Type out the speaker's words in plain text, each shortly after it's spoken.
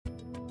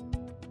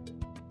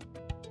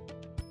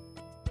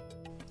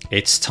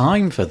It's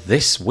time for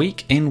This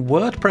Week in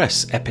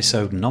WordPress,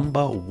 episode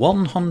number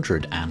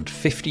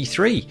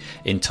 153,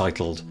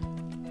 entitled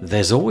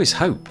There's Always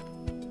Hope.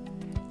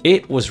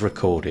 It was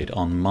recorded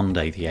on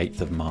Monday the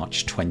 8th of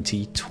March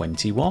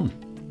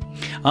 2021.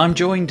 I'm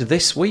joined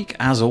this week,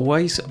 as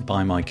always,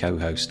 by my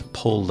co-host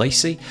Paul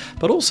Lacey,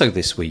 but also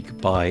this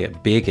week by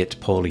Birgit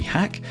Pauli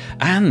Hack,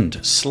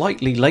 and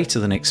slightly later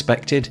than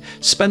expected,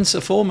 Spencer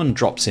Foreman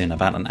drops in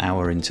about an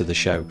hour into the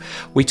show.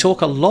 We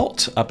talk a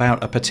lot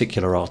about a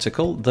particular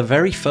article. The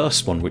very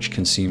first one, which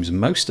consumes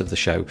most of the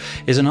show,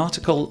 is an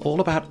article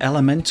all about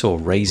Elementor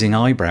raising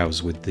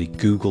eyebrows with the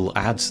Google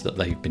ads that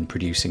they've been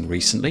producing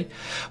recently.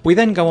 We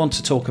then go on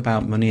to talk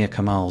about Munir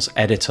Kamal's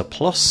Editor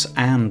Plus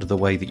and the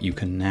way that you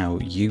can now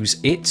use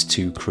it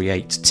to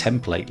create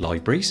template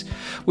libraries.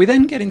 We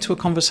then get into a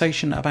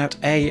conversation about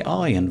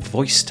AI and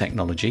voice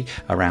technology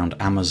around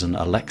Amazon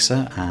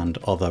Alexa and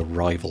other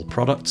rival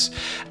products.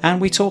 And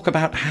we talk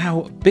about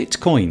how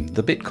Bitcoin,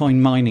 the Bitcoin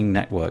mining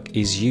network,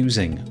 is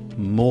using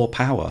more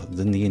power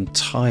than the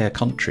entire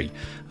country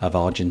of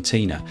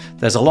Argentina.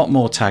 There's a lot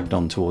more tagged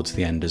on towards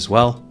the end as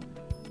well,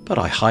 but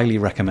I highly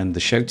recommend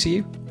the show to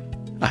you.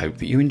 I hope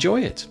that you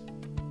enjoy it.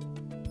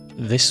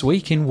 This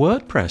Week in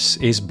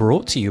WordPress is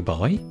brought to you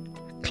by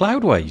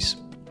Cloudways.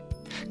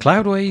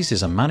 Cloudways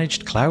is a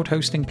managed cloud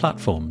hosting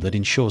platform that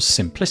ensures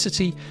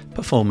simplicity,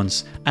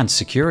 performance, and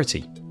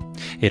security.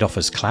 It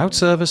offers cloud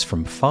servers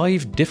from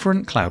 5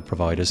 different cloud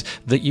providers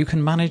that you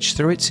can manage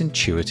through its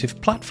intuitive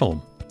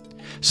platform.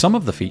 Some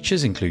of the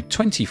features include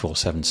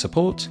 24/7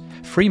 support,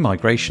 free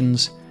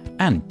migrations,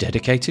 and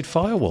dedicated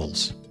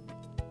firewalls.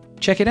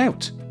 Check it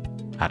out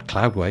at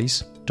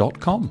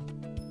cloudways.com.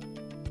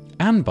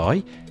 And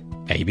by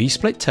A/B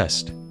Split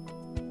Test.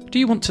 Do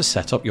you want to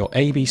set up your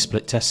A/B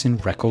split tests in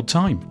record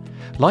time,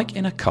 like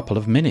in a couple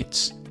of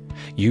minutes?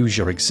 Use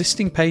your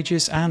existing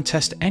pages and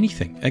test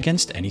anything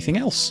against anything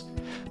else.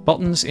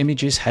 Buttons,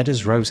 images,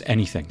 headers, rows,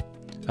 anything.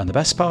 And the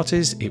best part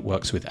is it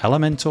works with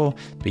Elementor,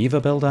 Beaver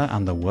Builder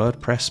and the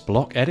WordPress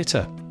block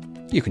editor.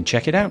 You can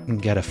check it out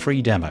and get a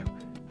free demo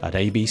at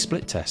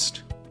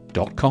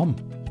absplittest.com.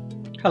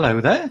 Hello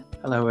there.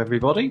 Hello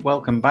everybody.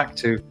 Welcome back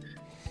to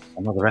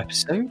another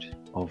episode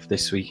of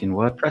This Week in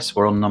WordPress.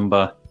 We're on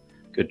number...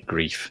 good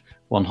grief,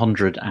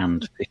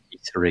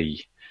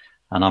 153.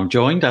 And I'm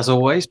joined, as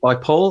always, by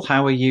Paul.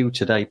 How are you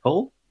today,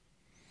 Paul?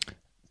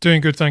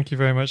 Doing good, thank you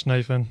very much,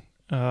 Nathan.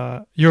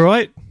 You're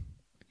right?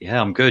 Yeah,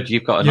 I'm good.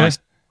 You've got a nice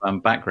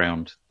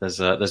background.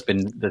 There's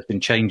been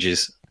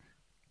changes.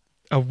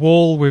 A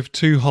wall with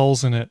 2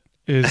 holes in it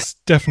is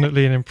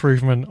definitely an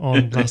improvement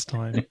on last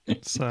time.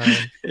 So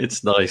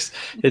it's nice.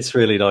 It's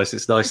really nice.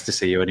 It's nice to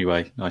see you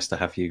anyway. Nice to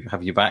have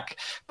you back.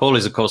 Paul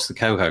is, of course, the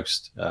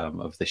co-host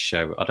of this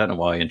show. I don't know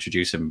why I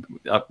introduce him.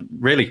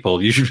 Really,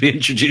 Paul, you should be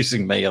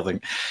introducing me. I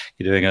think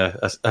you're doing a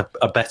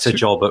better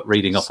job at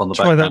reading up on the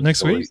background. Try that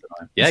next week.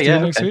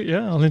 Next week.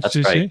 Yeah, I'll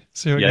introduce you.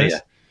 See how it goes.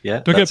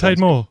 Yeah. Do I get paid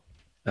more?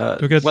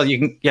 Well, you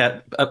can.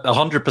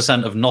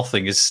 100% of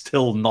nothing is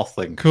still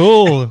nothing.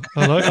 Cool.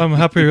 I'm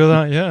happy with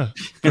that. Yeah,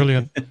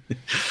 brilliant.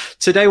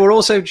 Today we're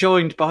also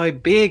joined by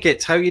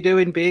Birgit. How are you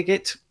doing,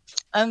 Birgit?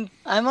 I'm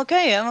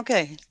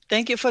okay.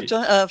 Thank you for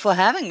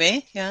having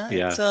me. Yeah.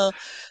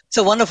 It's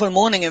a wonderful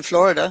morning in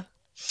Florida.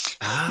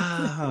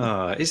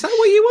 Is that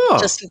where you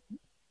are?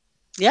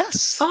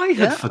 Yes. I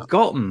had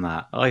forgotten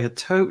that. I had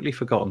totally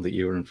forgotten that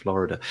you were in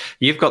Florida.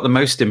 You've got the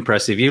most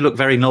impressive. You look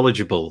very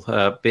knowledgeable.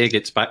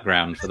 Birgit's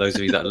background, for those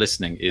of you that are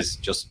listening, is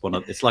just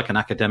it's like an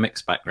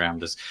academic's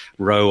background. There's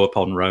row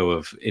upon row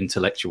of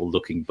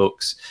intellectual-looking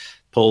books.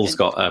 Paul's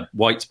got a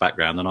white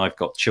background, and I've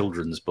got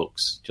children's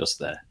books just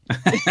there.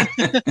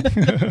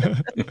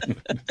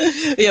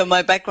 Yeah,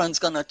 my background's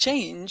gonna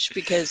change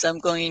because I'm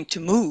going to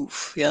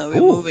move. Yeah,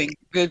 we're moving.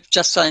 We're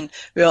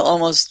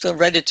almost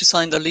ready to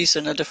sign the lease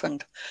in a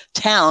different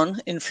town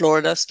in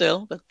Florida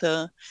still. But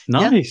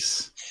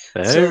nice,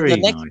 yeah. So the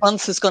next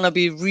month is gonna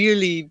be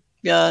really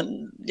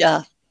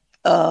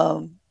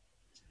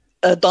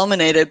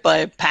dominated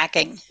by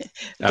packing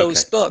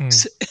those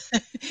books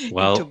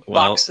into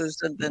boxes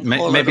and then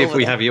maybe if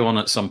we have you on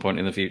at some point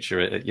in the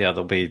future,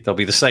 they'll be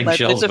the same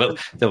shelves, but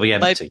they'll be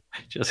empty.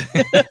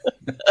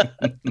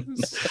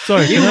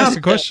 Sorry, can I ask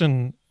a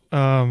question?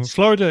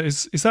 Florida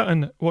is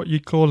that what you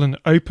call an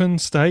open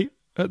state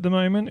at the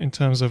moment in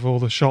terms of all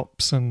the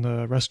shops and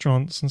the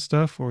restaurants and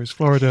stuff, or is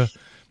Florida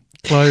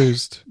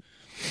closed?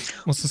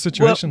 What's the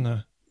situation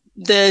there?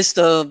 There's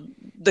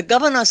the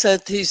governor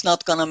said he's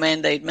not going to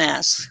mandate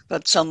masks,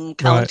 but some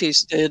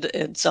counties did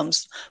and some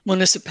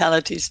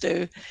municipalities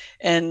do.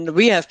 And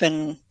we have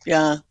been,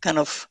 kind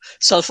of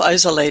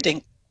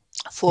self-isolating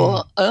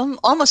for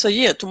almost a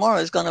year. Tomorrow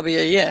is going to be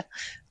a year.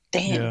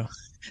 Damn. Yeah.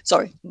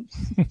 Sorry.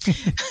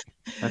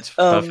 That's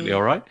perfectly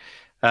all right.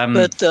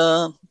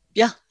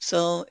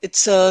 So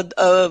it's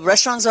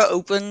restaurants are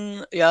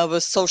open,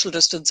 with social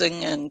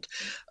distancing and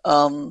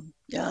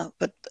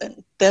but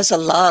there's a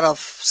lot of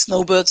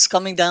snowbirds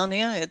coming down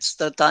here. It's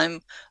the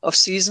time of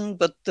season,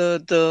 but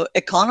the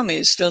economy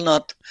is still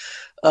not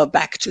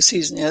back to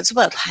season. Yeah, it's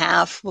about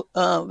half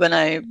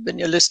when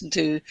you listen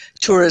to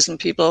tourism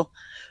people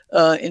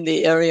in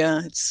the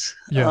area. It's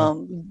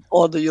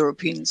all the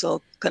Europeans are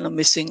kind of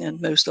missing,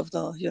 and most of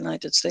the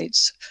United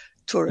States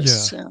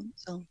tourists. Yeah.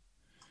 So.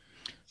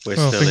 We're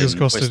fingers still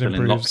crossed it in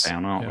improves.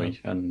 lockdown, aren't we?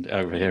 And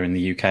over here in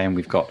the UK, and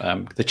we've got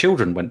the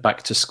children went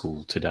back to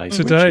school today.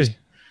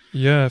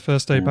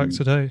 First day back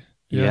today.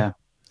 Yeah.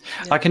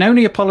 I can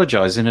only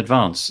apologise in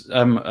advance.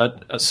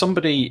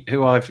 Somebody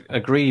who I've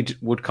agreed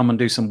would come and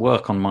do some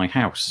work on my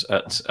house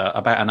at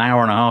about an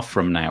hour and a half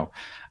from now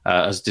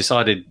has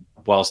decided,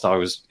 whilst I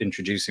was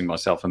introducing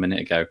myself a minute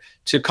ago,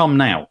 to come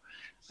now.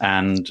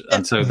 And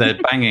so they're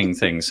banging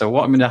things. So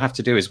what I'm going to have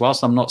to do is,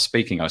 whilst I'm not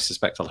speaking, I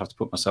suspect I'll have to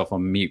put myself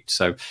on mute.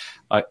 So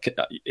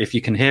if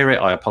you can hear it,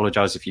 I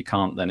apologise. If you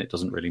can't, then it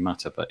doesn't really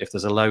matter. But if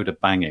there's a load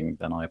of banging,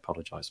 then I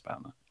apologise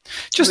about that.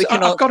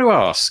 I've got to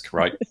ask,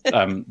 right,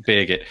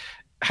 Birgit,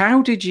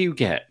 how did you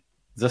get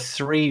the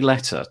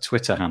 3-letter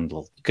Twitter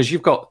handle? Because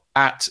you've got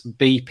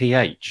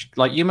 @BPH.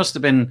 Like, you must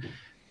have been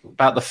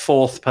about the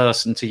 4th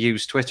person to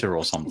use Twitter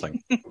or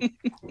something.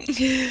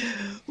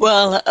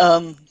 Well,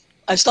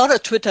 I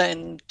started Twitter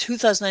in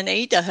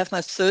 2008. I have my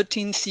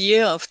 13th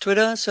year of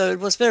Twitter, so it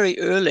was very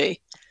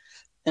early.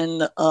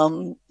 And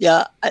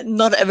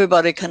not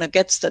everybody kind of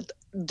gets that.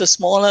 The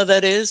smaller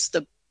that is,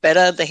 the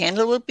better the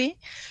handle would be.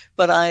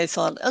 But I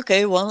thought,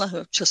 okay, well,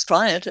 I'll just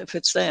try it if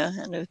it's there,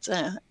 and it's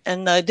there.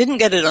 And I didn't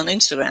get it on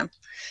Instagram.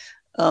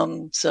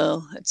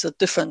 So it's a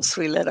different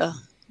 3-letter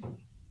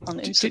on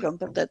Instagram.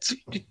 But that's.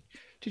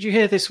 Did you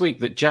hear this week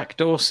that Jack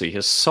Dorsey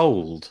has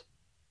sold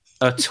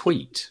a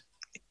tweet?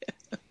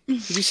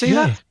 Did you see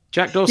that?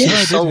 Jack Dorsey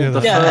sold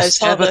the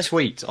first ever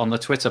tweet on the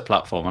Twitter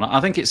platform. And I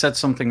think it said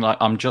something like,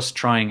 "I'm just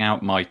trying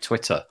out my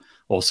Twitter,"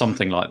 or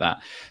something like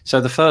that.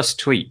 So the first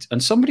tweet,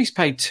 and somebody's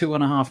paid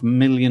 $2.5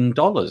 million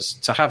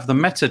to have the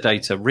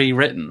metadata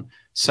rewritten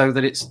so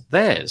that it's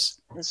theirs.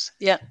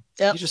 Yeah.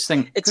 You just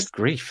think, good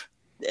grief.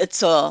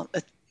 It's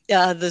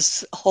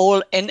this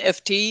whole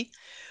NFT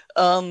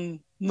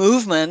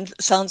movement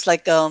sounds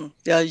like a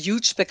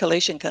huge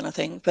speculation kind of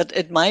thing, but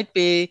it might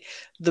be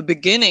the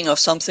beginning of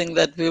something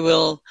that we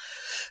will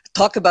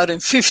talk about in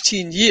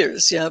 15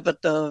 years. Yeah, but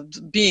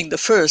being the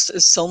first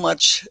is so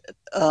much,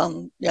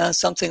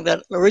 something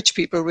that rich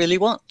people really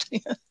want.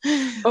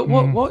 But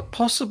what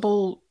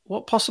possible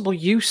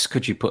use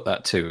could you put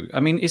that to? I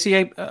mean, is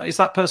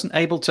that person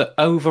able to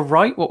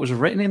overwrite what was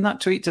written in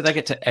that tweet? Do they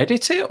get to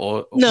edit it,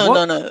 or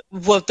no?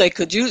 What they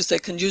can use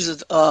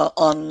it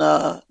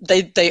on.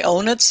 They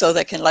own it, so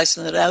they can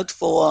license it out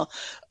for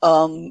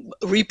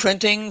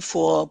reprinting,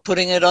 for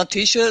putting it on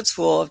T-shirts,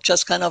 for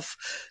just kind of.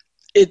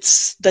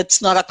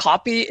 That's not a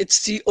copy;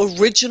 it's the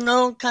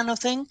original kind of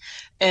thing,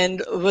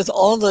 and with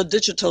all the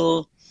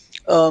digital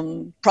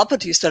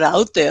properties that are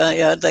out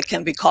there, that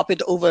can be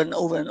copied over and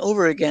over and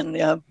over again,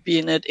 be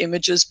it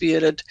images, be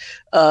it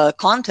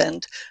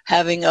content,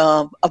 having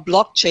a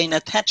blockchain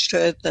attached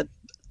to it that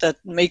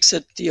makes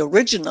it the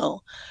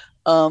original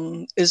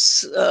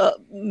is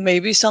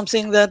maybe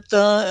something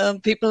that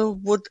people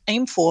would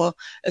aim for,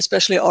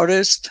 especially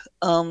artists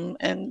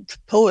and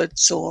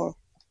poets or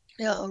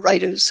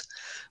writers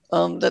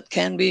that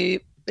can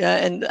be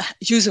and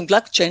using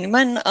blockchain.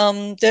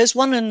 There's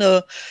one in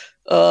the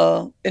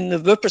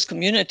WordPress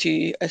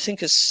community. I think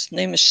his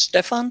name is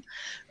Stefan,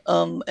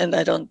 and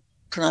I don't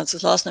pronounce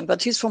his last name,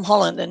 but he's from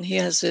Holland, and he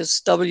has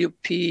his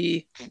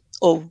WP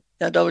or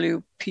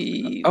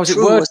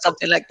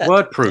something like that.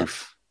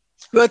 WordProof.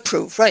 Yeah.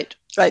 WordProof, right.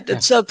 Yeah.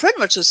 It's pretty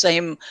much the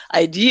same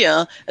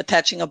idea,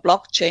 attaching a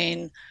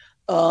blockchain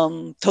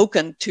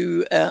token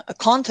to a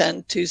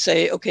content to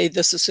say, okay,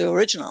 this is the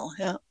original.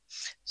 Yeah.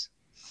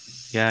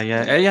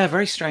 Yeah,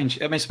 very strange.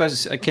 I mean, I suppose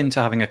it's akin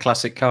to having a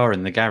classic car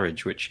in the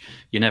garage, which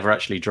you never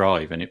actually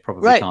drive, and it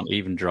probably can't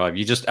even drive.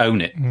 You just own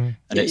it, and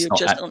it's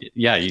not.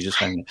 You just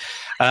own it.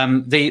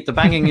 The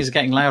banging is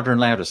getting louder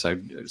and louder.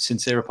 So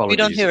sincere apologies. You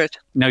don't hear it.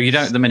 No, you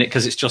don't at the minute,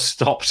 because it's just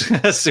stopped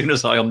as soon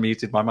as I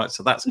unmuted my mic.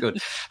 So that's good.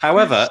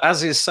 However,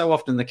 as is so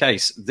often the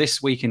case,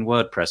 this week in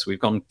WordPress, we've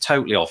gone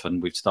totally off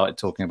and we've started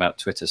talking about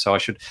Twitter. So I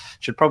should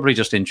probably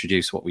just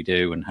introduce what we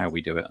do and how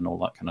we do it and all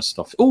that kind of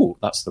stuff. Oh,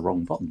 that's the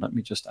wrong button. Let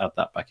me just add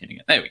that back in again.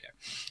 There we go.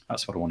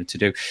 That's what I wanted to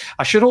do.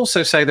 I should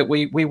also say that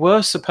we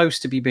were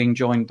supposed to be being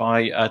joined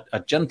by a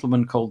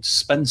gentleman called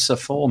Spencer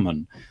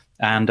Foreman.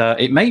 And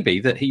it may be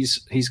that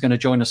he's going to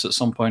join us at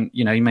some point.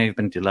 You know, he may have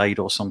been delayed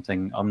or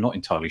something. I'm not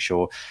entirely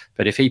sure.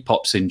 But if he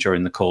pops in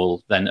during the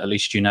call, then at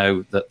least you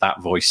know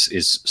that voice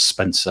is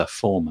Spencer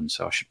Foreman.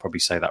 So I should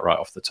probably say that right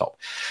off the top.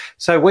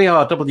 So we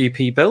are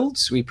WP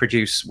Builds. We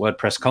produce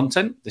WordPress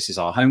content. This is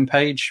our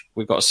homepage.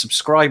 We've got a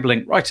subscribe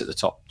link right at the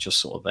top,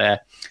 just sort of there.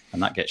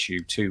 And that gets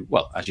you to,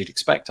 well, as you'd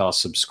expect, our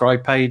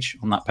subscribe page.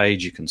 On that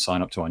page, you can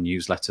sign up to our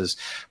newsletters.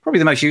 Probably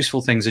the most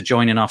useful things are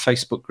joining our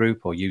Facebook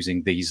group or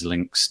using these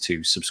links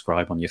to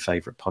subscribe on your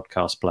favorite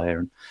podcast player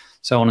and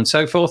so on and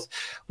so forth.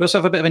 We also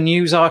have a bit of a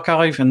news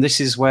archive, and this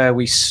is where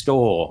we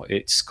store.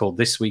 It's called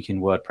This Week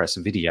in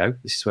WordPress Video.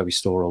 This is where we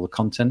store all the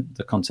content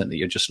that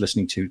you're just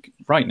listening to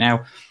right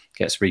now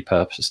gets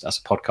repurposed as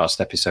a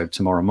podcast episode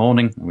tomorrow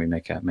morning, and we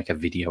make a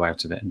video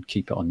out of it and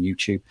keep it on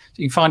YouTube. So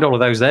you can find all of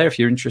those there if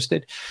you're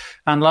interested.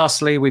 And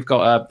lastly, we've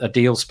got a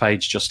deals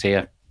page just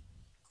here,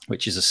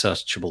 which is a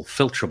searchable,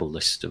 filterable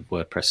list of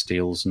WordPress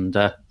deals. And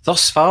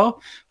thus far,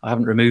 I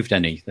haven't removed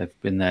any.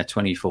 They've been there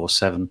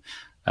 24/7.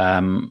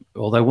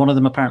 Although one of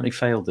them apparently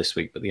failed this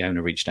week, but the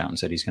owner reached out and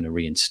said he's going to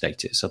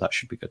reinstate it. So that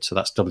should be good. So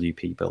that's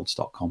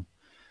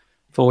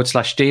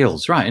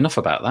wpbuilds.com/deals. Right, enough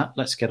about that.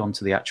 Let's get on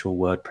to the actual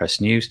WordPress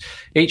news.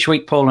 Each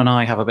week, Paul and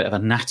I have a bit of a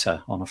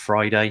natter on a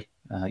Friday,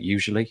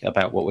 usually,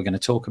 about what we're going to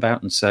talk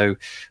about. And so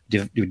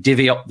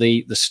divvy up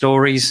the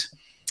stories.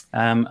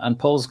 And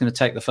Paul's going to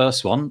take the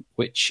first one,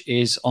 which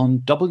is on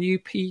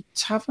WP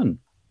Tavern.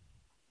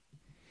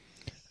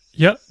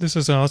 Yeah, this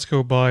is an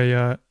article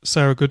by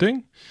Sarah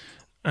Gooding,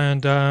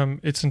 and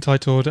it's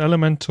entitled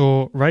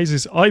Elementor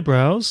Raises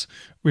Eyebrows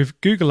with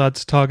Google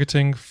Ads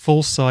Targeting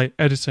Full Site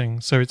Editing.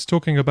 So it's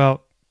talking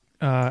about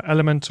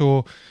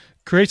Elementor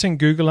creating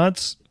Google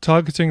Ads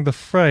targeting the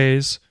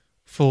phrase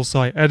full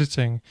site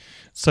editing.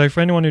 So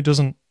for anyone who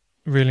doesn't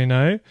really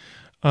know,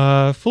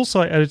 full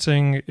site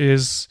editing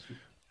is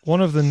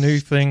one of the new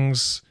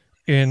things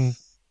in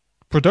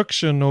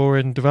production or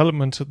in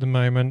development at the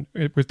moment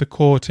with the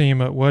core team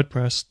at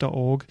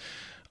WordPress.org,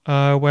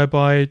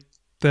 whereby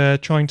they're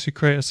trying to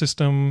create a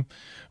system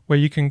where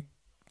you can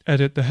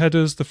edit the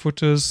headers, the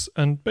footers,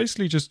 and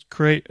basically just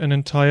create an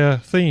entire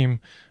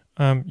theme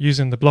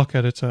using the block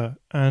editor.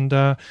 And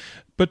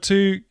but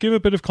to give a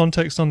bit of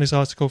context on this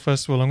article,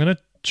 first of all, I'm going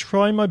to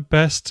try my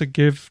best to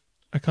give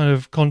a kind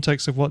of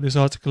context of what this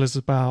article is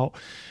about,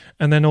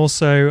 and then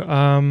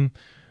also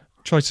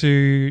try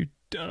to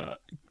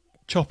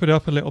chop it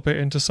up a little bit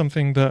into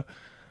something that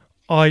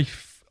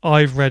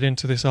I've read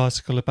into this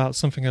article about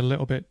something a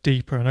little bit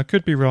deeper, and I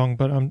could be wrong,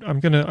 but I'm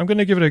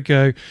gonna give it a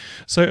go.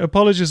 So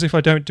apologies if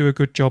I don't do a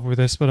good job with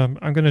this, but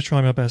I'm gonna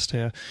try my best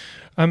here.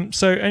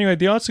 So anyway,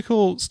 the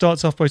article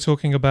starts off by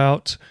talking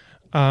about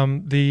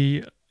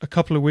a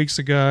couple of weeks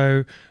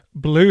ago,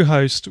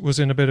 Bluehost was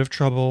in a bit of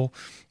trouble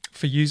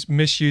for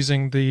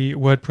misusing the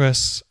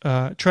WordPress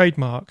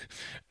trademark.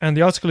 And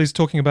the article is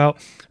talking about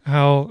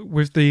how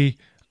with the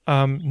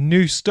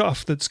new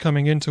stuff that's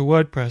coming into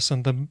WordPress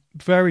and the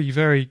very,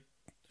 very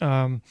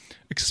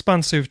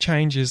expansive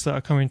changes that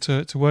are coming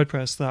to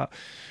WordPress, that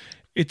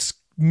it's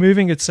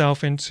moving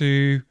itself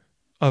into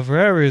other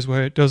areas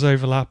where it does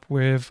overlap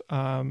with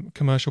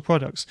commercial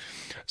products.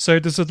 So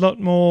there's a lot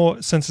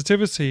more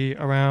sensitivity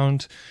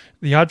around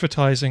the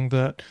advertising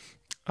that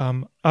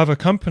other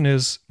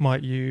companies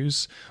might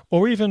use,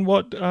 or even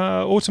what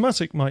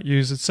Automatic might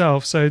use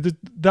itself. So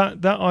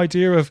that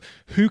idea of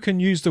who can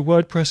use the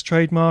WordPress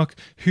trademark,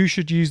 who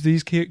should use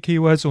these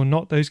keywords or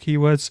not those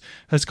keywords,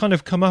 has kind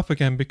of come up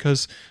again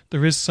because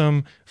there is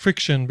some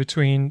friction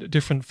between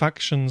different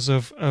factions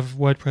of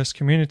WordPress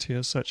community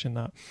as such in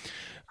that.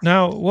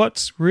 Now,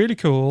 what's really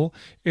cool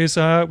is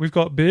we've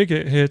got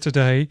Birgit here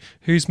today,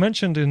 who's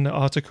mentioned in the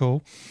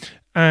article.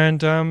 And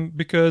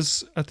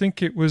because I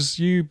think it was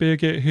you,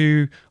 Birgit,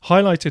 who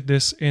highlighted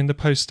this in the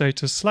Post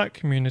Status Slack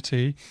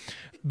community,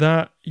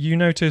 that you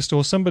noticed,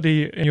 or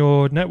somebody in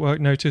your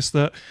network noticed,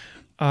 that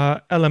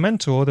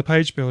Elementor, the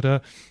page builder,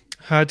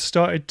 had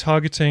started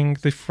targeting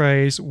the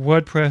phrase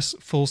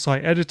WordPress full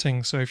site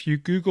editing. So if you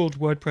Googled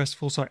WordPress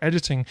full site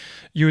editing,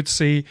 you would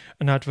see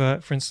an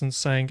advert, for instance,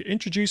 saying,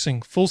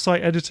 introducing full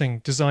site editing,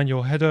 design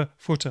your header,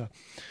 footer.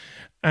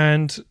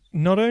 And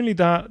not only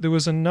that, there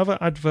was another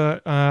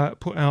advert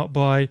put out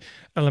by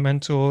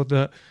Elementor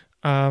that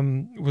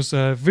was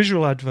a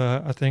visual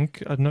advert, I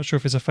think. I'm not sure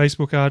if it's a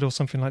Facebook ad or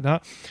something like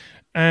that.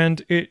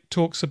 And it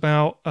talks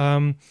about,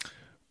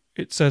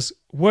 it says,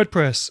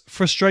 WordPress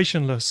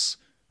frustrationless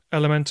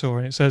Elementor.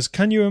 And it says,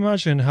 can you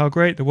imagine how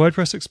great the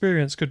WordPress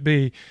experience could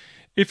be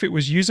if it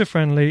was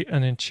user-friendly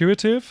and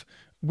intuitive?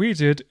 We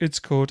did. It's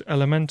called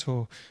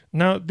Elementor.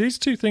 Now, these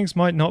two things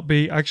might not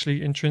be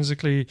actually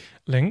intrinsically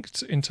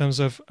linked in terms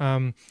of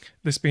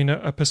this being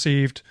a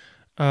perceived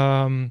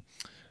shot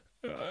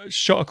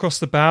across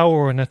the bow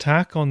or an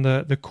attack on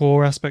the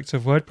core aspects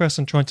of WordPress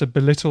and trying to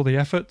belittle the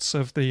efforts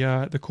of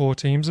the core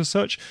teams as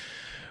such.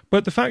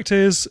 But the fact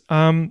is,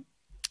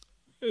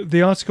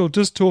 the article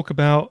does talk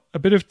about a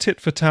bit of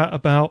tit for tat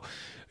about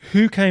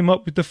who came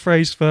up with the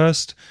phrase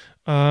first,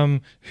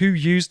 who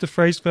used the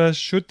phrase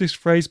first, should this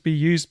phrase be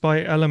used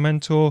by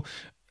Elementor,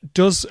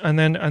 and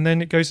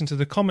then it goes into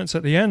the comments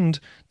at the end.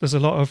 There's a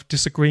lot of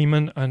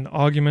disagreement and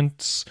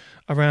arguments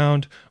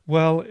around,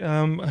 well,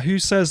 who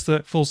says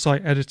that full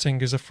site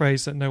editing is a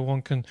phrase that no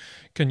one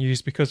can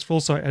use because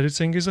full site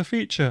editing is a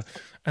feature?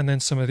 And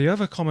then some of the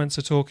other comments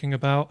are talking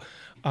about,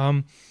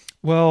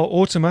 well,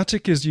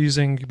 Automatic is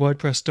using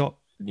WordPress on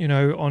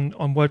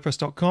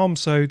WordPress.com,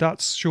 so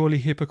that's surely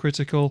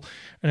hypocritical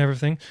and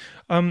everything.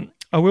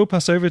 I will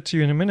pass over to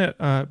you in a minute,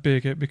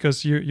 Birgit,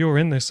 because you're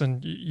in this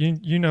and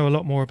you know a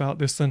lot more about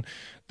this than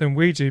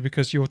we do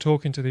because you're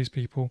talking to these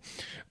people.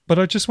 But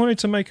I just wanted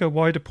to make a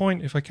wider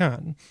point, if I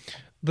can,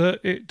 that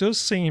it does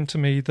seem to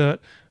me that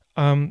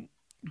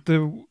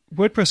the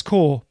WordPress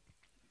core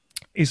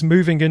is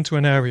moving into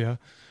an area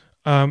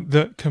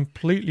that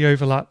completely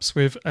overlaps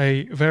with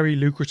a very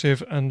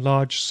lucrative and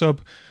large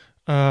sub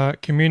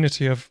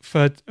community of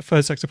third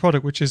sector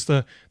product, which is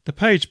the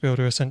page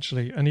builder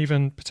essentially, and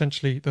even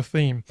potentially the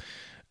theme.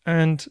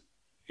 And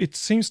it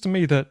seems to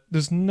me that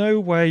there's no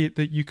way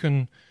that you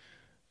can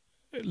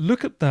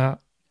look at that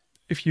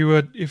if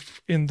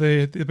in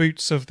the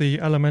boots of the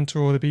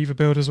Elementor or the Beaver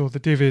builders or the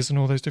Divis and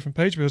all those different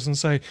page builders and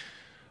say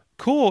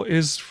core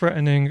is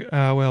threatening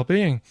our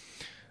well-being.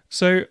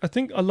 So I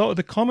think a lot of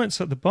the comments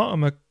at the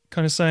bottom are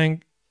kind of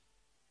saying,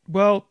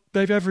 well,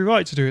 they've every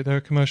right to do it. They're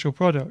a commercial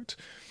product.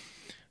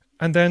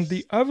 And then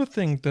the other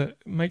thing that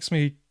makes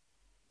me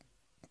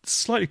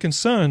slightly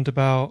concerned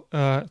about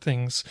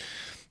things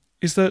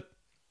is that,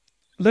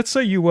 let's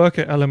say you work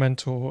at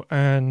Elementor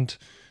and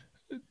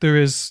there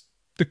is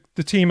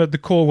the team at the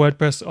core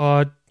WordPress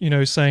are,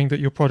 saying that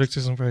your product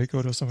isn't very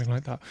good or something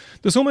like that.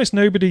 There's almost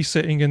nobody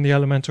sitting in the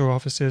Elementor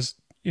offices,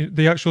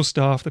 the actual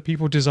staff, the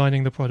people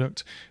designing the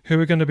product, who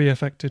are going to be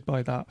affected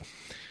by that.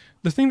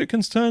 The thing that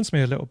concerns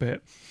me a little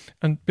bit,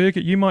 and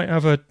Birgit, you might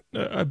have a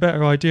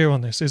better idea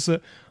on this, is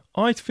that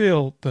I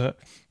feel that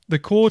the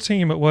core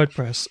team at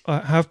WordPress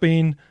have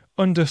been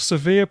under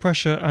severe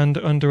pressure and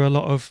under a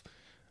lot of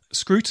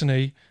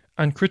scrutiny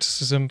and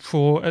criticism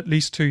for at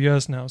least 2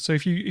 years now. So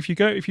if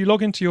you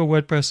log into your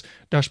WordPress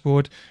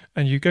dashboard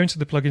and you go into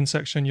the plugin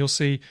section, you'll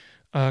see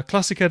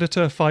Classic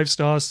Editor 5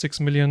 stars, 6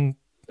 million,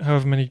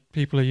 however many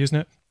people are using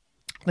it.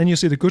 Then you'll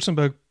see the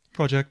Gutenberg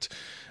project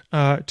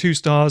 2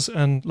 stars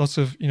and lots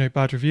of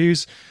bad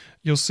reviews.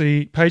 You'll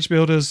see page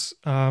builders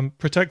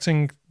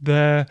protecting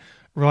their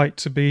right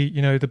to be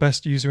the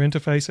best user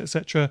interface,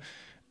 etc.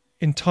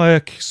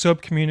 Entire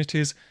sub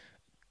communities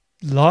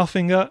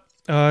laughing at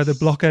the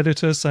block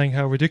editors, saying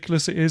how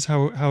ridiculous it is,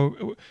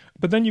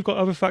 but then you've got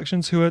other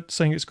factions who are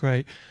saying it's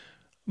great.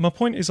 My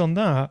point is on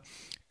that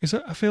is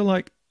that I feel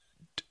like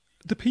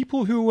the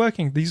people who are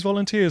working, these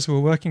volunteers who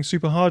are working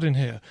super hard in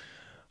here,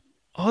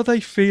 are they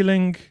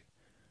feeling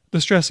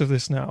the stress of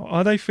this now?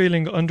 Are they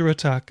feeling under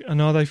attack,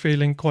 and are they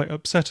feeling quite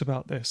upset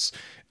about this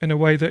in a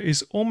way that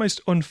is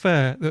almost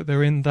unfair that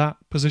they're in that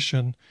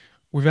position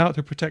without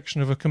the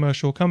protection of a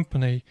commercial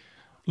company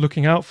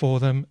looking out for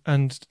them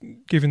and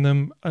giving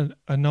them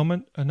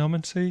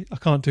anonymity? I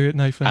can't do it,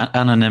 Nathan.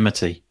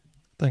 Anonymity.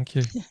 Thank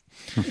you.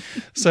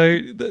 So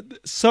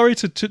sorry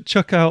to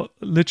chuck out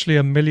literally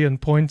a million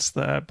points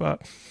there,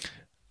 but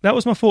that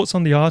was my thoughts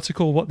on the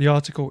article, what the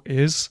article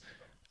is.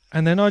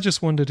 And then I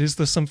just wondered, is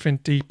there something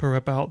deeper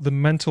about the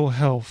mental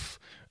health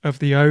of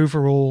the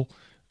overall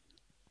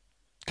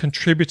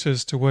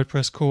contributors to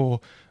WordPress core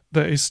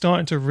that is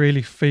starting to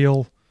really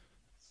feel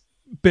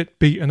a bit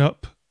beaten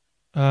up?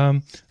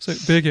 So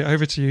Birgit,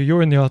 over to you.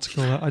 You're in the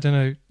article. I don't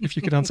know if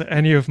you could answer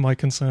any of my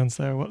concerns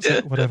there.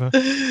 Whatever.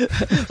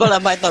 Well, I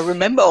might not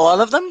remember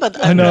all of them,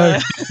 but I know.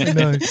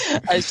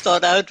 I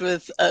start out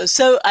with.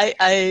 So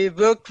I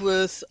worked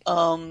with.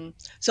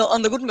 So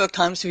on the Gutenberg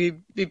Times, we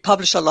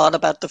published a lot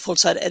about the full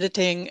site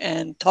editing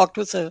and talked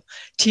with the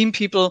team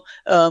people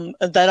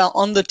that are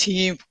on the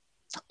team,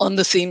 on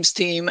the themes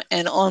team,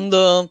 and on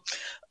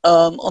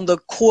the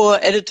core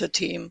editor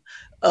team.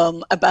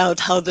 About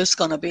how this is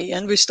going to be.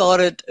 And we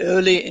started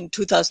early in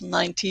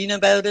 2019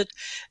 about it.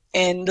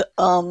 And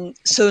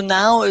so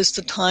now is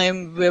the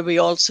time where we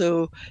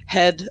also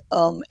had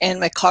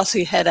Anne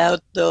McCarthy had out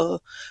the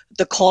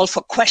call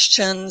for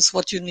questions,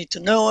 what you need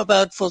to know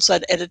about full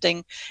site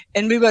editing.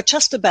 And we were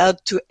just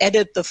about to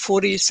edit the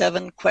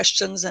 47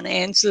 questions and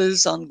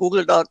answers on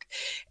Google Doc.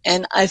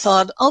 And I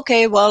thought,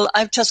 okay, well,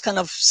 I've just kind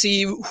of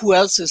see who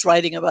else is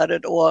writing about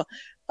it, or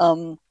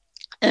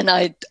and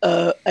I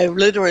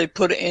literally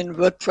put in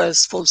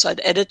WordPress full site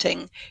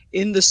editing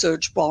in the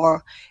search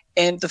bar.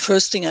 And the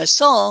first thing I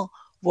saw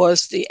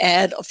was the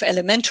ad of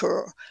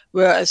Elementor,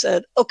 where I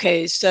said,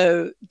 okay,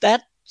 so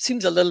that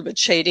seems a little bit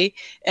shady.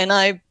 And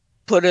I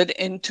put it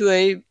into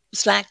a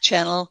Slack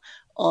channel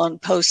on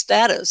post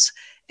status.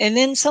 And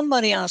then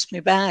somebody asked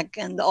me back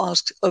and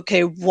asked,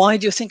 okay, why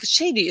do you think it's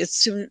shady? It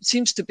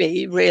seems to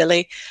be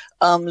really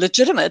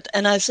legitimate.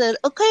 And I said,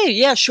 okay,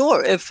 yeah,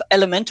 sure. If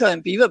Elementor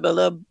and Beaver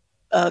Builder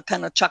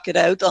kind of chuck it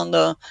out on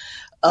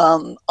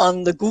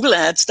the Google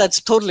ads,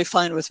 that's totally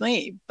fine with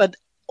me. But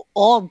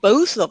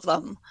both of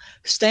them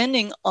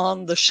standing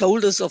on the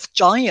shoulders of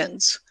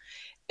giants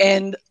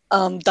and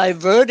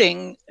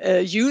diverting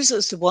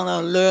users who want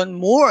to learn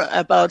more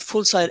about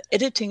full site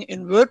editing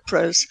in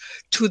WordPress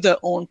to their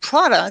own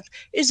product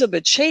is a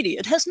bit shady.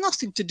 It has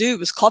nothing to do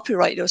with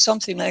copyright or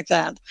something like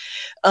that.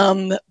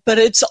 But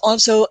it's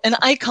also, and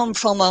I come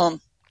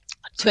from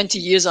 20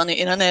 years on the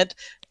internet.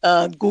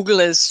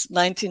 Google is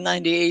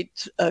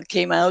 1998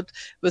 came out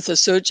with a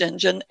search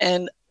engine,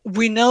 and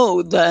we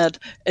know that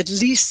at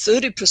least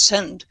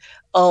 30%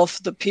 of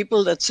the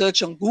people that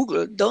search on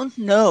Google don't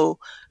know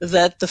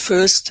that the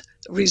first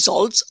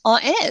results are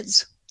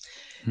ads.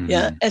 Mm-hmm.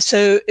 Yeah, and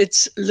so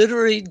it's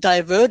literally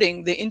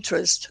diverting the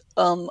interest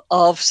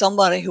of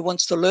somebody who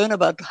wants to learn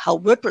about how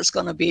WordPress is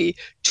going to be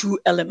to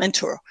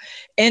Elementor,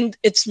 and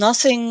it's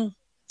nothing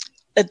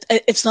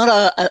it's not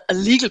a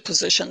legal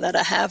position that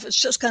I have. It's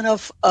just kind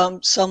of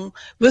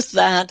with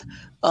that,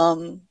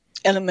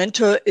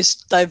 Elementor is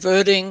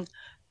diverting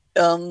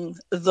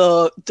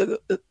the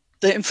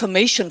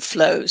information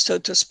flow, so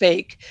to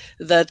speak,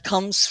 that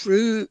comes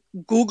through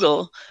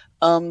Google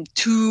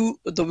to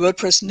the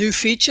WordPress new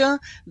feature.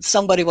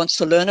 Somebody wants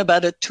to learn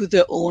about it to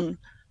their own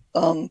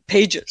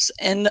pages.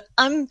 And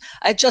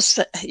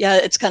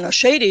it's kind of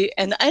shady.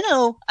 And I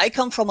know I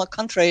come from a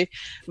country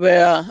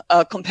where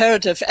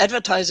comparative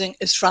advertising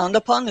is frowned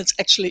upon. It's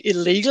actually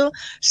illegal.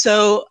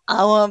 So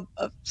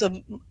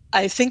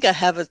I think I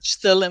have it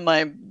still in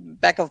my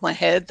back of my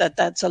head that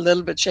that's a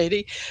little bit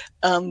shady.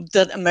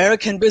 That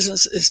American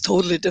business is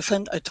totally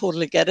different. I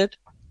totally get it.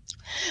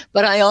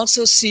 But I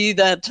also see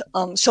that,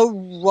 so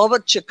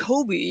Robert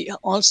Jacoby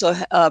also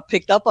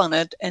picked up on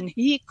it, and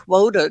he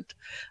quoted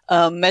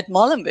Matt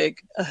Mullenweg,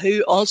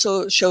 who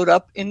also showed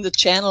up in the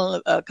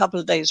channel a couple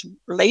of days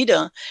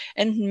later.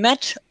 And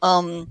Matt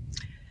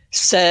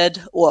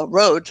said or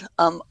wrote,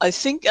 I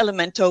think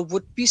Elementor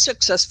would be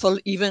successful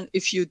even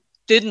if you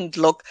didn't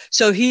look.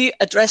 So he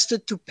addressed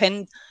it to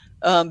Ben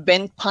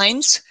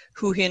Pines,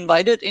 who he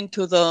invited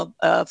into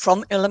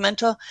from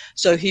Elementor.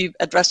 So he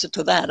addressed it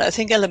to that. I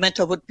think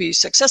Elementor would be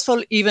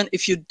successful even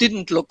if you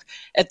didn't look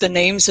at the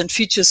names and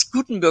features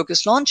Gutenberg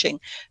is launching,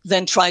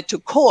 then try to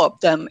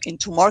co-opt them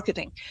into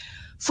marketing.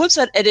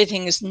 Full-site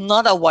editing is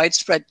not a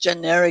widespread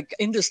generic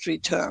industry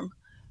term.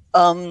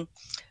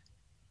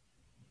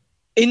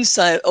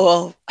 Inside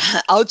or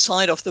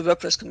outside of the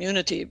WordPress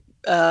community.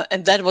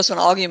 And that was an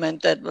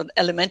argument that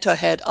Elementor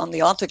had on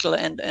the article,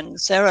 and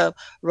Sarah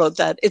wrote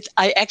that.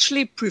 I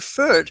actually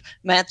preferred,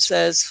 Matt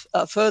says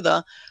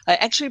further, I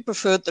actually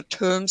preferred the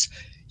terms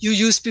you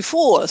used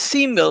before,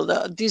 theme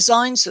builder,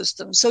 design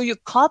system. So you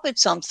copied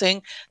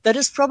something that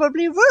is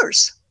probably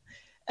worse.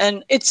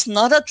 And it's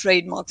not a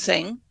trademark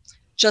thing,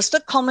 just a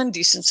common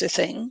decency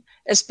thing,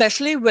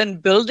 especially when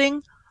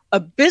building a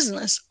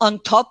business on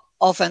top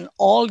of an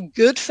all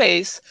good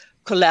faith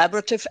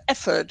collaborative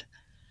effort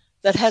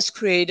that has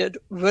created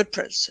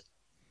WordPress.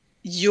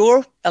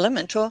 Your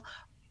Elementor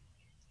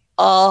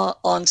are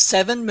on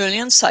 7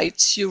 million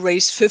sites. You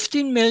raise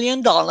 $15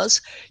 million.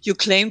 You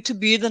claim to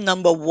be the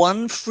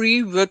 #1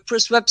 free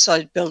WordPress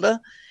website builder.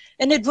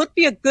 And it would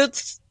be a good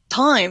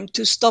time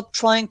to stop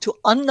trying to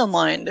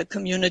undermine the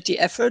community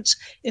efforts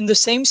in the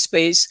same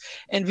space.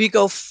 And we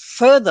go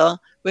further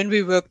when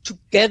we work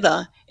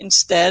together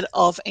instead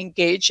of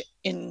engage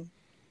in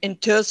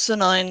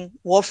internecine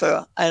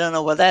warfare. I don't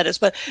know what that is,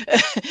 but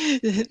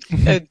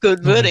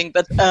good wording.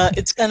 But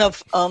it's kind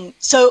of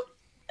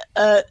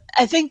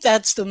I think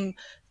that's the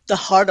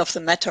heart of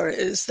the matter,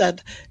 is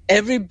that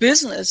every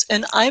business,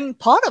 and I'm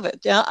part of it.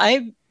 Yeah,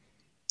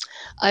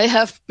 I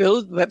have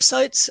built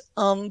websites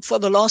for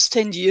the last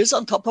 10 years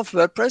on top of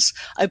WordPress.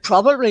 I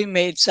probably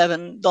made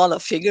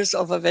 $7 figures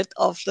of it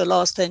of the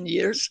last 10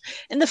 years.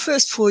 In the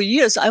first 4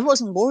 years, I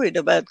wasn't worried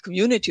about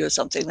community or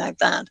something like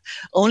that.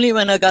 Only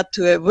when I got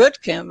to a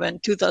WordCamp in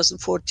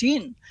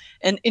 2014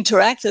 and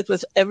interacted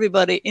with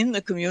everybody in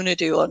the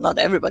community, or not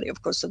everybody,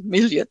 of course, the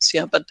millions,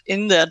 yeah, but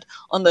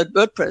on that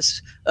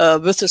WordPress,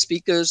 with the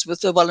speakers,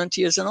 with the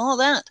volunteers and all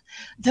that,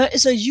 there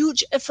is a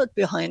huge effort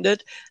behind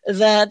it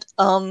that,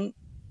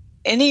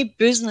 any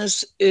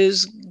business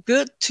is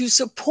good to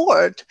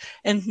support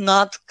and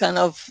not kind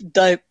of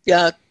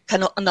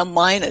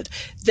undermine it.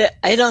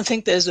 I don't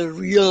think there's a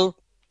real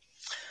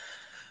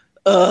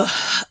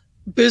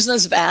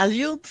business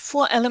value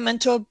for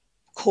Elementor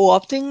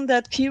co-opting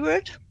that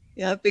keyword,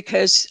 yeah,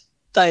 because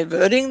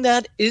diverting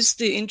that is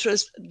the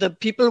interest. The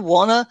people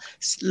want to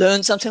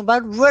learn something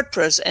about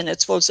WordPress and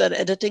its full-site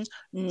editing,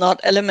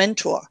 not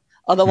Elementor.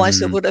 Otherwise,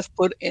 they would have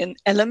put in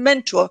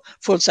Elementor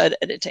full-site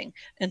editing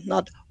and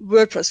not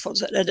WordPress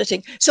full-site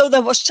editing. So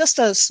there was just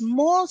a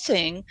small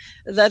thing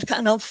that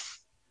kind of,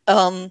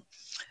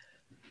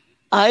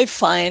 I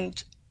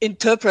find,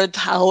 interpret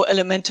how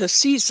Elementor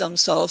sees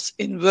themselves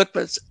in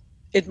WordPress.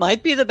 It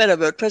might be the better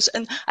WordPress.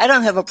 And I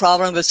don't have a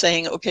problem with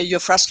saying, okay, you're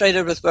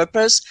frustrated with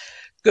WordPress,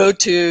 go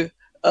to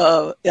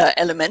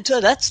Elementor.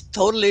 That's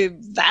totally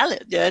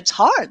valid. Yeah, it's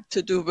hard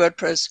to do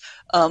WordPress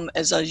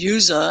as a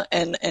user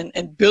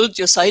and build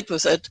your site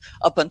with it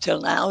up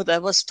until now.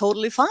 That was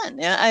totally fine.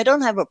 Yeah, I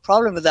don't have a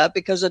problem with that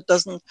because it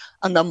doesn't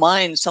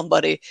undermine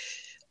somebody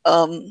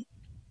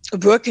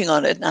working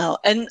on it now.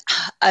 And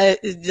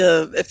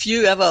if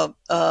you ever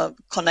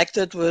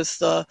connected with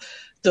the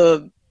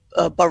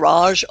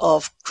barrage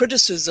of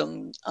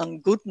criticism on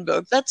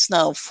Gutenberg, that's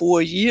now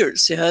 4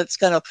 years. Yeah, it's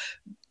kind of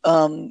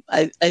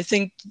I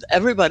think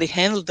everybody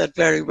handled that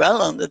very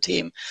well on the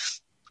team,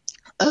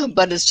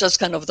 but it's just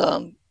kind of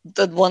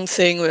that one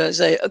thing where I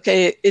say,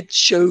 okay, it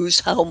shows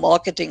how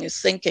marketing is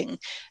thinking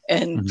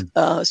and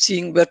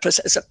seeing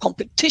WordPress as a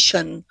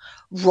competition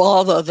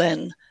rather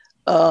than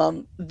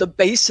the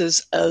basis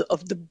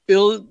of the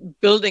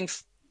building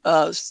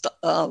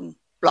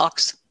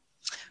blocks.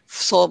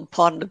 So,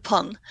 pardon the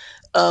pun,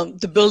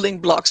 the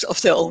building blocks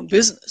of their own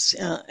business,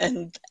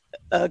 and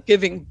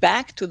giving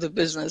back to the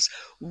business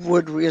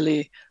would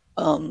really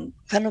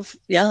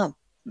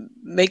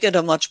make it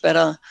a much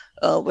better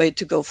way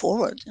to go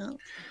forward. Yeah.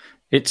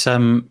 It's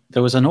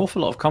there was an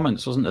awful lot of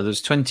comments, wasn't there?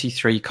 There's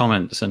 23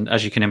 comments, and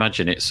as you can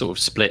imagine, it's sort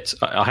of split.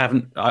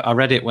 I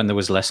read it when there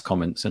was less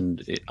comments,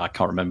 and I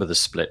can't remember the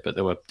split, but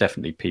there were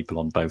definitely people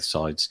on both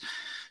sides.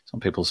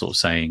 Some people sort of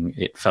saying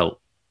it felt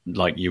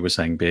like you were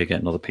saying, Birgit,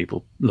 and other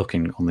people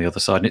looking on the other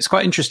side. And it's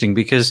quite interesting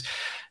because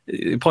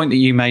the point that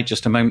you made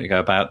just a moment ago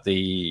about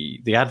the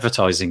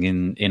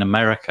advertising in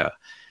America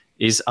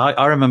is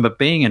I remember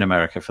being in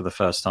America for the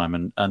first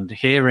time and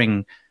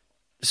hearing.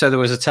 So there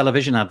was a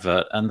television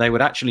advert, and they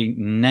would actually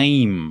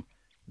name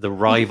the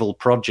rival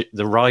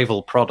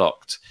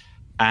product,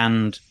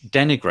 and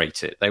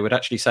denigrate it. They would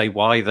actually say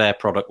why their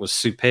product was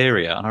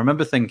superior. And I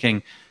remember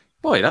thinking,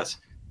 boy, that's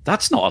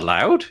not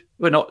allowed.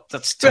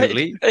 That's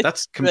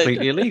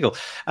completely illegal.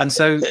 And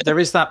so there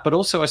is that. But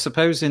also, I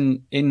suppose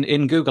in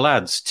Google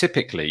Ads,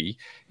 typically,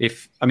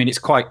 it's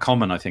quite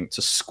common, I think,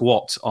 to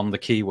squat on the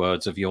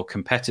keywords of your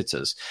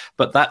competitors.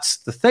 But that's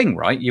the thing,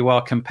 right? You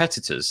are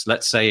competitors.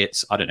 Let's say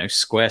it's, I don't know,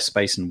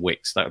 Squarespace and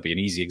Wix. That would be an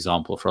easy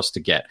example for us to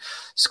get.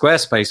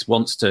 Squarespace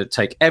wants to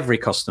take every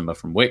customer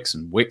from Wix,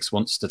 and Wix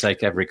wants to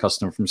take every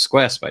customer from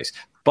Squarespace.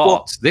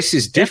 But this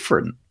is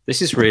different.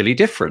 This is really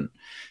different.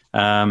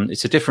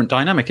 It's a different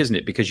dynamic, isn't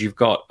it? Because you've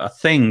got a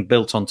thing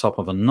built on top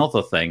of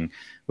another thing,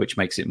 which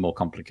makes it more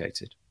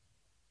complicated.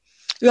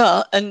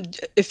 Yeah, and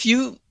if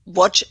you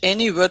watch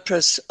any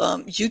WordPress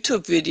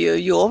YouTube video,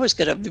 you always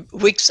get a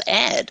Wix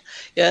ad.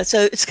 Yeah,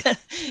 so it's kind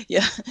of,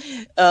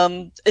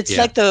 it's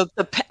like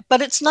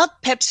but it's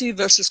not Pepsi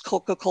versus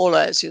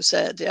Coca-Cola, as you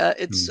said. Yeah,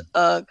 it's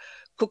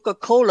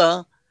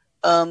Coca-Cola.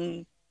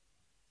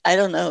 I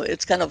don't know.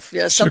 It's kind of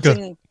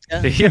something.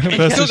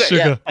 Versus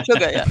sugar.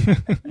 Sugar.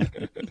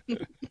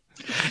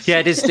 Yeah,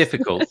 it is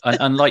difficult,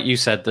 and like you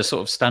said, the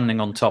sort of standing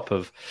on top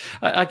of.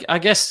 I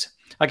guess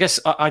I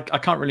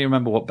can't really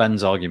remember what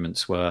Ben's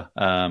arguments were.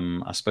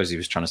 I suppose he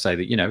was trying to say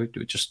that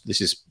just this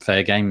is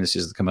fair game, this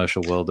is the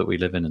commercial world that we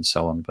live in, and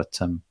so on. But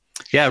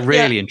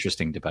really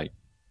interesting debate.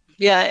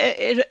 Yeah,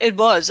 it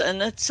was,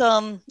 and it's I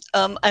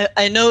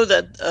know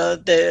that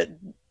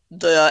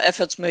the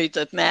efforts made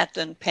that Matt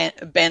and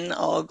Ben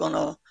are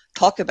gonna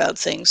talk about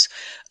things,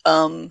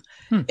 and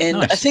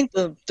nice. I think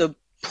the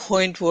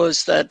point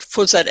was that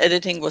full site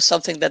editing was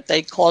something that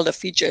they called a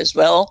feature as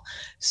well,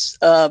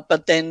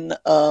 but then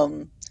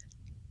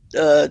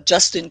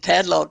Justin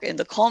Tadlock in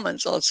the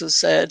comments also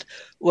said,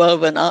 well,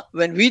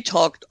 when we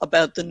talked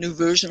about the new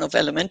version of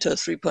Elementor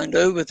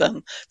 3.0 with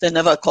them, they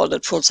never called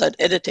it full site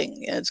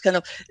editing.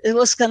 It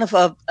was kind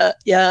of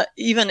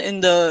even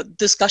in the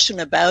discussion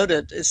about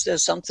it, is there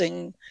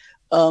something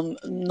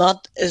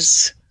not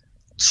as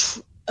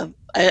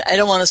I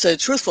don't want to say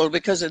truthful,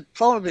 because it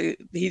probably,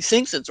 he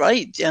thinks it's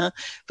right,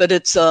 but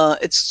it's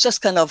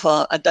just kind of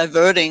a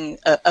diverting,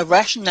 a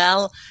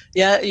rationale.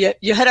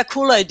 You had a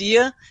cool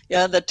idea,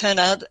 that turned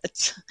out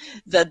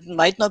that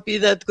might not be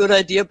that good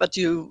idea, but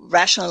you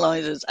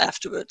rationalize it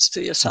afterwards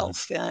to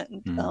yourself.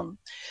 It's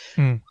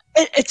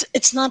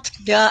not.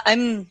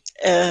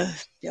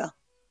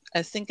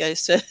 I think I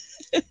said.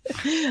 I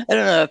don't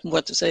know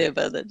what to say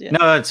about it. Yeah.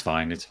 No, it's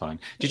fine. It's fine.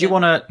 Did you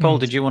want to, Paul?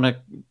 Did you want to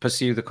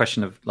pursue the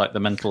question of like the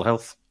mental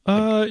health?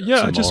 I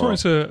just wanted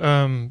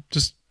to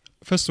just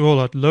first of all,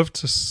 I'd love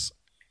to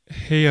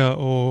hear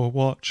or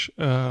watch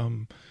a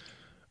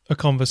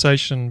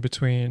conversation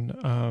between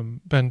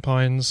Ben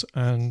Pines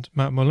and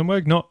Matt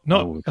Mullenweg. Not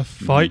a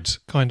fight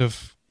kind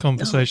of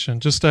conversation. No.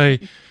 Just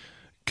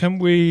can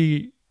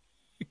we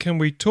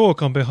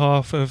talk on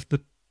behalf of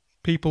the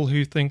people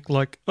who think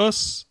like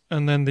us,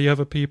 and then the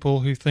other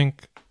people who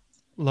think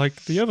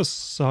like the other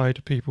side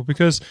of people?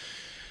 Because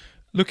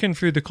looking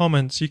through the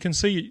comments, you can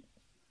see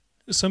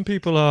some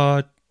people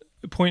are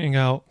pointing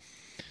out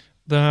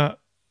that,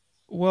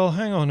 well,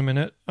 hang on a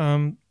minute,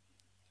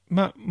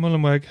 Matt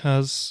Mullenweg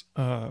has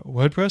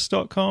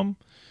WordPress.com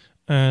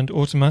and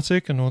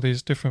Automatic and all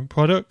these different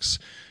products,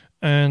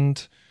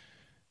 and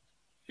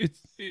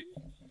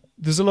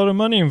there's a lot of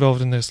money involved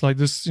in this. Like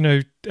this,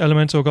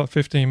 Elementor got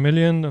 15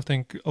 million. I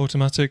think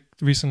Automatic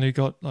recently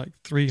got like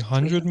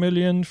 300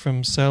 million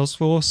from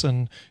Salesforce,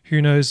 and who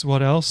knows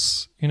what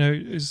else,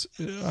 is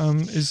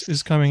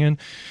coming in.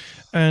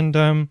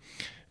 And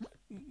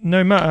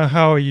no matter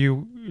how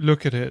you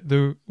look at it,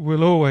 there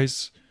will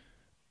always,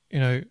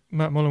 Matt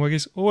Mullenweg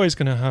is always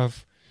going to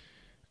have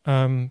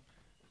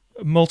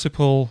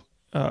multiple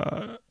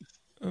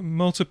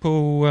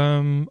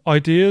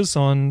ideas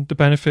on the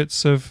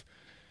benefits of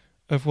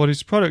what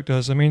his product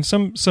does. I mean,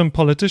 some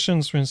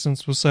politicians, for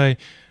instance, will say,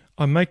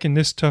 I'm making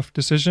this tough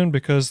decision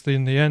because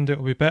in the end it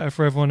will be better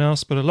for everyone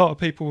else, but a lot of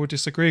people will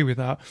disagree with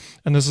that,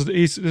 and there's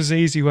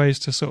easy ways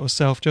to sort of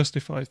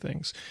self-justify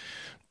things.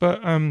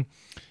 But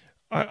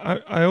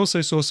I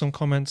also saw some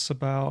comments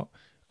about,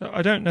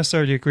 I don't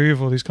necessarily agree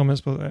with all these comments,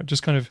 but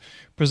just kind of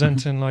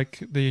presenting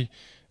like the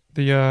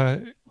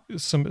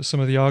some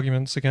of the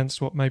arguments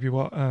against what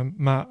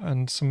Matt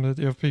and some of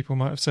the other people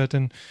might have said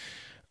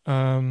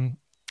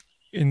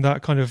in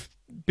that kind of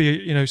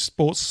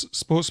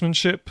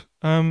sportsmanship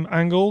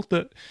angle,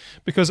 that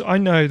because I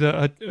know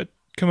that a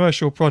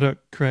commercial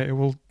product creator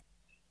will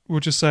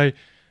just say,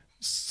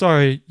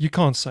 sorry, you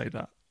can't say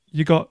that.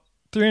 You got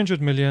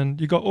 300 million,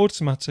 you got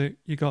Automatic,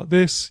 you got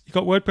this, you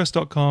got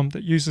WordPress.com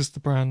that uses the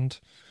brand.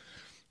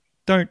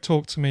 Don't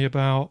talk to me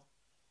about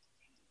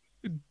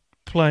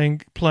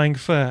playing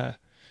fair,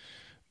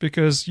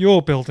 because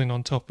you're building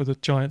on top of the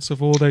giants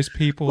of all those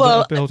people that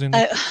are building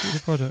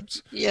the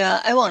products.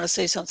 Yeah, I want to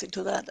say something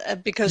to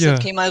that because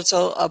it came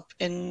also up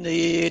in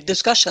the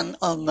discussion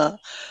on the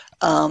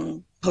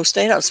Post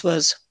Status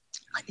was,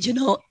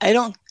 I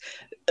don't.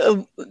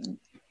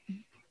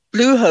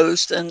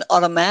 Bluehost and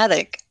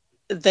Automatic,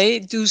 they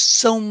do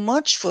so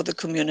much for the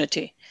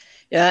community.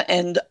 Yeah,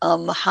 and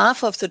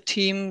half of the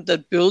team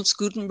that builds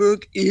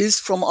Gutenberg is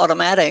from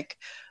Automatic,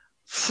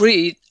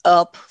 freed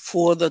up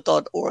for the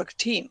 .org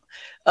team.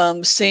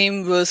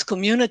 Same with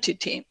community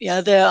team. Yeah,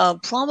 there are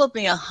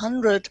probably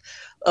 100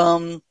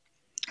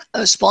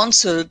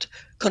 sponsored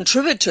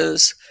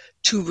contributors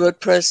to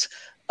WordPress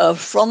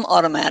from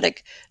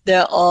Automatic.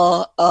 There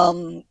are,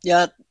 20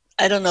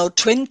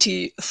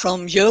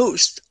 from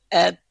Yoast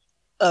at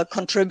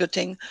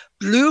contributing.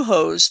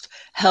 Bluehost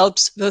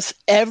helps with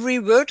every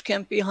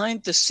WordCamp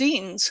behind the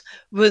scenes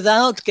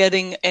without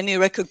getting any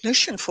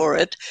recognition for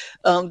it.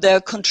 There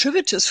are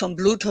contributors from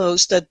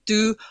Bluehost that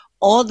do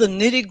all the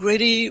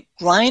nitty-gritty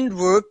grind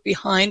work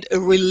behind a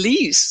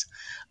release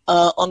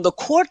on the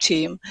core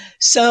team.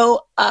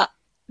 So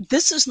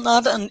this is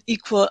not an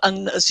equal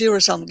and a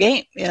zero-sum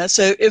game. Yeah.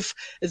 So if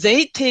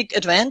they take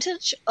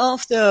advantage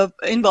of the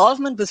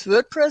involvement with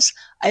WordPress,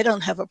 I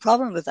don't have a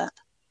problem with that.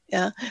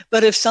 Yeah,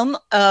 but if some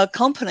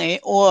company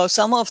or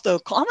some of the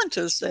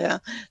commenters there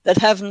that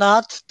have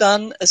not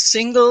done a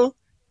single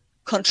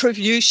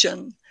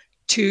contribution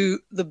to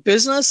the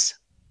business,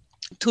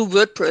 to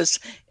WordPress,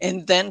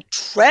 and then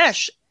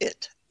trash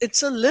it,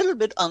 it's a little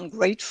bit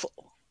ungrateful.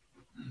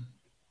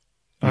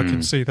 I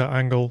can see that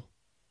angle.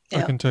 Yeah.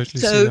 I can totally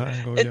see that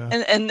angle.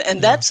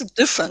 And that's a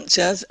difference.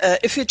 Yes,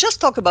 if you just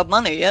talk about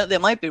money, they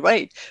might be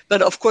right.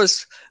 But of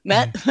course,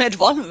 Matt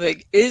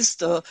Wallenweg is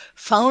the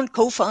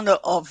co-founder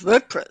of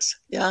WordPress.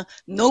 Yeah,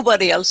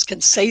 nobody else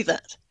can say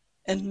that,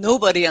 and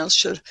nobody else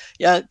should.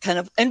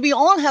 And we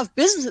all have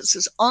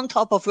businesses on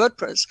top of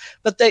WordPress,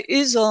 but there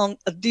is a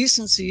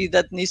decency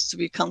that needs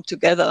to come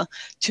together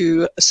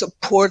to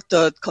support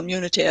the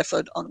community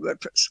effort on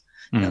WordPress.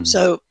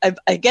 So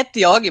I get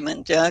the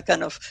argument,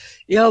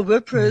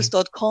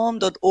 WordPress.com,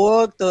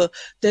 .org,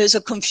 there's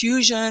a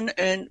confusion,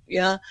 and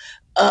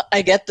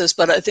I get this,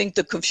 but I think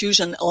the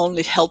confusion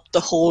only helped the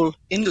whole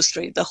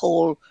industry, the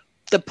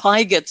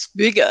pie gets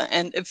bigger,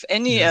 and if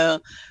any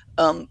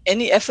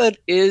effort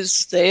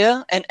is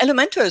there, and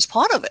Elementor is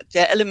part of it.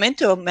 Yeah,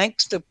 Elementor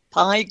makes the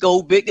pie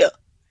go bigger.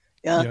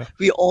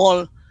 We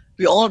all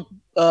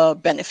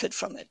benefit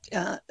from it.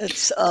 Yeah,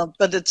 it's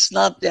but it's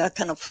not.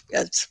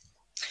 It's.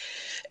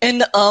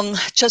 And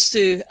just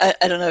to,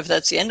 I don't know if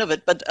that's the end of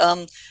it, but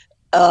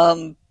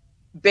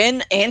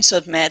Ben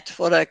answered Matt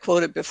what I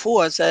quoted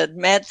before, said,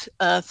 Matt,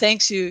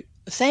 thanks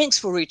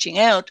for reaching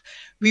out.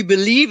 We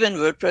believe in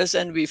WordPress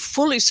and we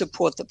fully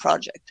support the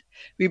project.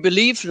 We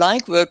believe,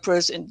 like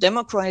WordPress, in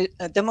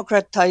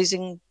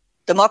democratizing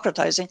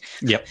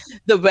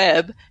the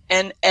web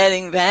and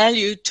adding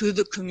value to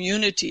the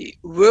community,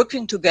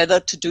 working together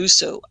to do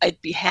so.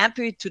 I'd be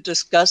happy to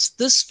discuss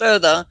this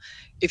further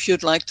if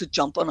you'd like to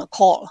jump on a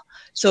call.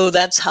 So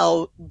that's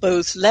how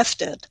both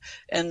left it,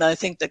 and I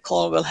think the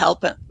call will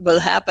happen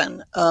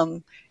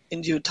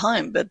in due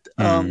time. But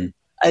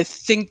I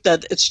think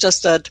that it's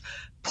just that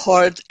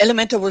part.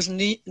 Elementor was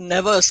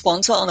never a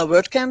sponsor on a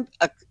WordCamp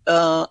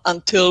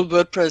until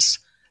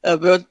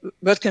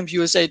WordCamp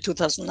USA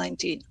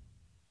 2019.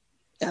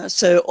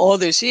 So all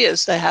these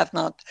years, they have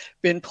not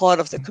been part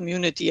of the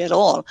community at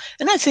all.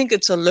 And I think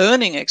it's a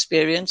learning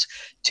experience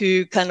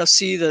to kind of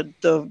see the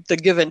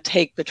give and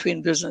take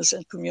between business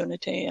and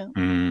community.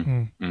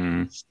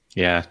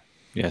 Yeah,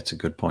 it's a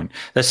good point.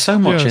 There's so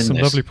much in some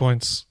this. Lovely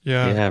points.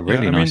 Yeah,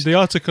 really nice. I mean, the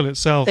article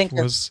itself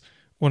was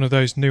one of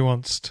those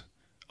nuanced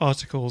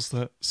articles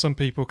that some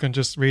people can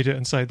just read it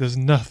and say, there's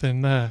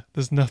nothing there.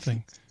 There's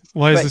nothing.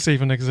 Why does this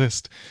even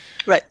exist?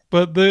 Right.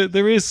 But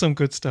there is some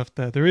good stuff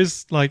there. There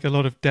is like a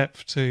lot of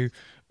depth to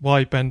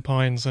why Ben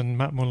Pines and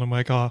Matt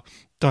Mullenweg are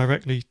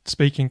directly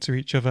speaking to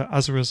each other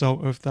as a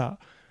result of that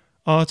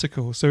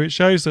article. So it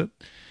shows that,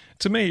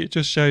 to me, it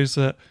just shows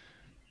that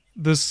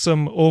there's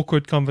some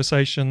awkward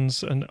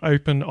conversations and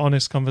open,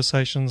 honest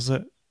conversations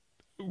that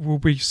will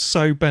be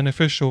so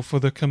beneficial for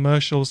the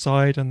commercial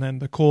side and then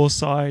the core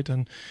side,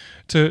 and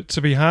to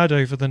be had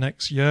over the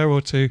next year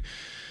or two.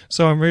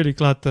 So I'm really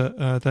glad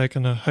that they're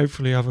going to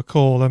hopefully have a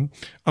call.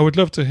 I would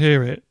love to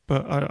hear it,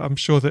 but I'm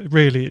sure that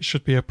really it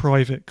should be a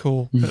private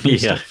call at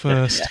least at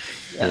first.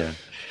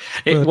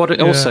 What it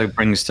also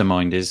brings to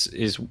mind is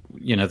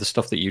the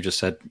stuff that you just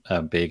said,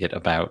 Birgit,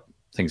 about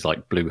things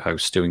like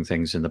Bluehost doing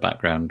things in the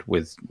background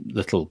with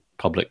little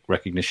public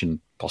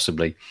recognition,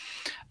 possibly,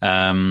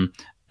 and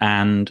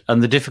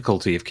the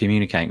difficulty of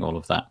communicating all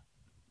of that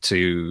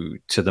to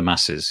the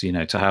masses.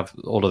 To have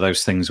all of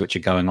those things which are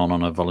going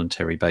on a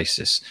voluntary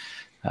basis.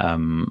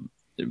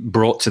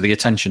 brought to the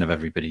attention of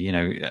everybody. You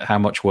know, how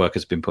much work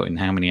has been put in,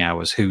 how many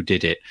hours, who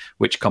did it,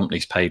 which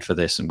companies paid for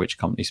this and which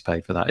companies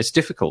paid for that. It's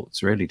difficult.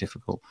 It's really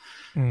difficult.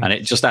 And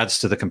it just adds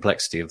to the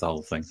complexity of the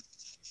whole thing.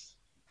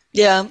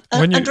 Yeah.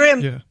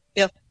 Andrea,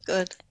 yeah, go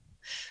ahead.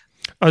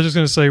 I was just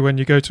going to say, when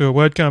you go to a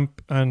WordCamp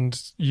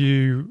and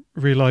you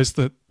realize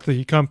that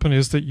the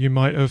companies that you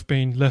might have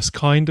been less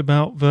kind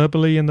about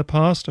verbally in the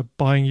past are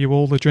buying you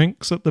all the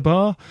drinks at the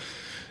bar,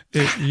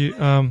 you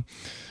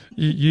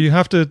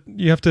have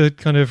to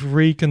kind of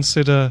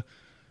reconsider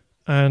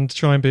and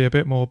try and be a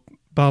bit more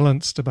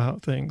balanced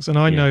about things. And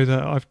I know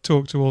that I've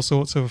talked to all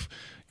sorts of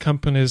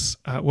companies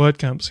at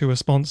WordCamps who are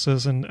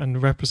sponsors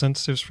and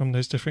representatives from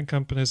those different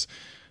companies,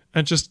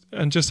 and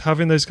just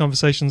having those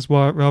conversations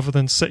rather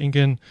than sitting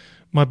in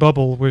my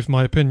bubble with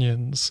my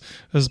opinions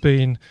has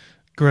been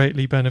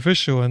greatly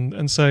beneficial.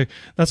 And so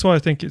that's why I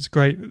think it's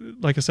great,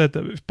 like I said,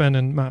 that if Ben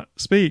and Matt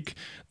speak,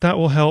 that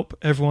will help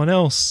everyone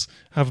else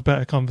have a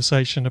better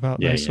conversation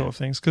about those sort of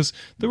things, because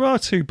there are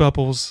two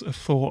bubbles of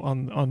thought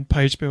on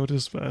page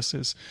builders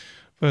versus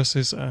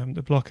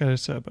the block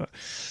editor. But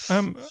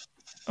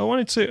I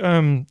wanted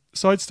to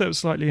sidestep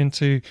slightly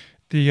into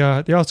the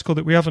article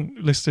that we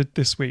haven't listed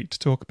this week to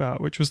talk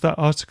about, which was that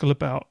article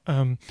about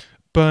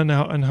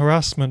burnout and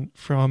harassment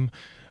from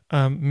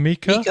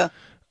Mika.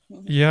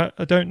 Yeah,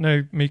 I don't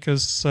know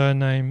Mika's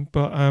surname,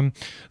 but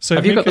so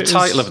have you Mika got the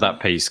title of that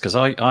piece? Because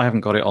I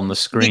haven't got it on the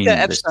screen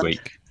this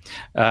week.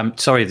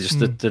 Sorry, just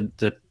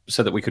the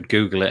so that we could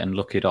Google it and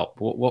look it up.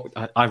 What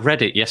I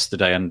read it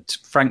yesterday, and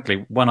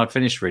frankly, when I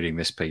finished reading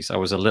this piece, I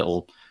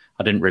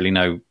didn't really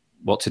know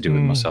what to do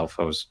with myself.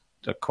 I was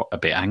a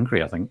bit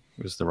angry, I think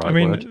was the right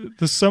word.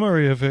 The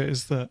summary of it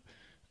is that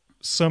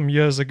some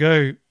years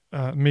ago,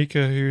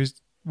 Mika, who is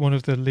one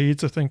of the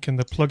leads, I think, in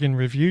the plugin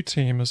review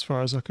team, as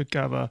far as I could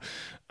gather,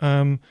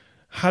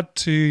 had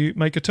to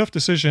make a tough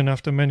decision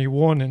after many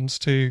warnings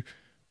to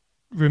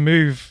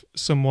remove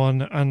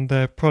someone and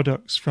their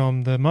products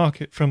from the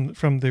market, from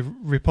the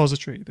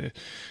repository, the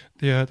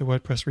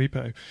WordPress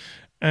repo.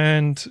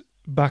 And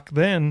back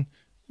then,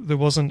 there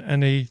wasn't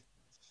any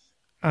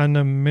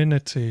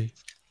anonymity.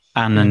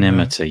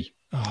 Anonymity.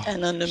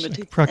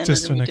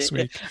 Practice for next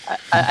week.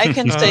 I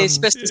can say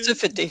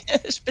specificity.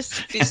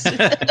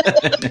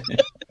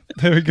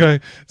 There we go.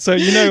 So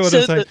you know what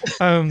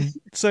I'm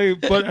saying.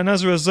 And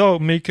as a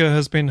result, Mika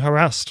has been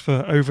harassed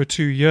for over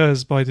 2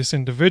 years by this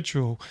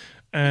individual,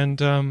 and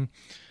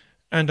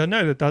I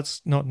know that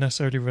that's not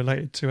necessarily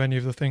related to any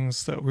of the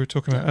things that we were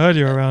talking about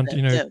earlier around,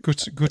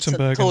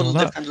 Gutenberg and all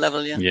that. Different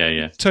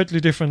level, Totally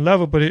different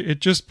level, but it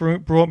just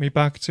brought me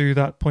back to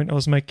that point I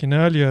was making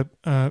earlier,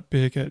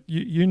 Birgit.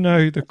 You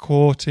know the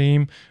core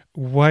team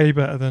way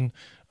better than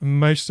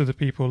most of the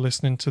people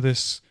listening to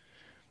this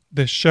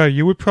show.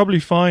 You would probably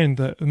find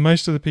that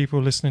most of the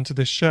people listening to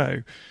this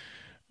show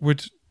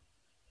would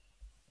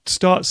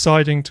start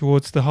siding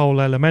towards the whole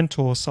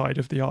Elementor side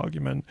of the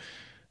argument,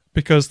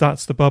 because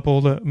that's the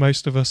bubble that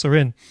most of us are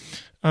in.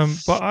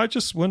 But I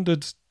just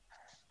wondered,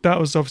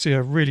 that was obviously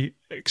a really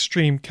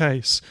extreme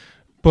case.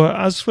 But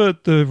as for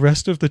the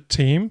rest of the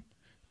team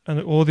and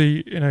all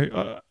the,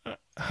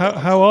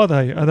 how are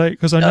they? Are they?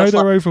 Because I know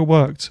they're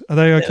overworked. Are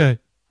they okay?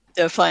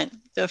 They're fine.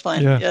 They're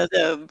fine. Yeah,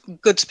 they're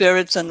good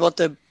spirits and what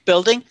they're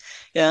building.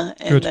 Yeah,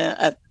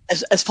 and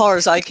as far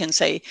as I can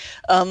say,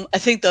 I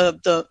think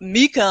the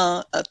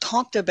Mika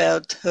talked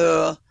about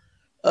her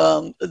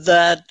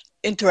that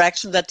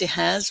interaction that he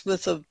has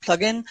with a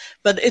plugin,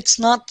 but it's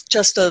not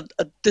just a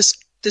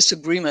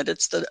disagreement.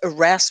 It's the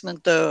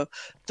harassment, the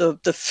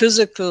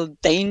physical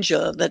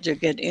danger that you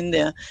get in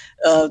there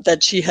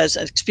that she has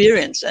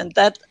experienced, and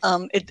that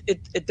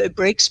it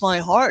breaks my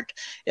heart.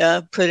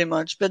 Yeah, pretty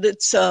much. But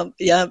it's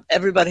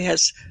everybody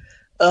has.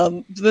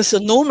 With a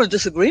normal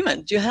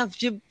disagreement, you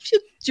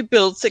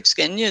build thick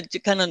skin. You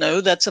kind of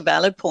know that's a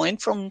valid point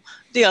from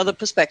the other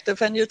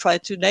perspective, and you try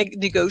to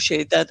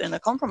negotiate that in a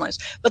compromise.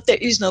 But there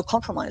is no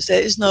compromise.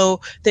 There is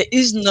no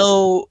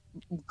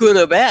good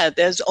or bad.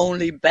 There's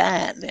only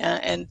bad. Yeah?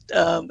 And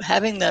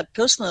having that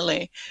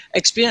personally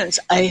experienced,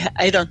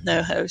 I don't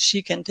know how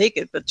she can take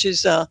it, but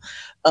she's a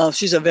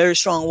very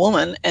strong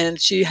woman, and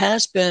she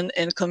has been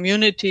in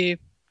community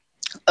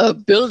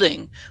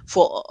building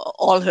for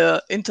all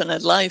her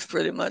internet life,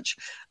 pretty much,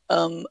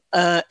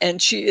 and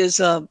she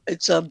is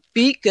it's a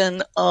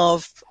beacon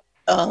of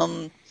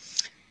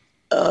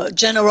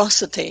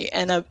generosity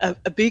and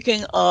a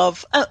beacon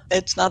of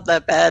it's not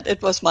that bad,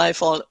 it was my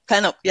fault,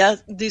 kind of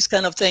these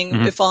kind of thing.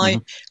 If I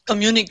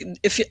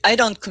I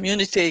don't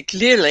communicate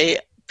clearly,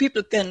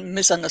 people can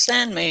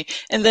misunderstand me,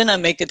 and then I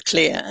make it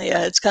clear.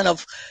 Yeah, it's kind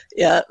of,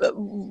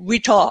 we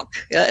talk.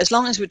 Yeah, as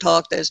long as we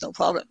talk, there's no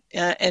problem.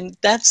 Yeah, and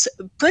that's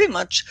pretty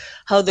much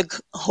how the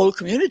whole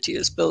community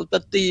is built.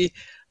 But the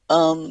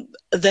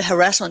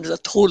harassment is a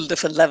total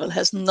different level.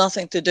 Has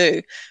nothing to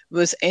do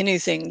with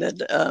anything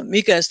that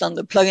Mika has done,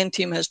 the plugin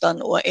team has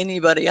done, or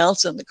anybody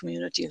else in the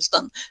community has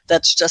done.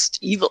 That's just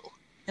evil.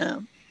 Yeah.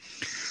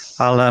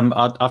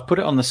 I've put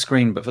it on the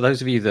screen, but for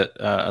those of you that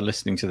are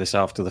listening to this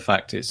after the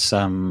fact, it's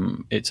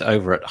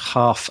over at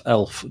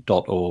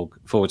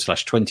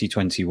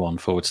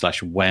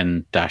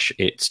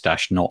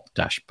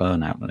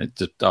halfelf.org/2021/when-it's-not-burnout, and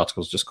the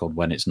article's just called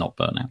 "When It's Not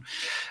Burnout."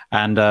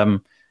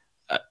 And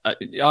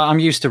I'm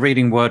used to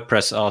reading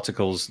WordPress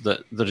articles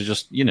that are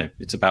just,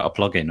 it's about a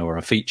plugin or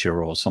a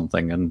feature or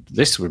something, and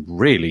this was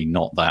really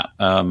not that.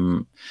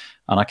 And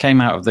I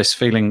came out of this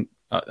feeling,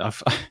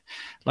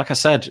 like I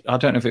said, I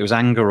don't know if it was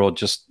anger or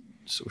just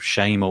sort of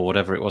shame or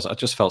whatever it was. I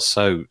just felt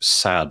so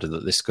sad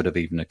that this could have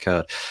even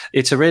occurred.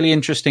 It's a really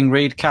interesting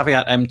read.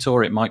 Caveat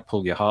emptor, it might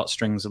pull your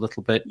heartstrings a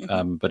little bit,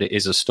 but it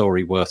is a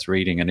story worth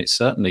reading, and it's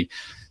certainly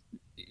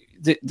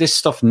this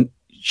stuff.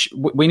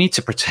 We need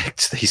to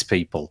protect these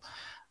people.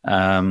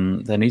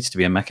 There needs to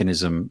be a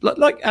mechanism,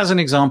 like as an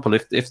example,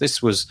 if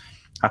this was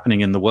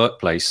happening in the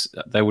workplace,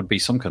 there would be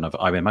some kind of,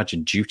 I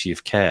imagine, duty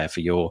of care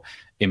for your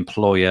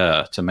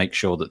employer to make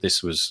sure that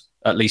this was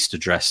at least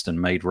addressed and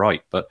made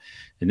right. But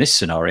in this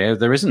scenario,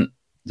 there isn't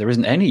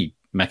any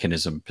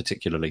mechanism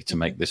particularly to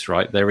make this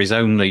right. There is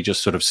only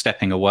just sort of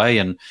stepping away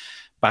and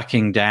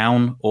backing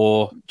down,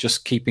 or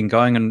just keeping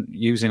going and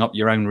using up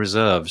your own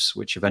reserves,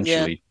 which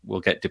eventually will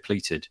get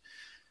depleted.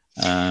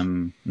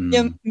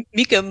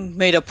 Mika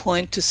made a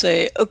point to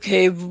say,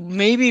 okay,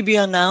 maybe we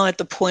are now at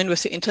the point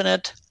with the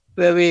internet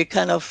where we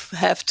kind of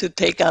have to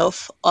take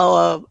off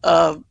our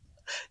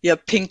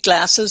pink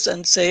glasses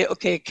and say,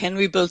 okay, can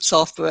we build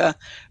software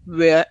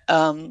where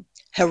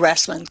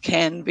harassment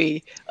can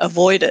be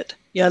avoided?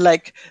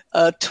 Like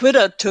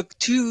Twitter took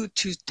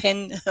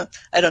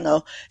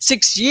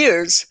 6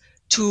 years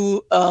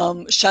to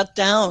shut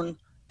down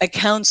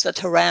accounts that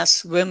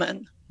harass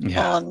women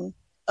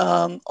on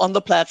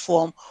the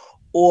platform,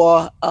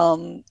 or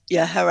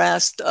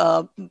harassed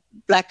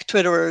Black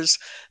Twitterers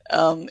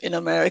in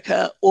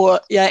America,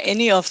 or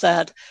any of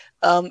that.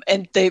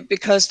 And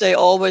because they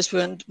always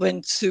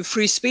went to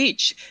free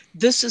speech.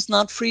 This is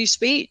not free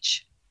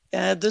speech.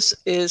 This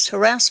is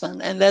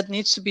harassment, and that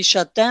needs to be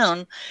shut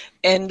down.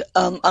 And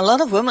a lot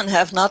of women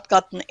have not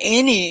gotten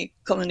any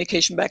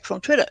communication back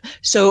from Twitter.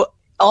 So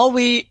are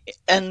we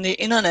and the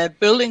internet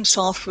building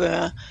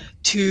software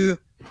to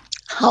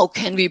how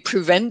can we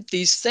prevent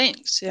these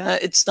things?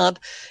 It's not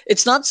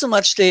so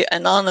much the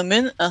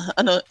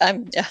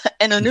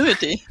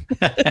anonymity.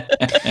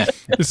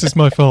 This is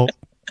my fault.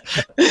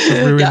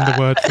 I ruined the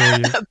word for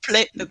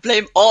you.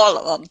 Blame all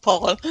on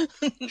Paul.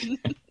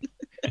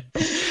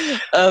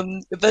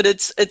 But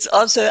it's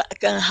also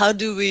how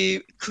do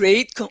we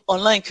create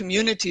online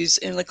communities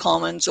in the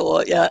commons,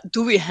 or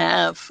do we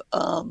have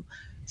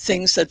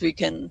things that we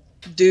can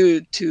do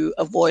to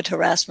avoid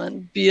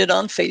harassment, be it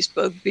on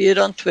Facebook, be it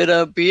on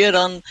Twitter, be it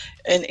on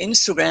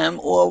Instagram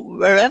or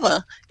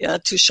wherever,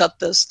 to shut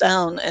this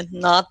down and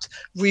not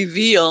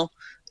reveal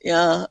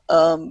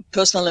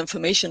personal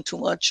information too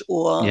much,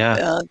 or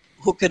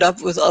hook it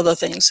up with other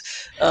things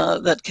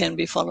that can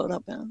be followed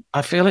up on.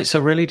 I feel it's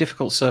a really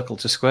difficult circle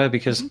to square,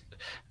 because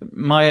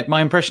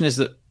my impression is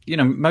that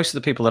most of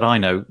the people that I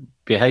know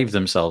behave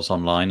themselves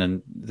online,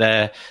 and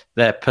their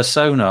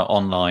persona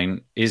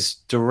online is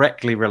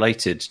directly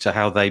related to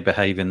how they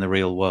behave in the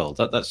real world.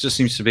 That just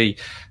seems to be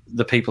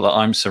the people that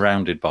I'm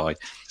surrounded by.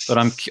 But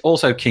I'm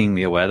also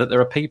keenly aware that there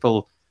are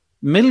people,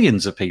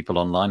 millions of people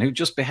online, who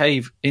just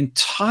behave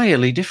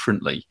entirely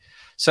differently.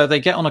 So they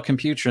get on a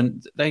computer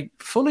and they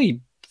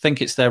fully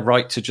think it's their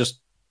right to just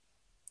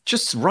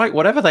write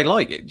whatever they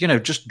like,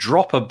 just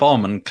drop a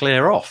bomb and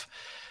clear off.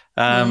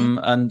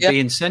 And be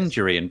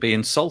incendiary and be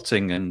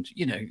insulting, and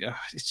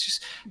it's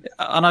just,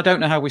 and I don't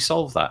know how we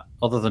solve that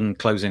other than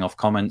closing off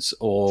comments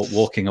or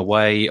walking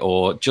away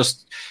or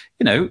just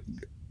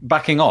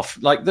backing off.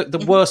 Like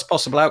the worst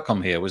possible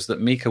outcome here was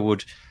that Mika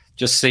would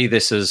just see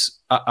this as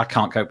I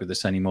can't cope with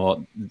this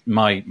anymore.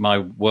 My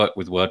work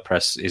with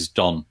WordPress is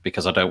done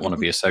because I don't want to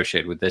be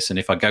associated with this. And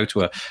if I go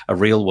to a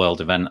real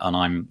world event and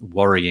I'm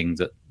worrying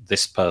that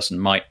this person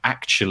might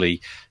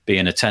actually be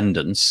in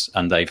attendance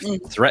and they've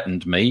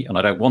threatened me, and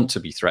I don't want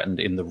to be threatened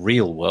in the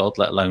real world,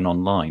 let alone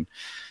online.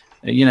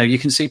 You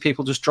can see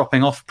people just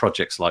dropping off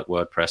projects like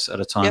WordPress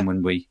at a time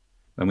when we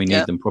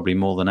need them probably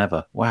more than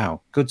ever. Wow,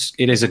 good!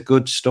 It is a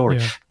good story,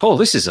 Paul.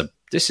 This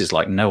is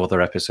like no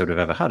other episode I've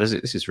ever had, is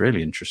it? This is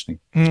really interesting.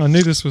 I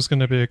knew this was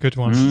going to be a good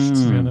one,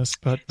 to be honest.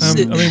 But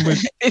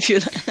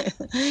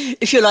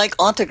if you like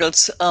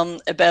articles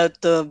about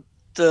the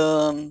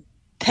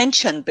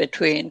tension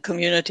between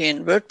community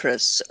and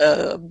WordPress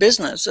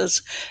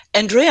businesses,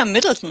 Andrea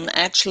Middleton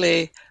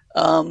actually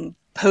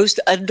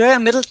posted. Andrea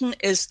Middleton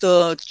is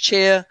the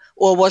chair,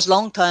 or was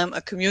long time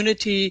a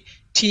community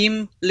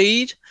team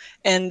lead,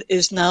 and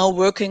is now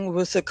working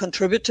with a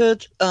contributor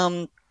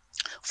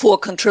for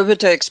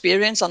contributor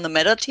experience on the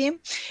Meta team.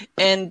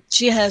 And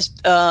she has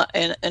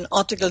an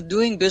article,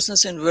 Doing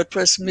Business in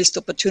WordPress Missed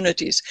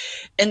Opportunities.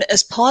 And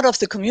as part of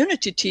the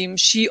community team,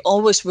 she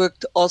always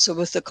worked also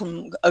with the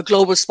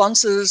global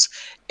sponsors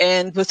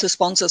and with the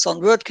sponsors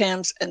on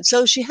WordCamps. And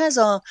so she has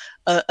a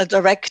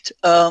direct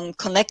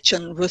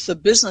connection with the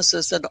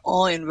businesses that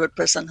are in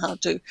WordPress and how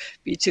to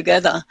be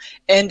together.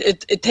 And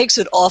it takes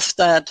it off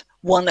that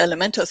one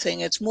Elementor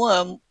thing. It's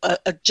more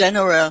a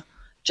general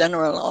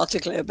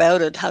article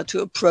about it, how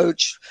to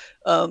approach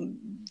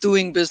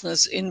doing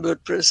business in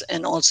WordPress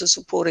and also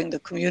supporting the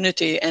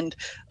community and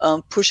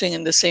pushing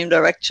in the same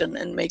direction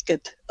and make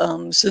it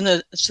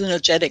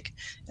synergetic.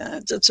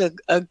 It's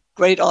a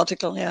great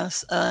article,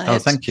 yes.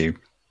 Thank you.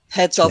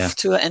 Heads off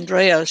to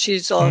Andrea.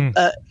 She's all,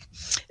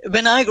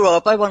 when I grow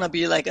up, I want to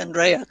be like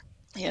Andrea.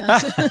 Yeah.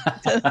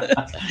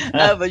 I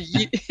have a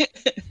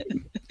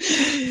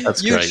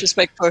That's huge great.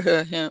 respect for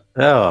her. Yeah.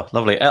 Oh,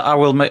 lovely.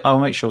 I'll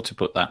make sure to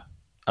put that,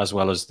 as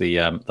well as the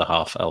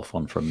half elf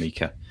one from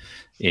Mika,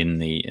 in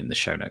the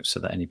show notes, so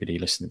that anybody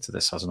listening to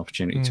this has an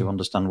opportunity to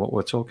understand what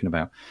we're talking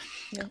about.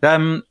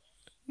 Yeah.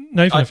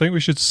 Nathan, I think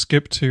we should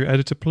skip to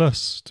Editor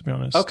Plus, to be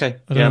honest. Okay.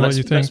 I don't know what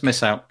you think. Let's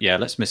miss out. Yeah,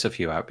 let's miss a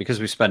few out because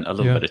we've spent a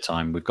little bit of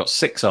time. We've got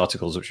 6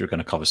 articles which we're going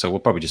to cover, so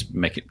we'll probably just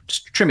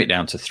trim it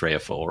down to 3 or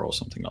 4 or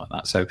something like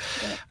that. So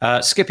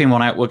skipping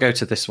one out, we'll go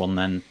to this one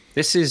then.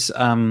 This is,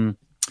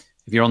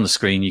 if you're on the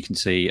screen, you can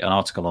see an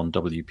article on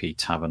WP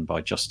Tavern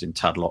by Justin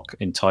Tadlock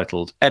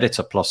entitled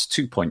Editor Plus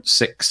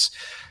 2.6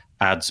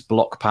 Adds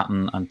Block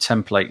Pattern and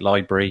Template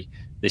Library.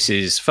 This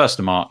is 1st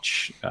of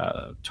March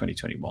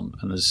 2021,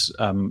 and there's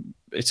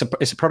it's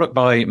a product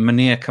by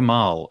Munir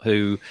Kamal,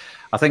 who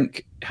I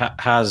think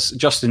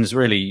Justin's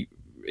really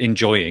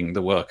enjoying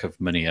the work of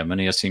Munir.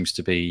 Munir seems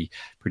to be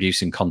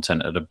producing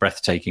content at a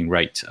breathtaking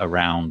rate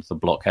around the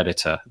block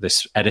editor,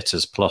 this Editor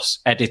Plus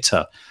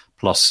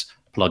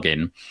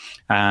plugin.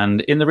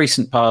 And in the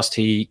recent past,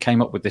 he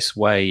came up with this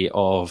way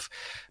of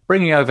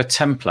bringing over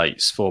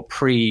templates for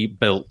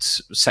pre-built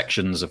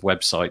sections of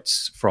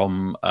websites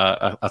from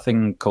a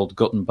thing called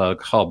Gutenberg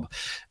Hub.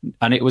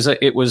 And it was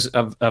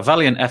a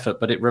valiant effort,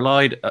 but it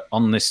relied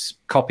on this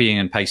copying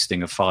and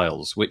pasting of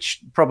files,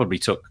 which probably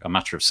took a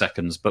matter of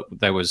seconds, but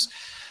there was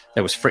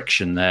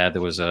friction there.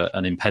 There was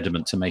an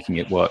impediment to making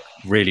it work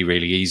really,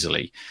 really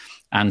easily.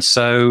 And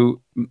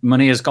so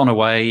Munir's gone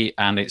away,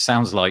 and it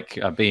sounds like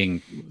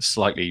being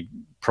slightly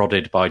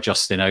prodded by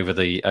Justin over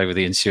the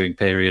ensuing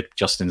period.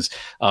 Justin's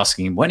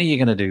asking him, when are you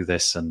going to do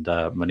this? And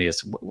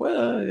Munir's,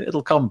 well,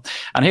 it'll come.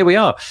 And here we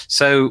are.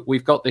 So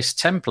we've got this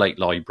template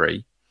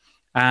library.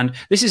 And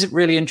this is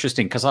really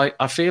interesting because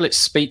I feel it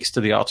speaks to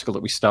the article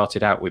that we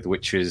started out with,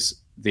 which is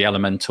the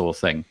Elementor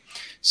thing.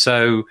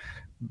 So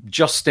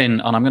Justin,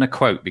 and I'm going to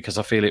quote because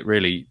I feel it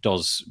really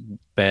does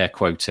bear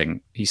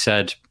quoting. He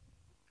said,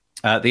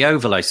 the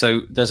overlay.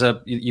 So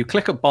you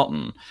click a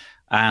button,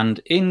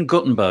 and in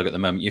Gutenberg at the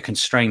moment, you're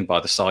constrained by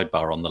the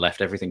sidebar on the left.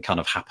 Everything kind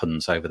of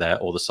happens over there,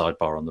 or the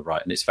sidebar on the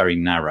right, and it's very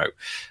narrow.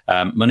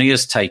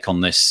 Munir's take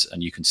on this,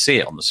 and you can see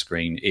it on the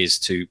screen, is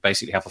to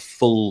basically have a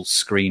full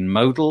screen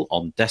modal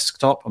on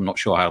desktop. I'm not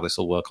sure how this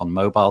will work on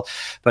mobile,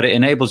 but it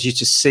enables you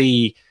to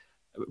see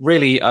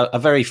really a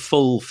very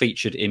full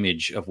featured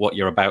image of what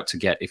you're about to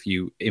get if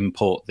you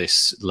import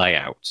this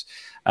layout.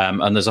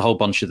 And there's a whole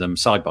bunch of them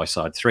side by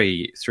side,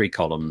 three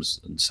columns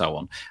and so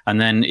on.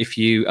 And then if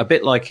you, a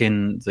bit like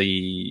in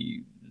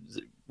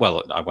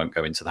well, I won't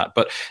go into that,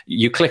 but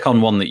you click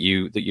on one that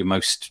you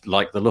most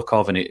like the look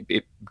of, and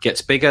it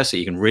gets bigger so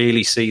you can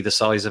really see the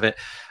size of it.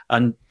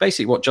 And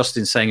basically what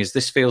Justin's saying is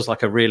this feels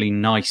like a really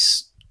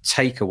nice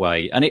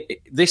takeaway. And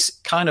this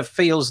kind of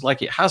feels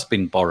like it has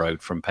been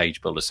borrowed from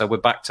Page Builder. So we're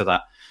back to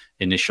that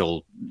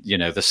initial,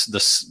 the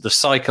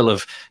cycle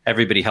of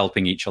everybody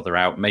helping each other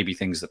out. Maybe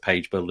things that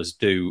page builders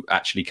do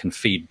actually can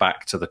feed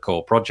back to the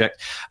core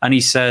project. And he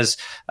says,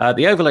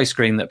 the overlay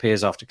screen that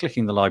appears after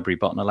clicking the library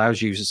button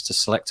allows users to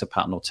select a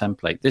pattern or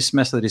template. This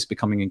method is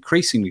becoming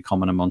increasingly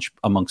common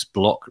amongst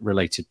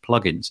block-related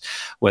plugins.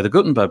 Where the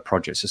Gutenberg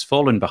project has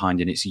fallen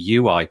behind in its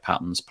UI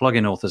patterns,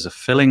 plugin authors are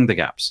filling the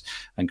gaps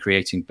and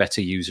creating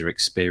better user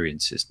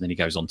experiences. And then he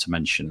goes on to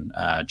mention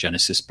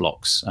Genesis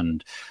blocks.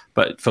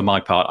 But for my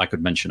part, I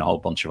could mention a whole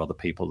bunch of other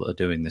people that are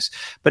doing this.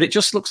 But it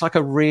just looks like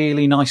a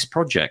really nice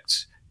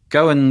project.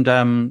 Go and,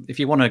 if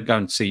you want to go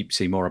and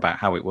see more about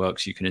how it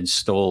works, you can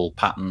install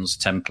patterns,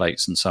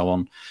 templates, and so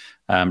on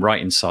right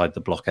inside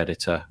the block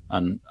editor.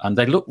 And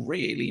they look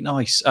really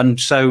nice. And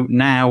so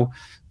now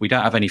we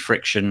don't have any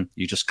friction.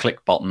 You just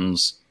click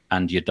buttons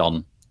and you're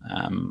done.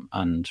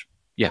 And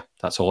yeah,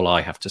 that's all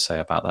I have to say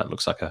about that. It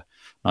looks like a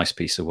nice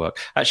piece of work.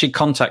 Actually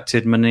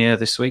contacted Munir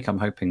this week. I'm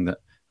hoping that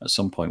at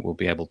some point we'll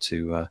be able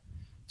to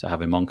have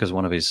him on, because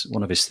one of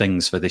his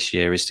things for this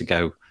year is to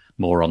go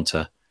more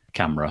onto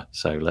camera.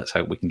 So let's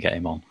hope we can get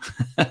him on.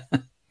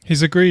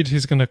 He's agreed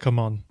he's going to come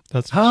on.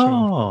 That's for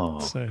sure.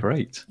 So,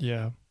 great.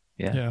 Yeah.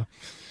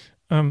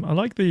 I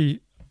like I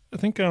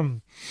think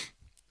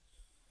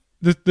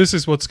this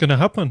is what's going to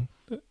happen.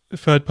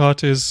 Third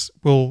parties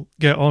will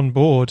get on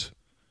board,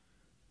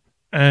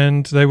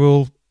 and they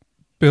will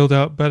build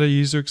out better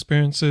user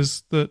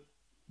experiences that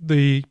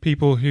the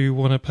people who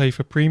want to pay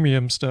for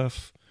premium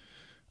stuff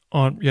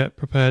aren't yet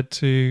prepared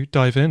to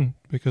dive in,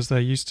 because they're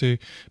used to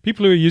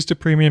people who are used to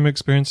premium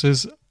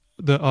experiences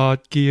that are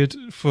geared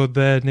for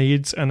their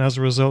needs, and as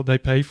a result they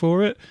pay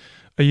for it,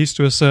 are used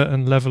to a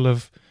certain level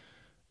of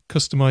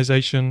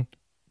customization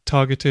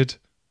targeted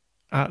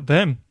at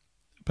them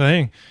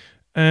paying.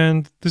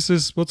 And this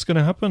is what's going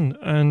to happen.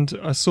 And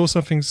I saw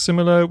something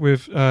similar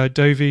with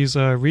Adobe's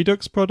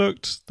Redux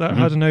product that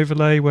had an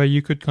overlay where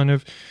you could kind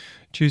of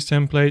choose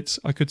templates.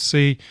 I could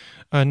see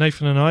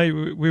Nathan and I,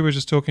 we were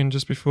just talking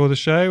just before the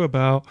show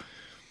about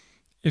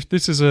if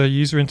this is a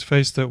user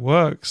interface that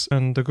works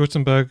and the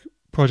Gutenberg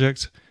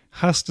project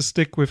has to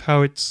stick with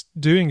how it's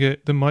doing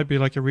it, there might be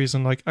like a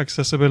reason like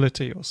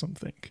accessibility or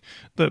something.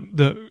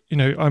 That you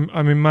know,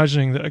 I'm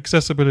imagining that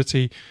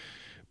accessibility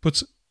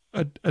puts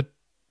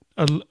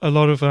a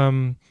lot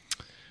of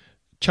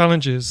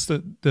challenges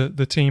that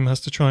the team has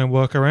to try and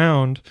work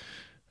around.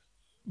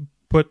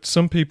 But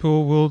some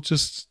people will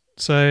just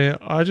say,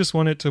 I just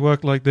want it to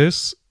work like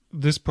this.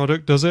 This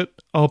product does it.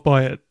 I'll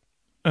buy it.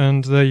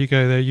 And there you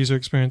go. Their user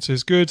experience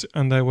is good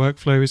and their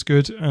workflow is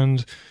good.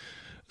 And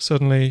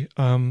suddenly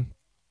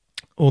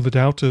all the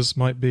doubters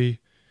might be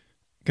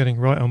getting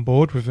right on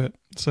board with it.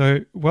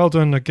 So well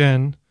done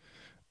again,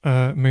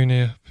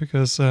 Munir,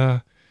 because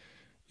you're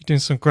doing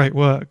some great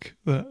work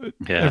that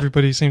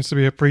everybody seems to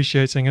be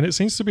appreciating. And it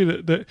seems to be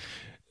that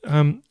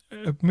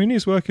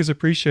Munir's work is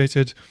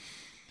appreciated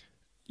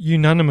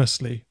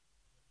unanimously.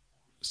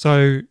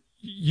 So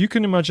you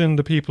can imagine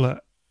the people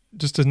at,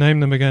 just to name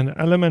them again,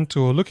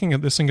 Elementor, looking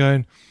at this and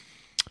going,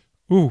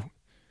 ooh,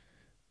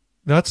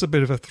 that's a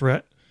bit of a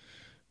threat.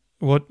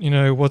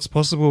 What's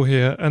possible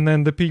here? And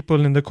then the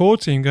people in the core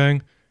team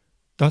going,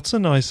 that's a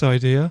nice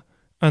idea.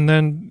 And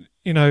then,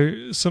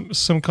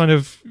 some kind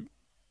of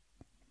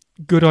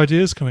good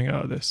ideas coming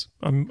out of this.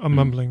 I'm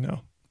mumbling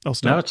now. I'll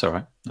stop. No, it's all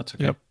right. That's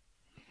okay. Yep.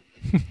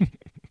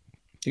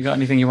 You got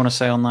anything you want to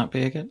say on that,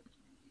 Birgit?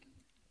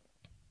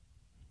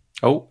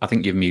 Oh, I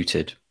think you're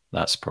muted.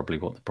 That's probably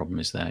what the problem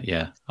is there.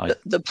 Yeah.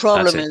 The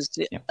problem is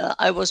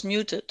I was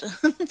muted.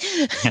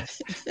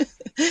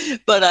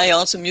 But I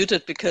also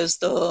muted because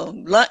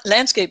the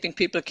landscaping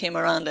people came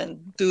around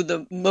and do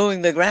the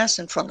mowing the grass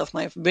in front of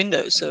my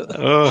window. So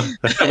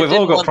we've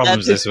all got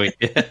problems this week.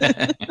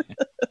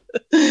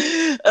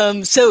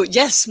 So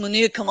yes,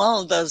 Munir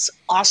Kamal does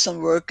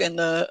awesome work in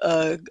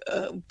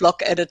the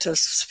block editor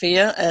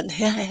sphere, and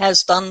he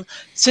has done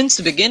since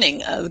the beginning.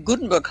 The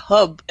Gutenberg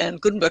Hub and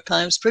Gutenberg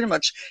Times pretty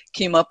much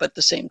came up at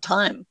the same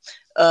time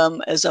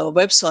as our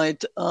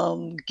website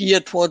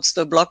geared towards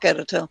the block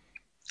editor.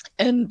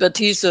 But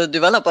he's a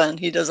developer and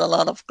he does a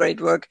lot of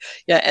great work.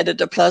 Yeah,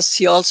 Editor Plus.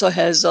 He also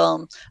has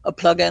a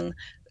plugin,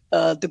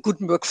 the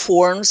Gutenberg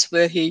Forms,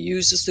 where he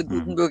uses the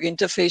Gutenberg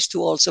interface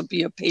to also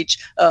be a page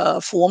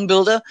form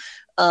builder,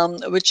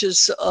 which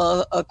is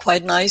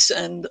quite nice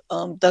and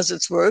does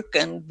its work.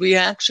 And we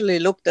actually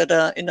looked at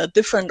in a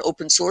different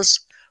open source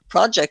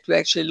project. We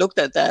actually looked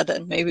at that,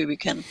 and maybe we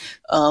can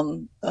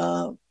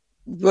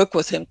work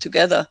with him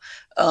together.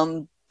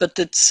 But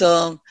it's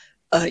so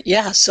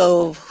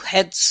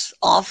heads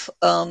off.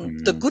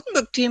 The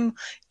Gutenberg team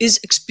is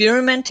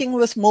experimenting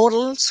with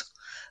modals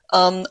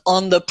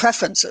on the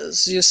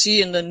preferences. You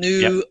see in the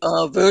new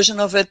version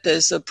of it,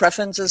 there's a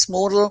preferences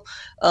modal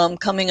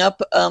coming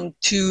up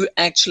to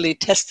actually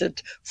test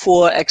it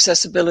for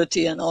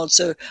accessibility and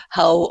also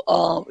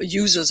how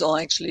users are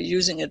actually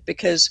using it,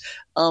 because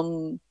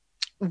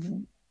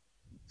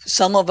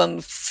some of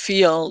them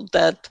feel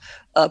that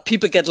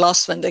people get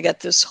lost when they get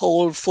this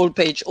whole full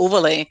page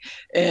overlay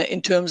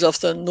in terms of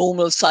the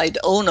normal site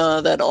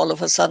owner that all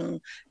of a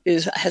sudden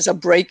has a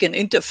break in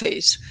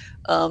interface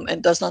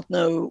and does not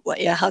know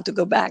how to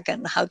go back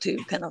and how to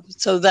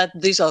so that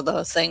these are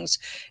the things.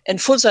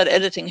 And full site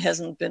editing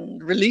hasn't been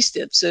released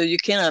yet, so you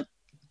cannot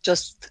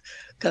just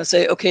kind of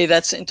say, okay,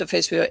 that's the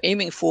interface we are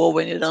aiming for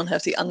when you don't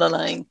have the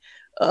underlying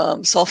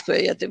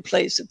software yet in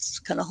place. It's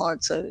kind of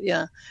hard. So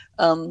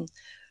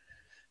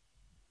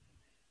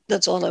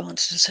that's all I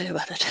wanted to say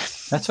about it.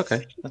 That's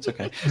okay.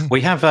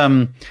 We have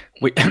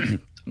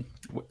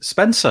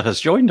Spencer has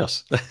joined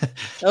us.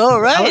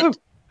 All right.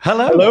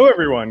 Hello,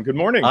 everyone. Good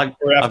morning. I've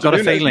got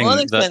a feeling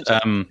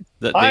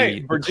that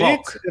Hi,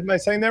 Brigitte. Am I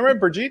saying that right,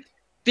 Brigitte?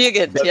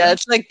 Birgit. Yeah,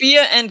 it's like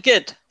beer and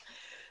git.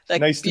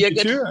 Like nice to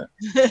meet you.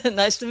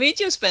 Nice to meet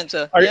you,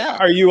 Spencer.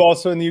 Are you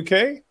also in the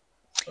UK?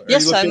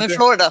 Yes, I'm in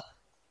Florida.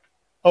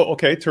 Oh,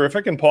 okay,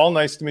 terrific. And Paul,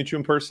 nice to meet you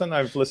in person.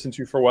 I've listened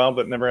to you for a while,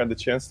 but never had the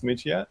chance to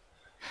meet you yet.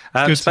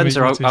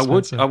 Spencer,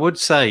 I would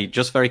say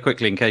just very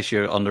quickly, in case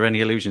you're under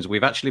any illusions,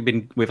 we've actually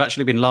been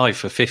live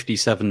for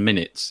 57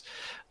 minutes.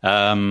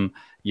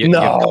 You've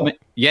got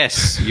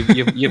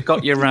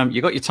your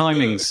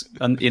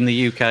timings in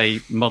the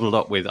UK modelled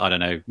up with, I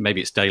don't know,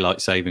 maybe it's daylight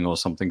saving or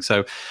something.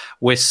 So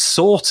we're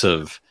sort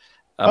of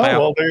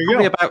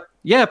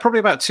Probably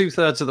about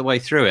 2/3 of the way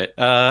through it.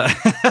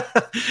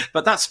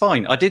 But that's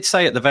fine. I did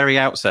say at the very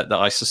outset that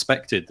I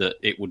suspected that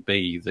it would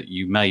be that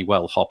you may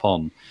well hop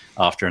on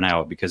after an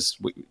hour because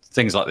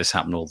things like this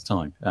happen all the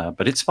time.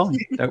 But it's fine.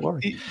 Don't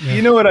worry.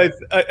 You know what?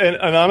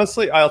 And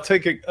honestly, I'll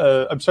take it.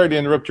 I'm sorry to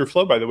interrupt your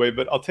flow, by the way,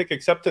 but I'll take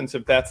acceptance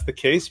if that's the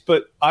case.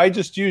 But I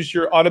just use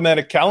your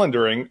automatic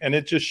calendaring, and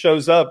it just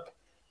shows up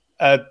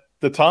at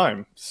the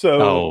time.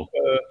 So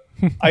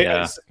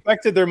I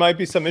suspected there might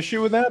be some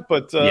issue with that,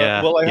 but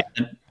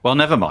well,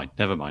 never mind.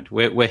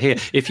 We're here.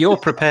 If you're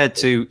prepared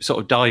to sort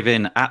of dive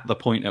in at the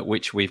point at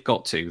which we've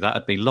got to,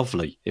 that'd be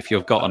lovely. If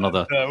you've got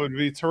another, that would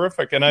be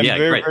terrific. And I'm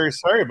very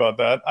sorry about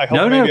that. I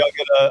hope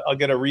I'll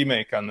get a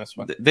remake on this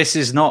one. This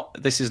is not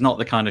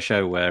the kind of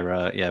show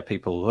where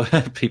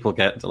people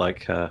get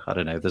like I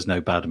don't know. There's no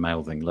bad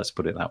mouthing. Let's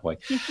put it that way.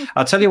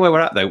 I'll tell you where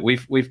we're at though.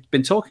 We've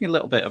been talking a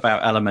little bit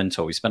about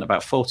Elementor. We spent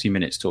about 40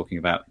 minutes talking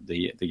about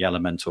the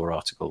Elementor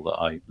article that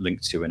I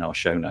linked to in our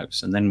show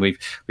notes, and then we've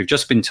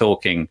just been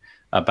talking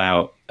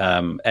about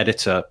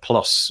Editor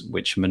Plus,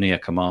 which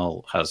Munir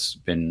Kamal has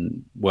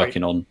been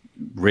working on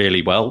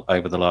really well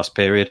over the last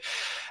period.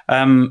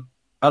 Do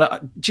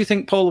you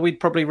think, Paul,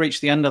 we'd probably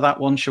reach the end of that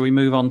one? Shall we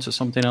move on to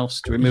something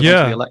else? Do we move on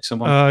to the Alexa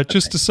one?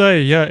 Just to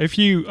say, if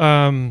you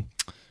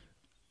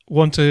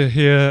want to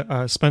hear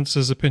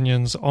Spencer's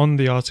opinions on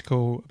the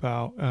article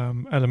about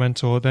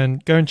Elementor,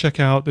 then go and check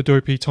out the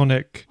WP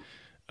Tonic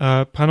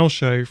panel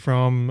show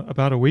from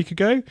about a week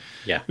ago,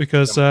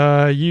 because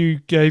you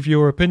gave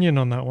your opinion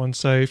on that one.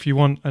 So if you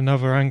want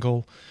another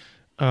angle,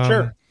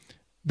 then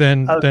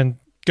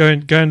go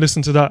and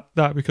listen to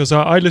that because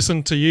I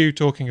listened to you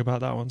talking about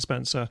that one,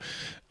 Spencer,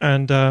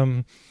 and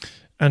I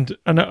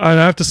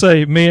have to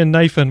say, me and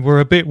Nathan were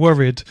a bit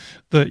worried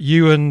that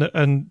you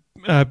and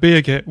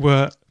Birgit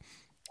were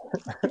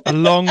a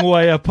long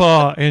way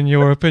apart in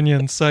your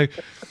opinion. So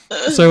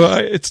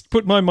it's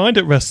put my mind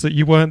at rest that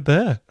you weren't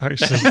there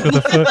actually at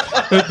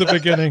the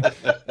beginning,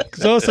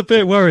 because I was a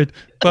bit worried.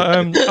 But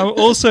I'm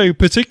also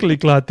particularly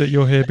glad that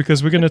you're here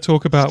because we're going to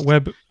talk about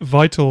Web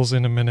Vitals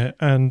in a minute,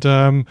 and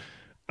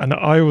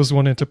I was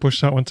wanting to push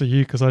that one to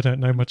you because I don't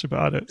know much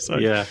about it. So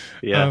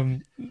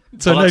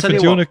So Nathan,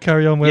 do you want to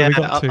carry on where we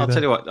got to? I'll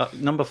tell you what.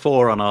 Number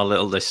 4 on our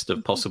little list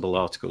of possible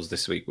articles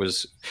this week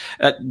was.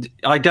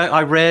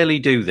 I rarely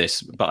do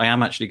this, but I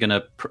am actually going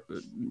to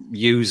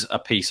use a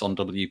piece on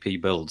WP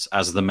Builds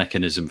as the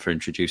mechanism for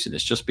introducing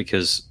this, just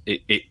because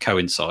it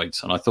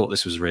coincides, and I thought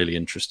this was really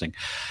interesting.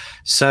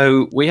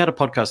 So we had a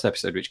podcast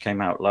episode which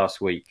came out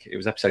last week. It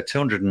was episode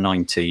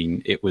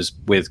 219. It was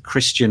with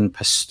Christian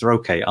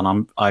Pestroke,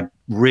 and I'm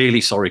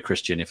really sorry,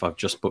 Christian, if I've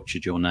just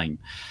butchered your name.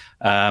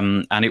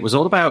 And it was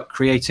all about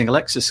creating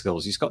Alexa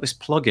skills. He's got this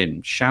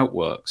plugin,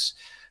 Shoutworks,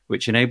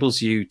 which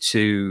enables you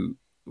to,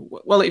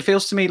 well, it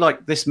feels to me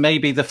like this may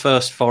be the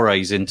first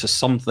forays into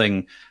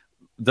something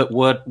that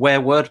where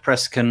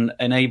WordPress can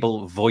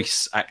enable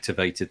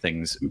voice-activated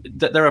things.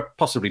 There are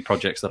possibly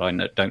projects that I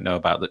don't know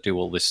about that do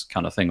all this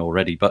kind of thing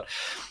already, but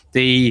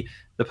the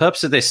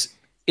purpose of this,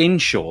 in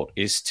short,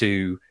 is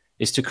to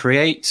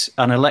create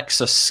an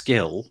Alexa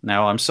skill.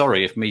 Now, I'm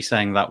sorry if me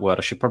saying that word,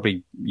 I should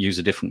probably use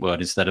a different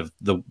word instead of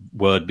the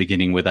word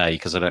beginning with A,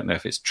 because I don't know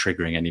if it's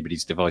triggering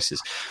anybody's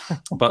devices.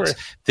 But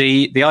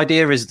the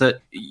idea is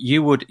that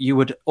you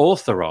would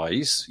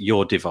authorize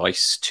your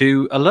device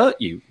to alert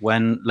you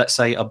when, let's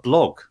say, a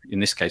blog, in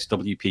this case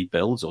WP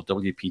Builds or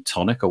WP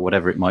Tonic or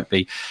whatever it might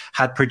be,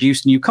 had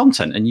produced new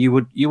content, and you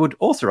would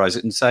authorize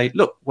it and say,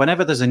 look,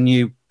 whenever there's a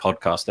new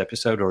podcast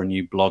episode or a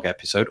new blog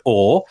episode,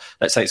 or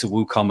let's say it's a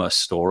WooCommerce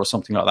store or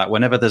something like that,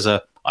 whenever there's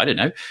a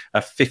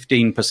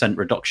 15%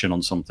 reduction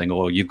on something,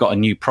 or you've got a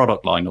new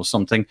product line or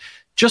something,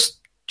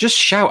 just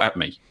shout at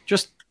me,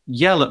 just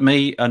yell at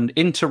me and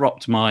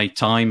interrupt my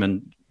time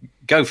and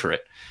go for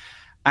it.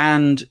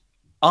 And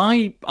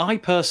I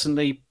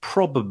personally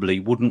probably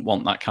wouldn't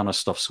want that kind of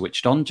stuff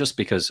switched on, just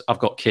because I've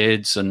got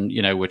kids and,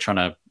 we're trying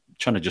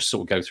to just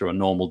sort of go through a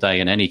normal day,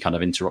 and any kind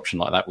of interruption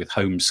like that with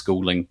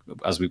homeschooling,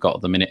 as we've got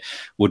at the minute,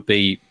 would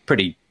be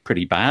pretty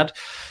bad.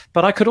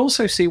 But I could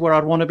also see where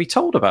I'd want to be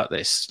told about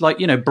this. Like,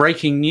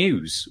 breaking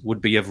news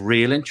would be of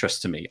real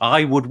interest to me.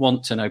 I would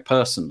want to know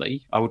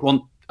personally. I would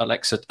want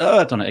Alexa,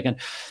 I've done it again,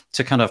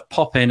 to kind of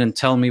pop in and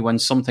tell me when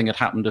something had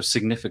happened of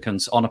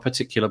significance on a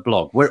particular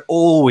blog. We're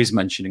always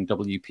mentioning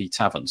WP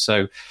Tavern.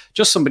 So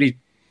just somebody,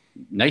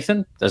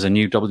 Nathan, there's a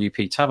new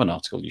WP Tavern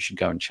article you should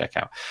go and check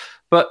out.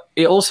 But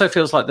it also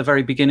feels like the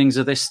very beginnings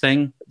of this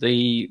thing.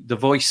 The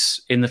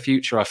voice in the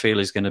future, I feel,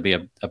 is going to be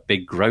a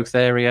big growth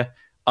area.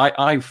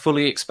 I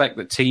fully expect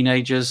that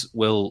teenagers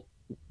will,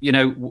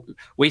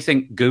 we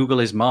think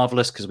Google is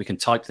marvelous because we can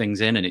type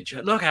things in and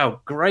look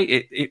how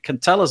great it can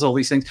tell us all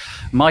these things.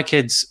 My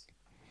kids,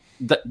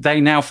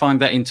 they now find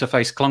that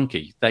interface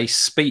clunky. They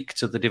speak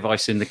to the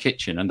device in the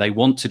kitchen and they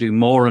want to do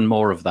more and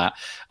more of that.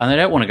 And they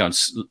don't want to go and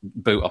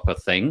boot up a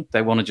thing.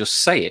 They want to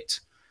just say it.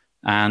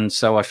 And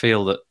so I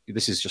feel that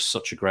this is just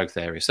such a growth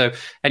area. So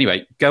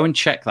anyway, go and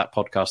check that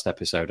podcast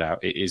episode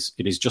out. It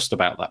is just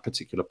about that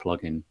particular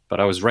plugin. But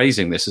I was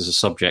raising this as a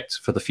subject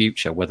for the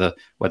future, whether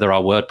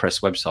our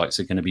WordPress websites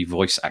are going to be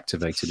voice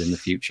activated in the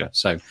future.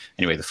 So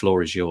anyway, the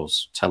floor is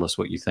yours. Tell us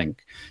what you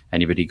think.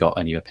 Anybody got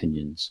any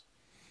opinions?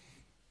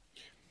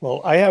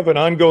 Well, I have an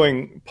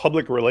ongoing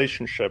public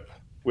relationship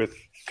with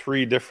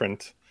 3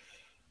 different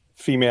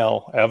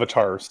female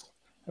avatars.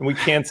 And we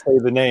can't say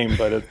the name,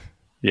 but it's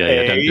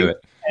yeah, don't do it.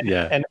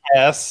 An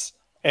S,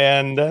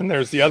 and then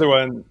there's the other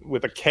one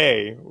with a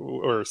K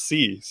or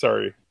C.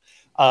 Sorry,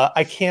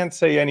 I can't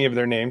say any of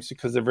their names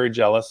because they're very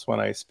jealous when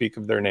I speak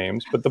of their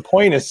names. But the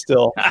point is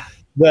still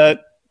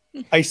that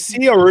I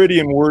see already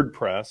in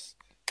WordPress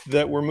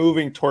that we're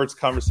moving towards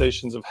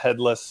conversations of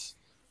headless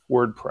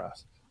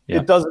WordPress. Yeah.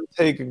 It doesn't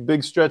take a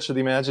big stretch of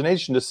the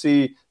imagination to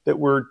see that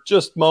we're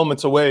just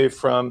moments away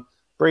from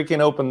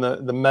breaking open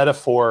the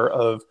metaphor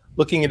of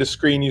looking at a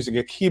screen using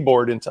a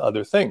keyboard into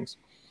other things.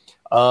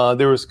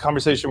 There was a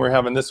conversation we were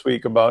having this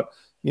week about,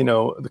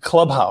 the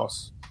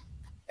Clubhouse.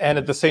 And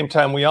at the same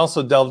time, we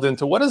also delved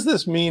into what does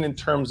this mean in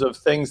terms of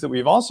things that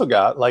we've also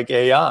got, like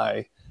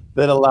AI,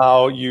 that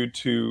allow you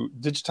to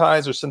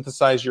digitize or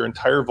synthesize your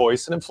entire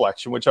voice and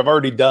inflection, which I've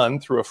already done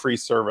through a free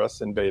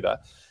service in beta.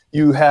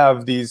 You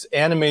have these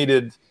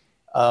animated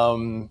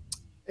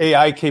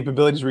AI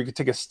capabilities where you could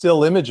take a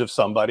still image of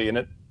somebody, and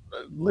it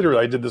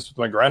literally, I did this with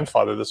my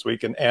grandfather this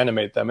week, and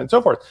animate them and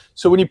so forth.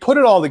 So when you put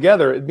it all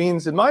together, it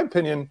means, in my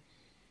opinion,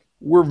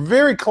 we're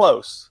very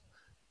close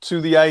to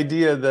the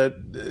idea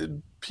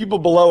that people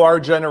below our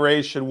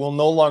generation will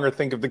no longer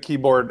think of the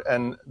keyboard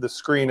and the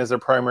screen as their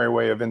primary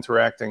way of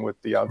interacting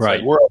with the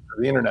outside world,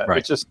 or the internet. Right.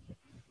 It's just,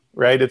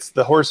 it's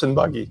the horse and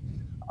buggy.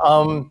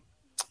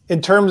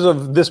 In terms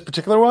of this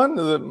particular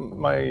one,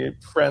 my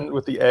friend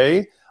with the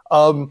A,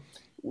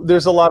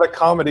 there's a lot of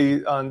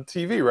comedy on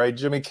TV, right?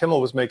 Jimmy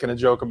Kimmel was making a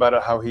joke about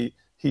it, how he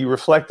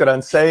reflected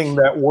on saying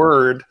that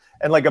word,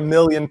 and like 1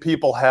 million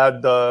people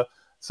had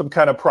some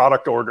kind of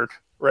product ordered,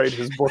 right?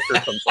 His book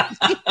or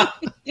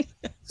something.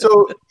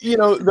 So,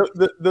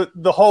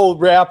 the whole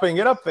wrapping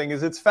it up thing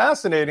it's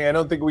fascinating. I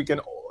don't think we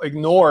can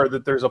ignore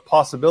that there's a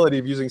possibility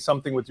of using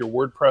something with your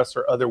WordPress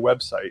or other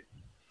website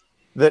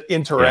that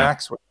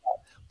interacts with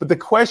that. But the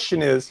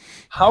question is,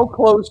 how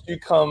close do you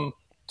come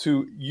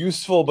to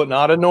useful but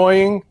not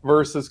annoying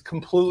versus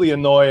completely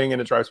annoying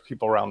and it drives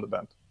people around the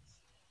bend?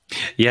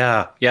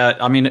 Yeah.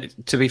 I mean,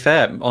 to be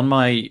fair, on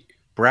my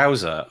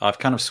browser, I've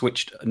kind of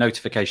switched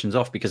notifications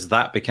off because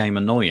that became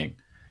annoying.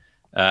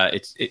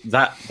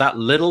 That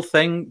little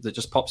thing that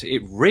just pops,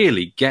 it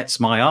really gets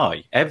my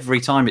eye. Every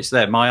time it's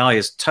there, my eye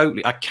is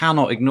I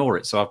cannot ignore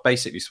it. So I've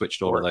basically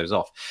switched all of those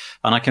off.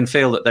 And I can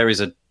feel that there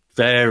is a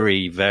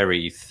very,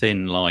 very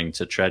thin line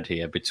to tread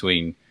here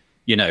between,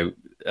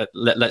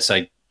 let's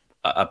say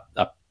a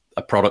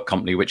product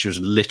company which was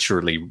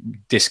literally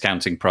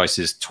discounting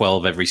prices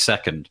 12 every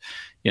second.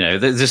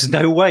 There's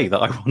no way that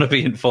I want to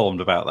be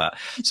informed about that.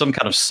 Some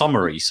kind of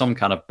summary, some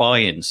kind of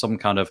buy-in, some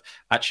kind of,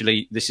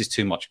 actually, this is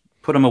too much.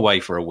 Put them away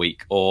for a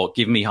week, or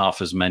give me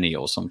half as many,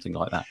 or something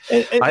like that.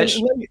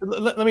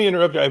 Let me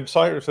interrupt you. I'm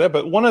sorry for that.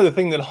 But one other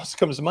thing that also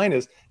comes to mind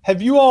is,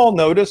 have you all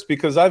noticed,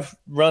 because I've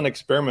run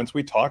experiments,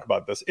 we talk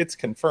about this, it's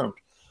confirmed.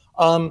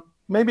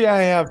 Maybe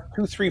I have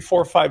 2, 3,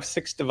 4, 5,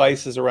 6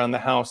 devices around the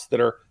house that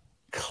are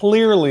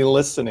clearly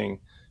listening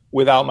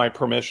without my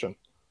permission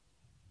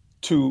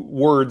to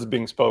words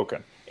being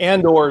spoken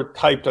and or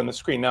typed on the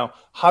screen. Now,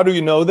 how do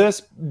you know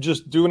this?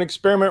 Just do an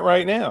experiment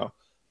right now.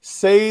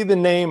 Say the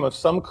name of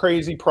some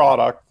crazy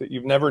product that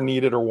you've never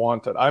needed or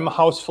wanted. I'm a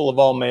house full of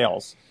all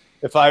males.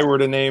 If I were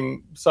to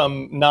name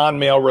some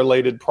non-male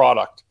related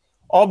product,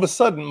 all of a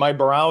sudden my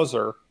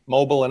browser,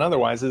 mobile and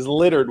otherwise, is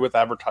littered with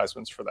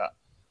advertisements for that.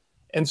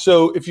 And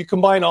so if you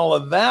combine all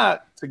of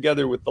that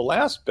together with the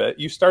last bit,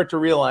 you start to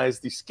realize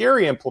the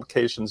scary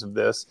implications of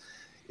this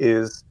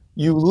is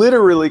you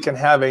literally can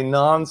have a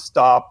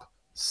nonstop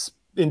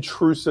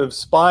intrusive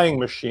spying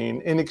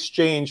machine in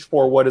exchange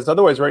for what is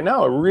otherwise right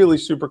now a really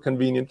super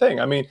convenient thing.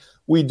 I mean,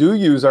 we do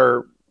use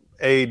our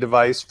A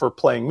device for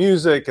playing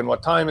music and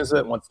what time is it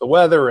and what's the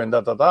weather and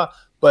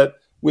but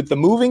with the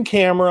moving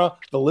camera,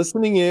 the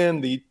listening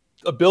in, the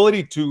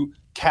ability to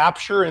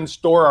capture and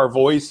store our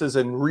voices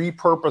and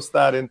repurpose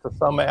that into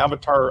some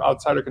avatar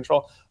outside of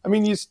control, I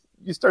mean, you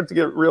start to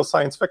get real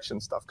science fiction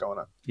stuff going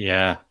on.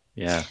 Yeah.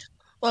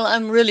 Well,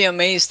 I'm really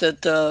amazed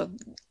that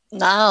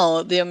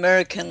now the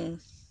American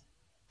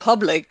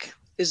public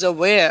is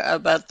aware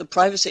about the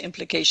privacy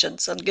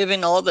implications and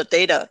giving all the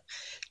data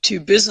to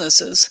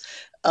businesses.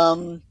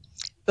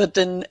 But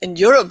then in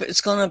Europe,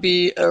 it's going to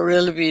be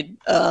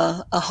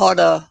a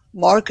harder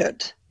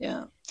market.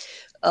 Yeah.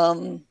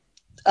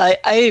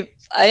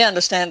 I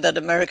understand that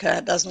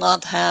America does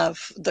not have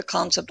the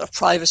concept of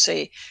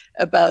privacy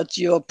about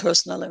your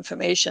personal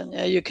information.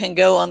 You can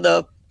go on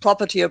the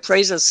property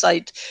appraiser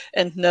site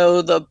and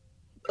know the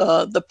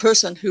the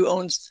person who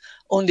owns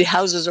only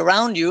houses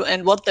around you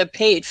and what they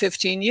paid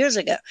 15 years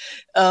ago.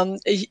 When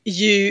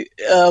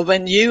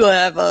you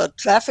have a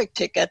traffic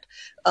ticket,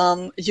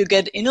 you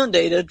get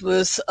inundated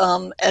with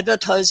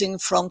advertising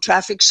from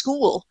traffic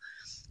school.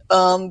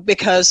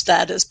 Because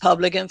that is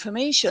public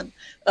information.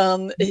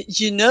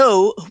 You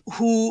know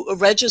who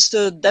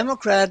registered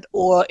Democrat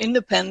or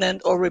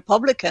Independent or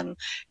Republican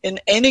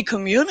in any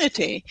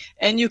community,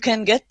 and you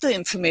can get the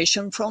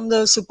information from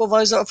the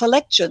supervisor of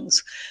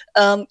elections.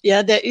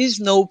 There is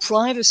no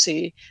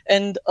privacy,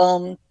 and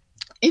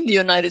in the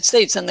United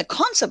States, and the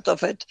concept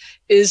of it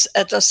is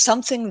just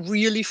something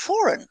really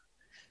foreign.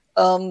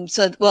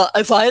 Said, well,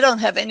 if I don't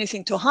have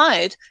anything to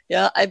hide,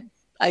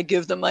 I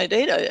give them my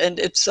data, and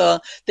it's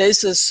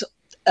there's this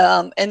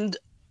and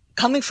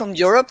coming from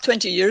Europe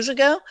 20 years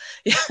ago,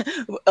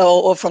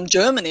 or from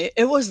Germany,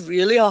 it was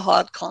really a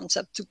hard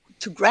concept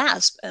to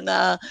grasp. And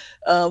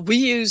we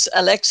use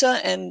Alexa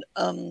and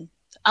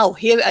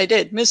here I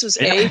did,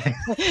 Mrs. A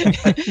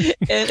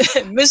and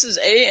Mrs.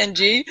 A and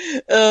G.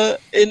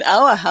 In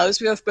our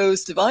house, we have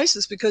both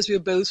devices because we're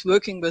both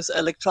working with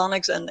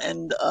electronics and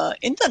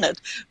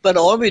internet. But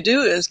all we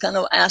do is kind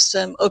of ask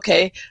them,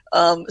 okay,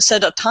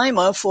 set a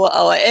timer for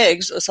our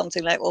eggs or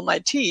something like, or my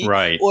tea,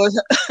 right,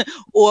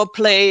 or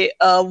play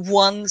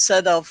one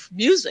set of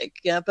music.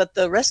 Yeah, but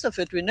the rest of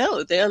it, we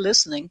know they are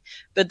listening.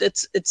 But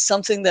it's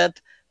something that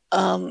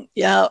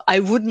I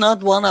would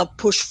not want to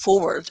push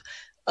forward.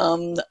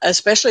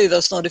 Especially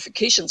those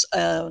notifications,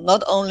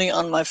 not only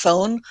on my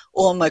phone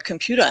or on my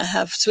computer. I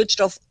have switched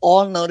off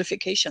all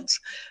notifications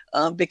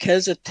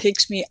because it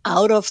takes me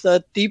out of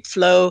the deep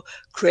flow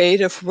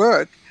creative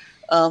work.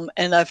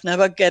 And I've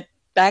never get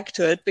back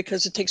to it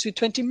because it takes me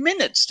 20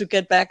 minutes to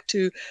get back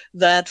to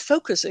that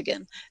focus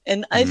again.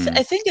 And I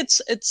think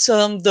it's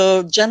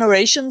the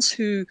generations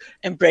who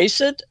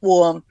embrace it,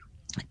 or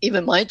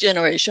even my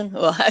generation.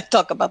 Well, I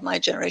talk about my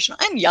generation.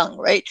 I'm young,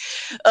 right?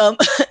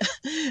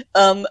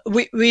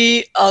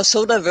 We are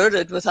so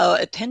diverted with our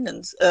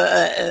attendance,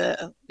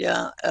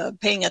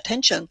 paying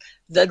attention,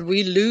 that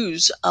we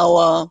lose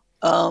our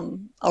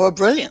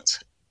brilliance,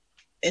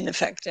 in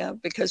effect,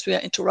 because we are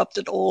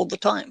interrupted all the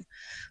time,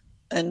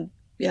 and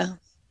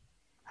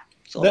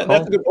So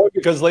that's a good point,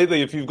 because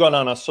lately, if you've gone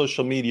on a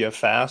social media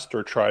fast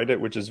or tried it,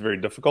 which is very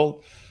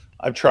difficult.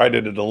 I've tried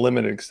it at a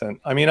limited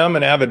extent. I mean, I'm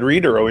an avid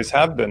reader, always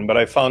have been, but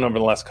I found over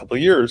the last couple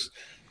of years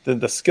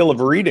that the skill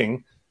of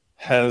reading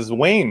has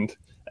waned.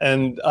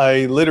 And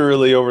I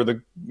literally, over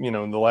the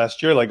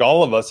last year, like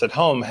all of us at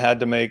home, had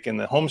to make, in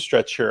the home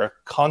stretch here, a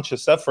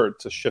conscious effort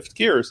to shift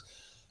gears.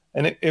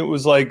 And it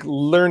was like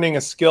learning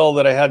a skill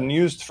that I hadn't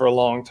used for a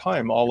long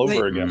time all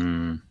over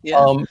again.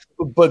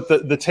 But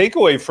the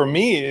takeaway for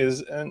me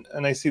is, and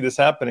I see this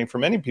happening for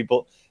many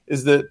people,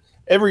 is that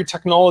every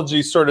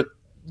technology sort of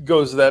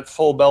goes that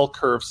full bell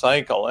curve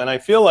cycle. And I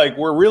feel like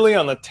we're really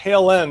on the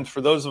tail end,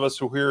 for those of us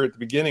who were here at the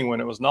beginning when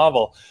it was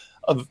novel,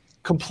 of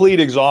complete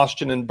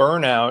exhaustion and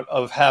burnout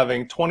of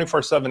having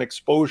 24/7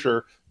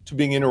 exposure to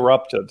being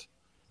interrupted.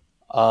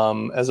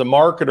 As a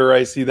marketer,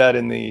 I see that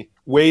in the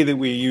way that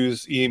we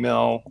use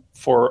email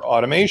for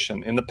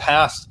automation. In the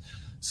past,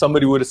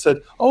 somebody would have said,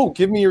 oh,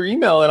 give me your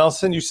email and I'll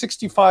send you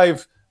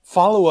 65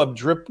 follow-up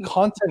drip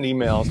content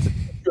emails to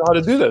teach you how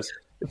to do this.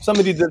 If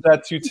somebody did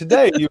that to you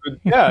today,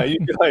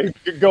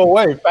 you'd go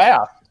away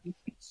fast.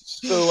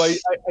 So I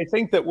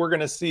think that we're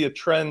going to see a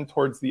trend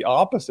towards the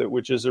opposite,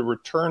 which is a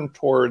return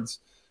towards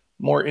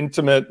more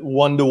intimate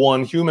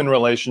one-to-one human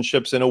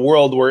relationships in a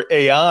world where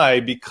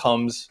AI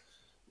becomes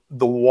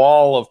the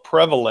wall of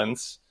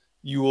prevalence.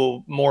 You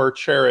will more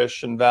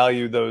cherish and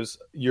value those.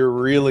 You're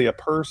really a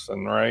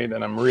person, right?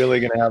 And I'm really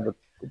going to have a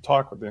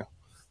talk with you.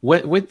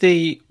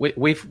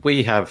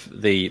 We have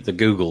the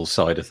Google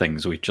side of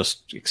things. We've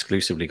just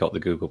exclusively got the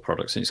Google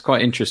products, and it's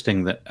quite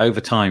interesting that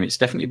over time it's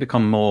definitely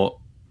become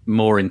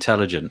more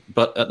intelligent.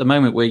 But at the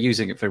moment we're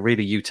using it for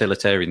really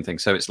utilitarian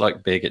things. So it's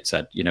like Birgit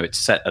said, it's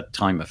set a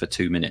timer for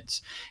 2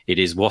 minutes. It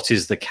is, what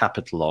is the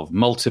capital of,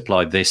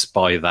 multiply this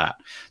by that.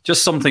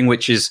 Just something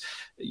which is,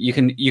 you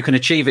can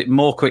achieve it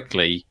more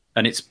quickly,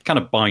 and it's kind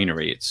of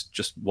binary. It's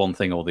just one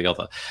thing or the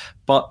other.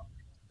 But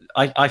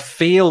I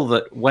feel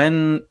that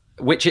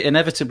which it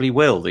inevitably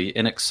will, the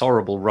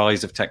inexorable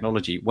rise of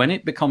technology, when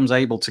it becomes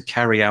able to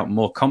carry out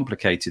more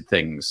complicated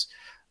things,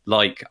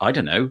 like, I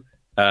don't know,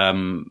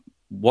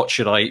 what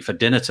should I eat for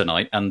dinner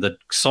tonight? And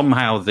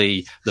somehow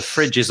the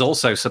fridge is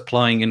also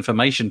supplying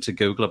information to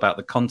Google about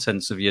the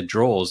contents of your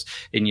drawers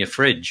in your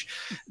fridge.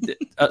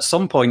 At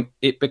some point,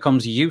 it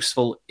becomes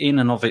useful in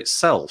and of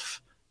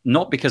itself,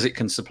 not because it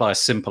can supply a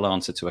simple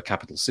answer to a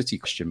capital city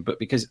question, but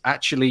because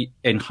actually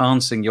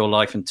enhancing your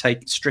life and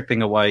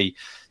stripping away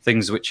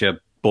things which are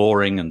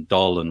boring and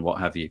dull and what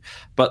have you.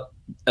 But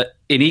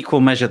in equal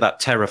measure, that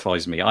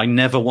terrifies me. I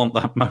never want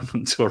that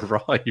moment to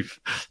arrive,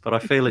 but I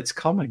feel it's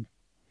coming.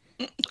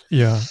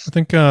 Yeah, I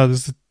think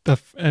there's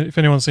if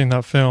anyone's seen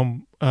that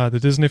film, the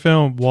Disney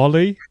film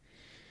WALL-E.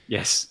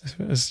 Yes.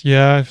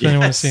 If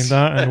anyone's seen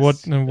that,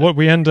 and what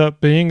we end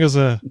up being as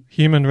a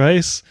human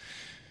race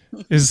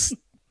is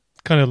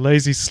kind of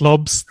lazy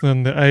slobs,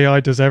 then the AI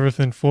does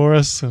everything for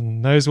us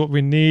and knows what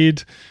we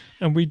need,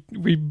 and we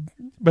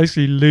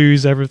basically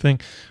lose everything.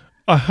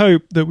 I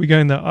hope that we go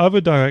in that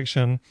other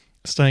direction,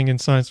 staying in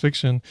science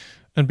fiction,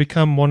 and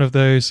become one of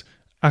those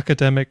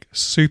academic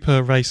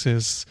super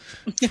races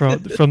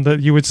from that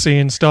you would see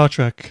in Star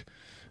Trek,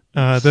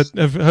 that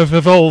have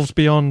evolved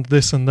beyond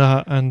this and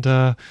that. And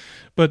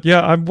but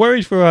yeah, I'm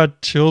worried for our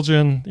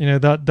children,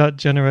 that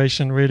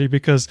generation, really,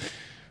 because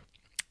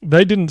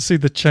they didn't see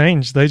the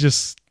change. They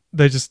just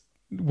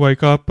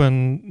wake up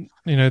and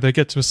they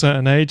get to a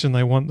certain age and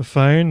they want the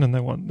phone and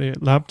they want the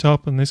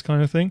laptop and this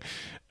kind of thing,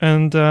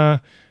 and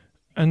they're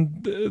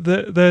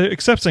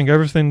accepting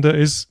everything that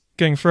is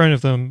getting thrown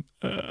at them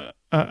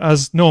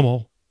as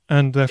normal,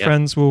 and their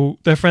friends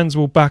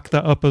will back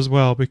that up as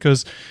well,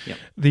 because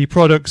the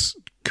products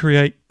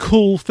create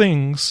cool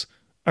things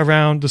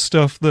around the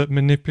stuff that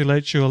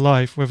manipulates your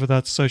life, whether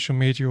that's social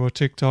media or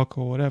TikTok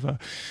or whatever.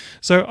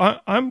 So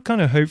I'm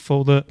kind of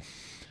hopeful that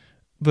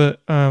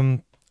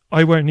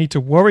I won't need to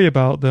worry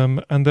about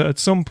them, and that at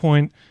some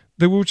point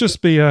there will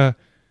just be a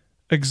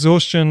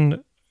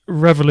exhaustion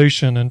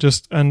revolution,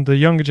 and the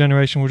younger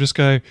generation will just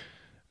go,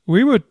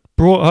 we were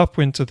brought up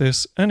into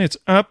this and it's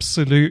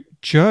absolute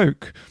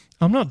joke.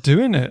 I'm not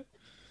doing it.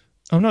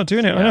 And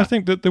I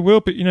think that there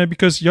will be,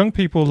 because young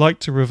people like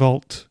to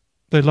revolt.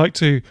 They like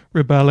to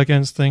rebel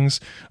against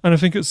things. And I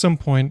think at some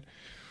point,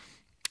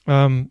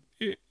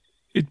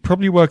 it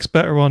probably works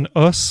better on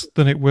us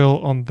than it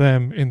will on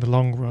them in the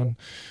long run.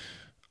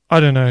 I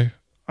don't know.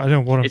 I don't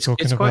know what I'm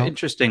talking about. It's quite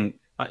interesting.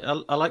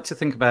 I like to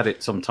think about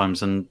it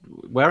sometimes, and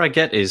where I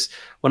get is,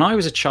 when I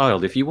was a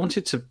child, if you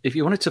wanted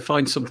to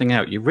find something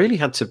out, you really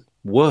had to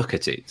work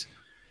at it.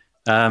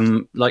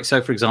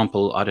 So for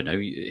example, I don't know,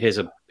 here's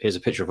a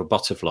picture of a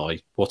butterfly.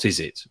 What is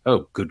it?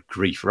 Oh, good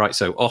grief. Right.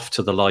 So off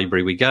to the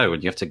library we go,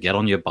 and you have to get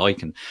on your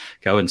bike and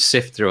go and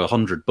sift through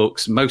 100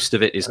 books. Most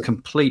of it is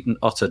complete and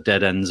utter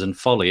dead ends and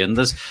folly. And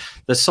there's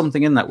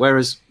something in that.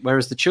 Whereas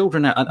the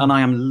children, and I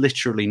am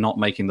literally not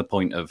making the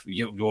point of,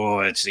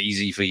 it's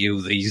easy for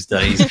you these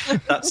days.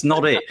 That's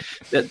not it.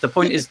 The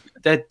point is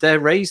they're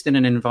raised in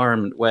an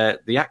environment where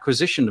the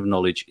acquisition of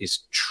knowledge is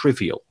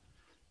trivial.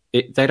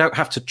 They don't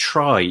have to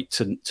try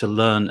to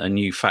learn a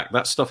new fact.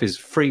 That stuff is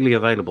freely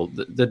available.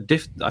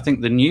 I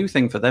think the new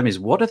thing for them is,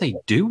 what do they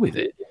do with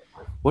it?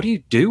 What do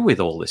you do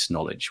with all this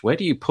knowledge? Where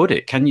do you put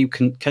it? Can you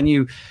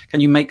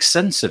make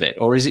sense of it,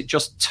 or is it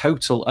just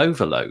total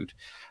overload?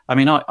 I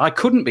mean, I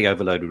couldn't be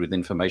overloaded with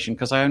information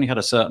because I only had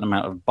a certain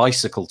amount of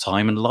bicycle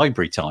time and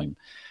library time.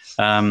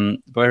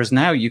 Whereas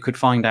now you could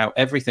find out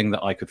everything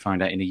that I could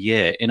find out in a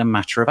year in a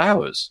matter of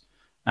hours.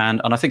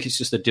 And I think it's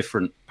just a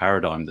different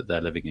paradigm that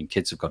they're living in.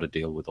 Kids have got to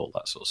deal with all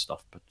that sort of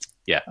stuff. But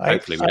yeah,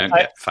 hopefully we don't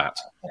get fat.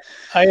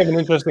 I have an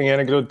interesting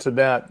anecdote to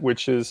that,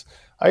 which is,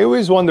 I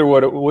always wonder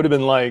what it would have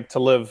been like to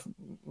live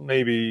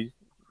maybe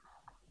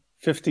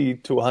 50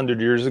 to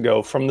 100 years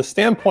ago from the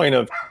standpoint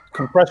of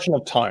compression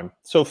of time.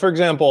 So for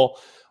example,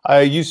 I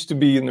used to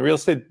be in the real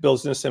estate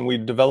business, and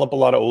we'd develop a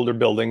lot of older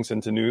buildings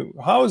into new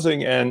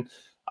housing, and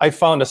I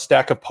found a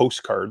stack of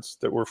postcards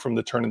that were from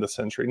the turn of the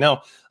century.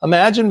 Now,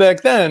 imagine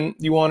back then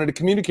you wanted to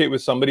communicate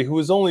with somebody who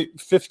was only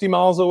 50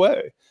 miles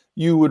away.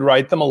 You would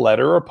write them a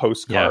letter or a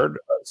postcard.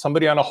 Yeah.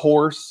 Somebody on a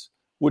horse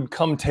would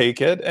come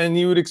take it, and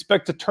you would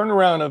expect a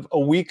turnaround of a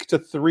week to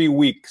 3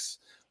 weeks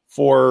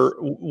for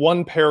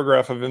one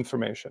paragraph of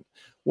information.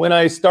 When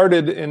I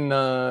started in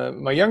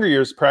my younger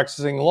years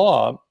practicing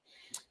law,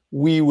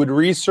 we would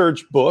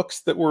research books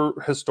that were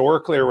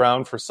historically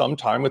around for some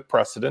time with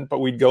precedent, but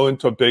we'd go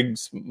into a big,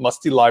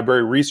 musty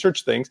library,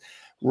 research things,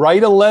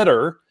 write a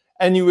letter,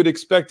 and you would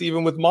expect,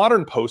 even with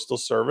modern postal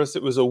service,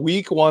 it was a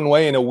week one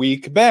way and a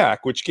week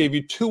back, which gave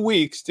you 2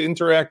 weeks to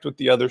interact with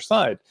the other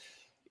side.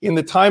 In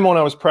the time when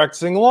I was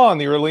practicing law in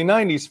the early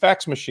 90s,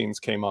 fax machines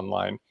came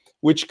online,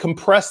 which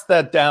compressed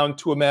that down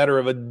to a matter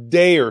of a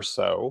day or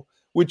so,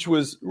 which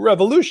was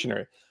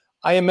revolutionary.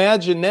 I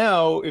imagine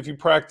now, if you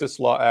practice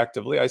law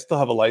actively, I still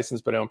have a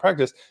license, but I don't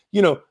practice,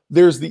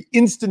 there's the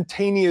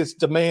instantaneous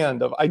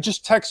demand of, I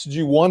just texted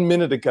you 1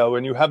 minute ago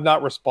and you have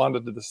not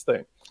responded to this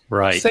thing.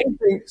 Right.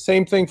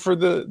 Same thing for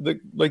the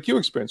like you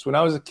experienced. When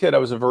I was a kid, I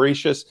was a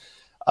voracious,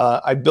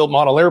 I built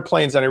model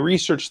airplanes and I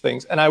researched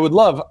things, and I would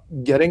love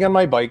getting on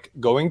my bike,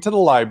 going to the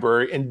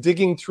library and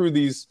digging through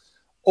these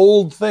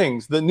old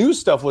things. The new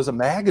stuff was a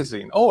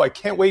magazine. Oh, I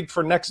can't wait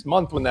for next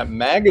month when that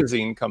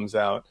magazine comes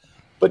out.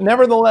 But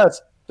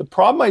nevertheless, the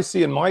problem I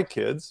see in my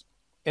kids,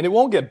 and it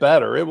won't get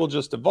better, it will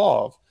just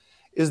evolve,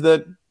 is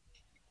that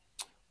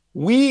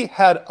we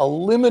had a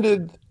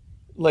limited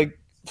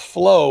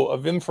flow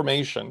of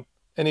information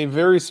in a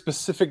very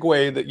specific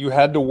way that you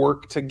had to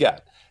work to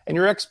get. And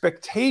your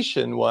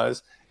expectation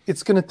was,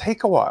 it's going to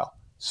take a while.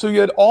 So you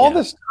had all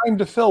this time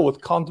to fill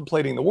with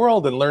contemplating the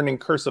world and learning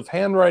cursive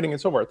handwriting and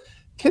so forth.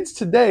 Kids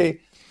today,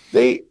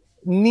 they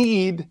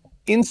need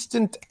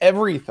instant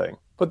everything.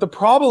 But the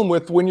problem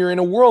with when you're in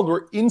a world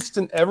where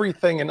instant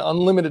everything and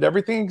unlimited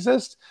everything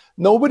exists,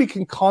 nobody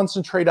can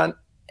concentrate on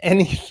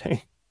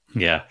anything.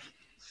 Yeah.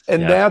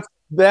 And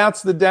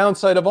that's the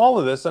downside of all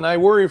of this. And I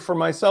worry for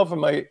myself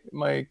and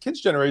my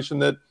kids' generation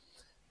that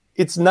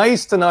it's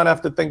nice to not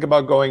have to think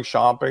about going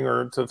shopping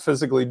or to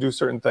physically do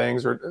certain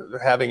things or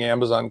having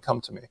Amazon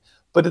come to me.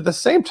 But at the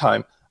same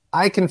time,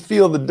 I can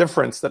feel the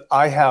difference that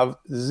I have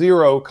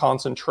zero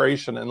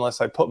concentration unless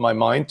I put my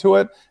mind to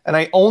it. And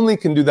I only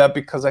can do that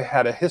because I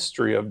had a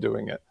history of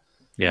doing it.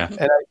 Yeah.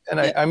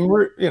 I'm,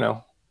 you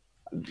know,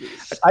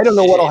 I don't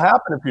know what'll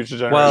happen in future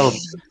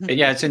generations. Well,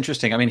 yeah, it's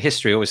interesting. I mean,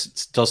 history always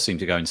does seem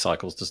to go in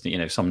cycles, doesn't it? You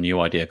know, some new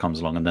idea comes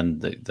along, and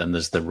then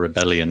there's the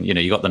rebellion. You know,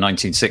 you got the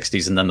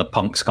 1960s, and then the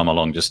punks come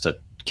along just to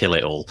kill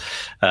it all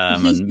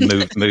and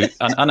move.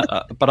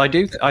 But I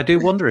do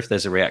wonder if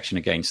there's a reaction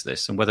against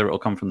this, and whether it will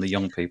come from the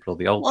young people or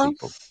the old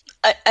people.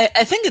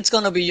 I think it's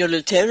going to be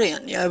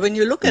utilitarian. Yeah, when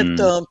you look at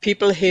the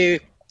people who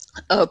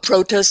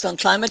protest on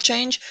climate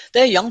change,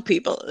 they're young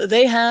people.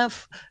 They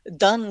have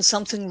done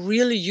something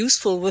really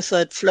useful with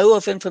that flow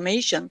of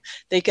information.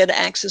 They get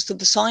access to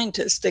the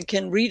scientists. They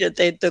can read it.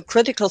 The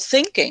critical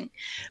thinking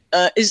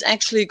is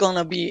actually going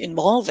to be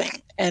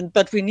evolving.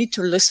 But we need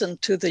to listen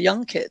to the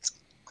young kids,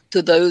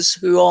 to those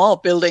who are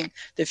building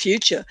the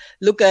future.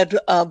 Look at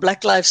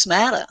Black Lives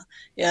Matter.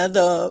 Yeah,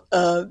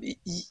 the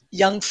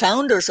young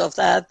founders of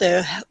that,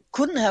 they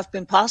couldn't have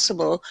been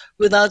possible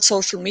without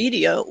social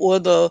media or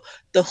the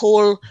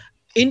whole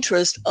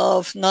interest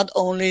of not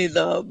only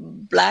the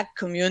Black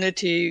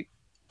community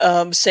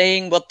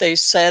saying what they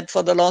said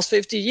for the last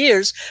 50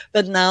 years,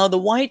 but now the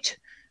white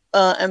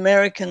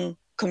American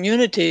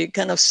community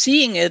kind of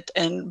seeing it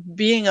and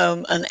being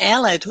an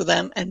ally to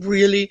them and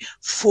really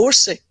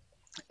forcing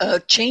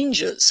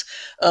changes.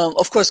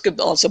 Of course, could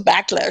also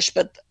backlash,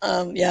 but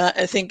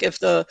I think if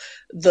the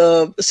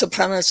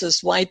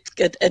supremacist white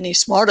get any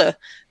smarter,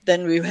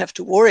 then we have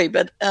to worry.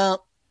 But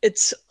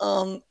it's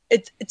a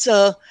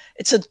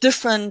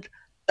different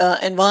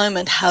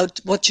environment.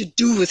 What you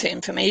do with the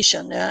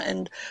information. Yeah,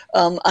 and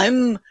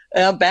I'm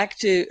back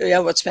to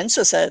what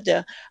Spencer said.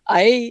 Yeah,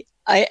 I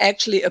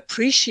actually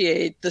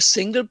appreciate the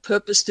single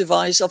purpose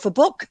device of a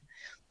book.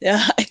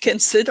 Yeah, I can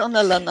sit on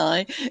a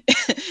lanai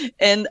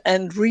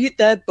and read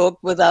that book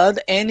without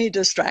any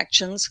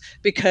distractions,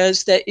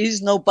 because there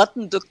is no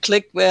button to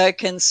click where I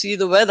can see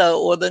the weather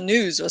or the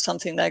news or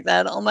something like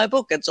that on my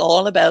book. It's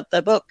all about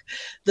the book.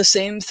 The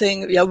same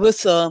thing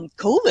with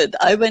COVID.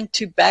 I went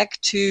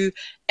back to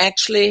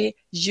actually,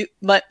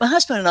 my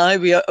husband and I,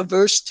 we are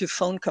averse to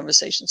phone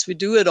conversations. We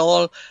do it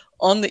all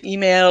on the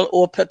email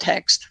or per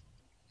text.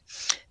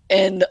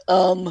 And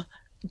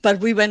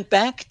but we went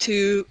back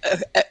to,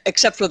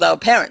 except with our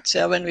parents,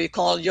 when we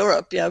call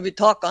Europe, we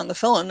talk on the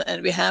phone,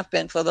 and we have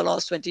been for the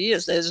last 20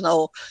 years. There's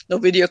no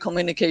video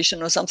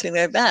communication or something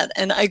like that.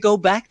 And I go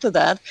back to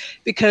that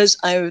because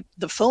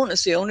the phone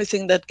is the only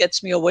thing that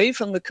gets me away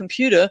from the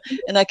computer,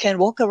 and I can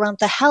walk around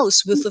the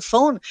house with the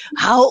phone.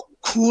 How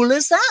cool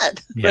is that?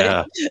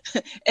 Yeah.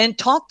 Right? And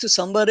talk to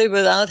somebody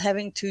without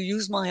having to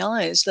use my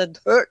eyes that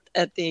hurt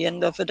at the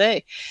end of the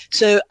day.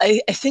 So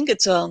I think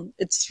it's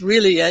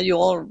really, you're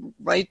all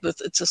right with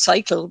it's a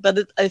cycle, but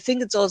I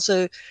think it's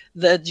also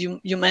that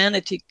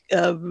humanity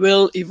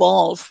will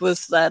evolve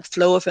with that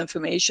flow of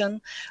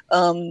information.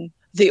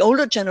 The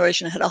older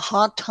generation had a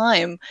hard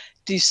time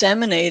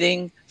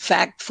disseminating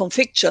fact from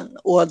fiction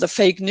or the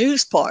fake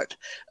news part.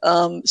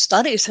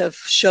 Studies have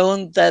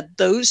shown that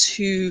those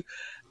who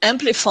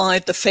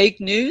amplified the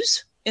fake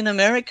news in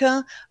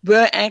America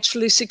were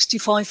actually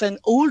 65 and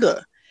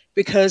older,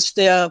 because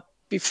their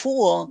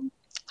before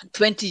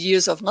 20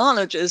 years of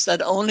knowledge is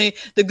that only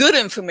the good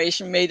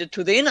information made it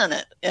to the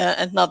internet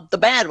and not the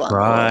bad one.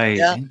 Right.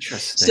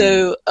 Interesting.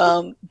 So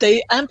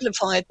they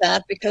amplified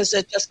that because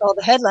they just saw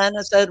the headline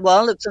and said,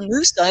 well, it's a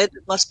news site,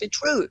 it must be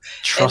true.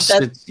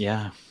 Trusted,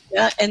 yeah.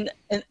 Yeah, and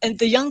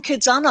the young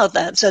kids are not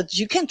that. So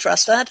you can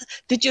trust that.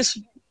 Did you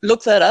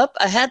look that up?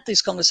 I had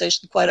this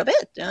conversation quite a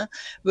bit,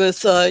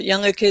 with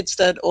younger kids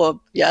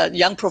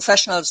young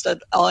professionals that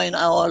are in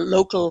our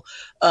local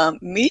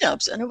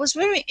meetups, and it was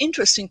very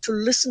interesting to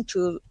listen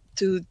to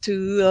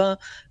the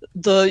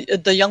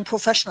young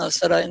professionals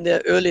that are in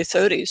their early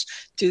 30s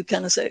to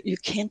kind of say, you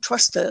can't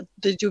trust that.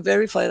 Did you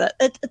verify that?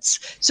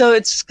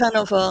 It's kind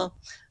of a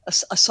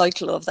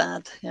cycle of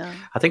that. Yeah,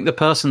 I think the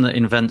person that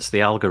invents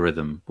the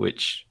algorithm,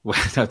 which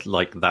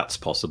like that's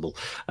possible,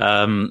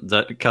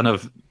 that kind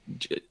of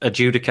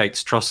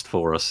adjudicates trust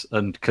for us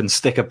and can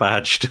stick a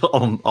badge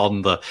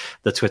on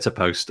the Twitter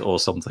post or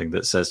something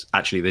that says,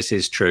 actually, this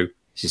is true,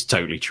 this is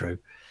totally true,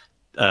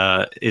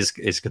 is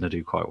going to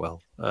do quite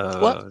well.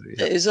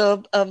 There is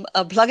a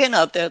plugin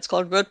out there. It's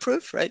called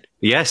WordPress, right?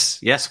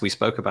 Yes, we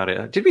spoke about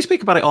it. Did we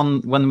speak about it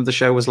on when the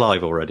show was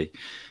live already?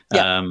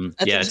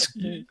 It's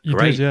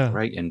great,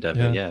 great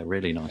endeavor. Yeah,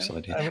 really nice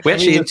idea. We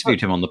actually interviewed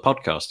him on the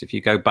podcast. If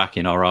you go back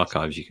in our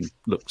archives, you can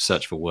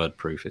search for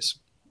WordPress. It's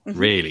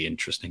really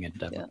interesting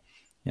endeavor.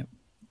 Yeah.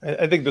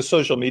 I think the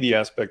social media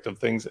aspect of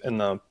things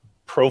and the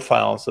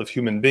profiles of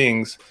human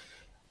beings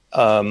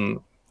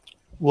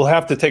will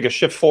have to take a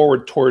shift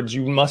forward towards,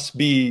 you must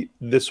be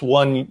this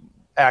one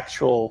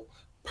actual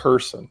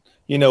person.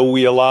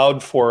 We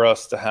allowed for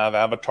us to have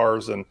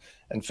avatars and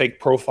fake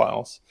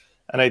profiles.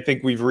 And I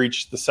think we've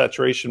reached the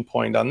saturation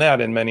point on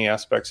that in many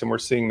aspects, and we're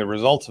seeing the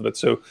results of it.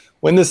 So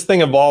when this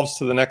thing evolves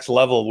to the next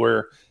level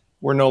where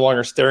we're no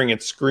longer staring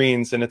at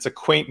screens, and it's a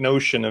quaint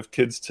notion of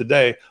kids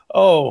today,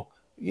 oh,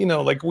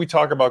 like we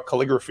talk about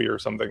calligraphy or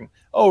something.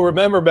 Oh,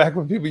 remember back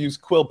when people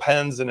used quill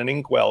pens and an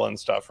inkwell and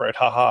stuff, right?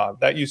 Haha,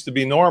 that used to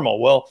be normal.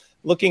 Well,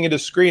 looking at a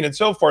screen and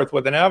so forth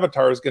with an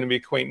avatar is going to be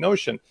a quaint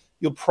notion.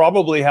 You'll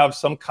probably have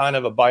some kind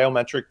of a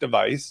biometric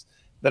device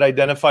that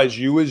identifies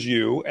you as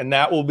you, and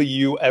that will be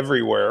you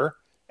everywhere.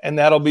 And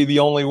that'll be the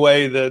only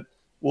way that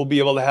we'll be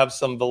able to have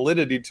some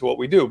validity to what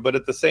we do. But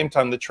at the same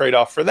time, the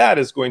trade-off for that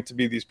is going to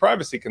be these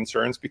privacy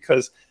concerns,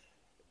 because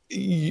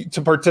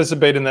to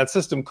participate in that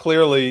system,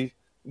 clearly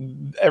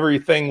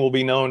everything will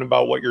be known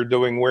about what you're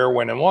doing, where,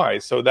 when, and why.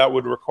 So that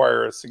would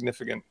require a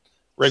significant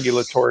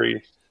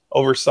regulatory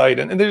oversight.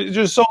 And there's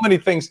just so many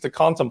things to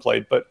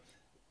contemplate. But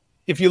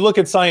if you look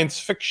at science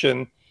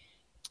fiction,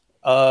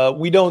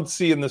 we don't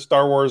see in the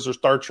Star Wars or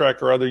Star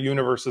Trek or other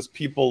universes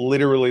people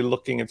literally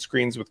looking at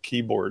screens with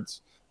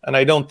keyboards. And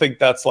I don't think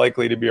that's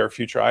likely to be our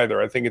future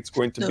either. I think it's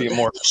going to be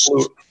more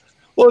fluid.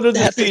 Well, it'll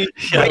just be,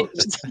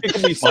 it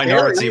can be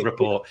Minority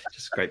Report,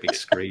 just great big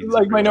screens.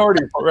 Like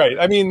Minority Report, right.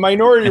 I mean,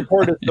 Minority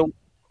Report is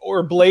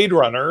or Blade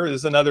Runner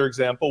is another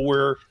example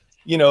where,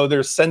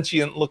 there's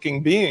sentient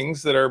looking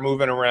beings that are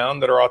moving around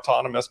that are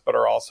autonomous, but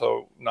are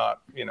also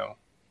not,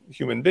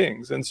 human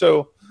beings. And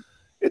so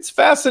it's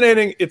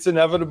fascinating. It's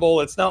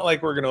inevitable. It's not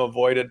like we're going to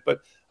avoid it. But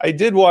I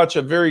did watch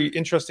a very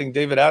interesting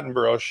David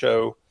Attenborough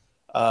show.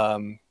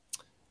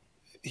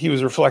 He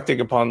was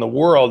reflecting upon the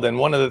world. And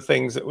one of the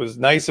things that was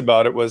nice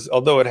about it was,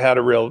 although it had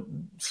a real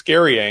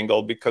scary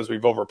angle because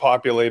we've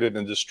overpopulated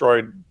and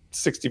destroyed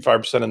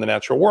 65% of the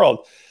natural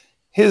world,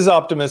 his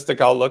optimistic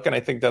outlook, and I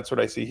think that's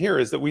what I see here,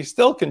 is that we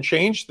still can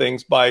change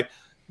things by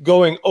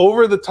going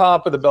over the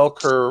top of the bell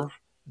curve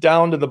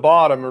down to the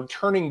bottom, or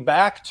turning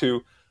back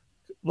to,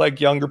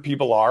 like younger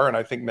people are, and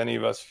I think many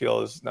of us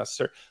feel is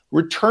necessary,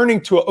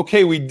 returning to,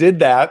 okay, we did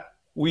that.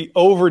 We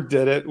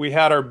overdid it. We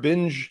had our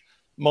binge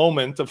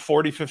moment of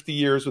 40, 50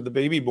 years with the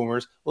baby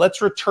boomers.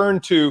 Let's return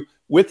to,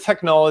 with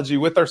technology,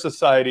 with our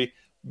society,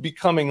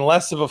 becoming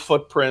less of a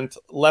footprint,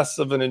 less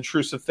of an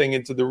intrusive thing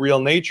into the real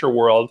nature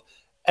world.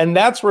 And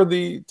that's where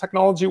the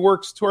technology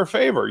works to our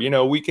favor.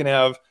 We can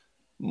have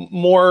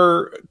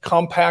more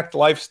compact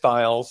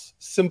lifestyles,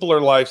 simpler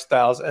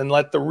lifestyles, and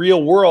let the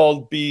real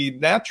world be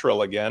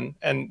natural again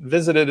and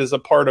visit it as a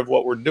part of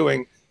what we're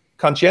doing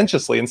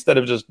conscientiously instead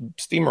of just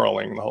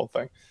steamrolling the whole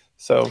thing.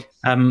 So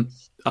I'm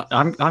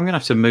going to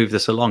have to move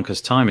this along because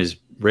time is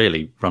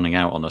really running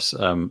out on us.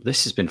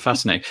 This has been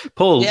fascinating.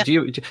 Paul, Yeah,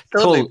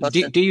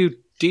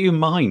 do you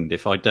mind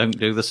if I don't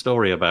do the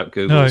story about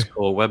Google's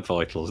core web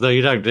vitals? No,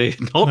 you don't, do you?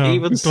 Not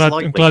even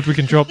slightly. I'm glad we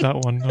can drop that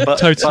one. I'm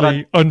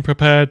totally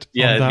unprepared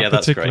on that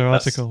particular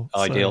article.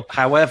 That's ideal.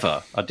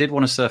 However, I did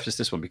want to surface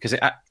this one because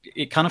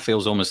it kind of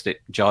feels almost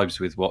it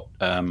jibes with what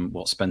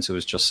Spencer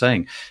was just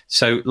saying.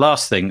 So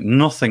last thing,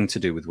 nothing to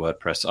do with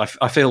WordPress.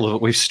 I feel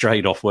that we've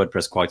strayed off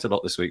WordPress quite a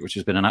lot this week, which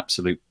has been an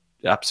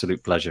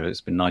absolute pleasure.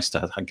 It's been nice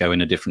to go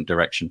in a different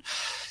direction.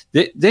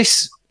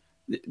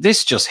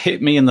 This just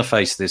hit me in the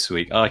face this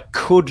week. I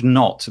could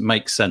not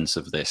make sense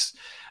of this.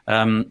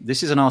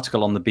 This is an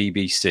article on the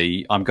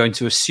BBC. I'm going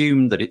to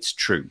assume that it's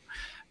true.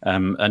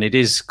 And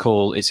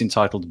it's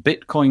entitled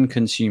Bitcoin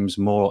Consumes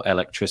More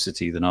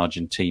Electricity Than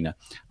Argentina.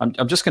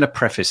 I'm just going to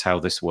preface how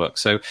this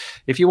works. So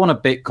if you want a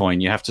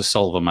Bitcoin, you have to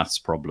solve a maths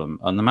problem.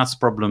 And the maths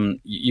problem,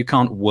 you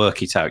can't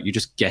work it out. You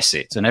just guess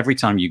it. And every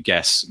time you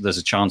guess, there's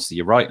a chance that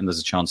you're right and there's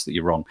a chance that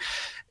you're wrong.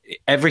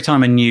 Every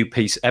time a new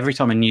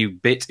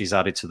bit is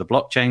added to the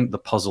blockchain, the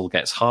puzzle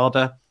gets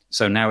harder.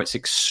 So now it's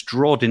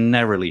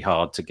extraordinarily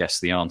hard to guess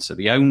the answer.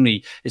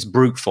 It's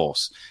brute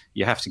force.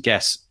 You have to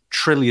guess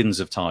trillions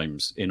of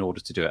times in order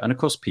to do it. And of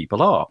course,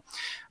 people are.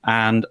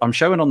 And I'm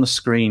showing on the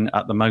screen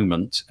at the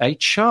moment a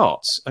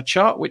chart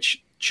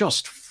which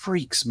just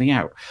freaks me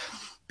out.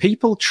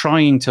 People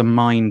trying to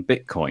mine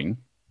Bitcoin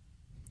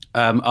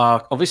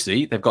are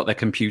obviously, they've got their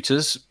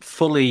computers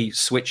fully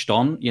switched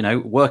on,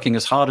 working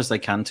as hard as they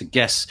can to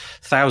guess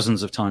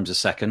thousands of times a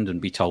second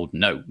and be told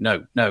no,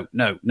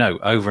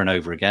 over and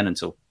over again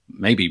until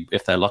maybe,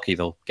 if they're lucky,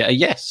 they'll get a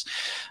yes.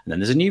 And then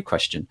there's a new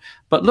question.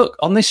 But look,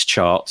 on this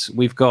chart,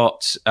 we've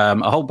got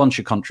a whole bunch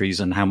of countries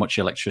and how much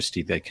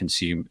electricity they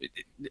consume.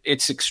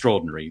 It's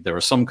extraordinary. There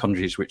are some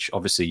countries which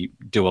obviously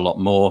do a lot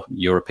more,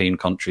 European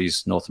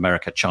countries, North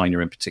America, China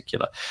in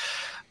particular.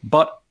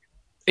 But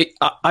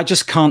I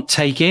just can't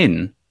take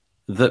in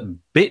that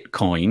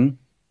Bitcoin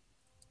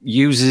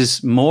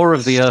uses more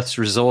of the Earth's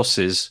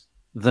resources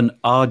than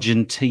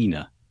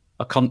Argentina,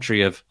 a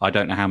country of I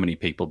don't know how many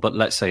people, but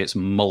let's say it's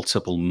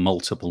multiple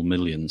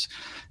millions.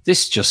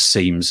 This just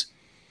seems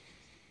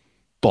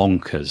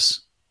bonkers.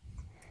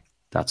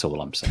 That's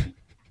all I'm saying.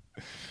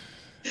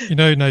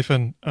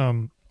 Nathan,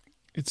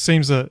 it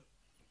seems that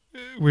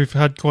we've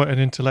had quite an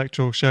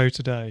intellectual show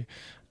today,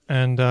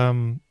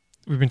 and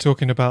we've been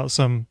talking about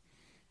some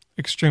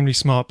extremely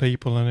smart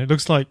people, and it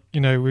looks like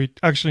we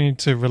actually need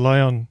to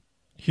rely on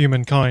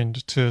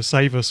humankind to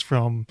save us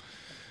from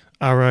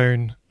our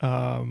own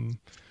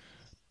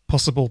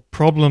possible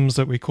problems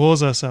that we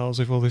cause ourselves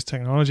with all this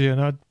technology.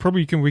 And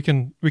we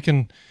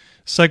can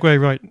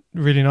segue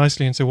really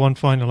nicely into one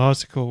final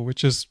article,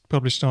 which is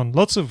published on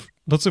lots of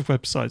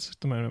websites at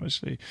the moment,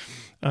 actually.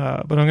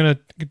 But I'm going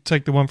to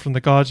take the one from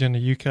The Guardian,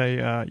 the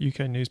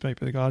UK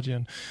newspaper, The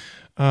Guardian.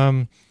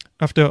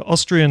 After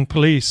Austrian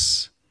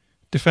police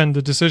defend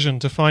the decision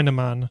to fine a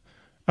man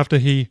after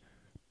he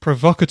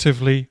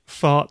provocatively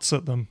farts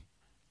at them.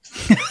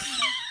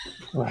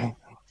 Right.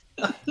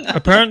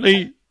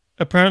 Apparently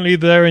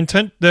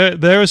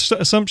their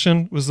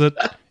assumption was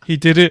that he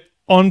did it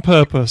on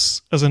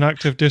purpose as an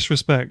act of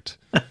disrespect.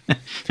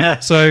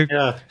 So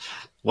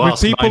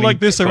with people like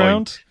this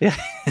around,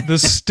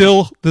 there's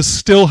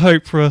still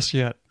hope for us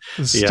yet.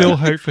 There's still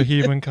hope for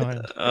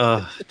humankind.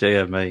 Oh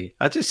dear me!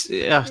 Just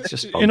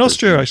in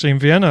Austria, actually, in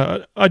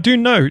Vienna, I do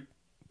note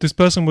this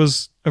person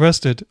was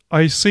arrested.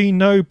 I see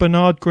no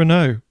Bernard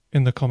Granot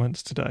in the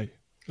comments today.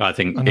 I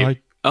think, and I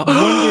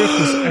wonder if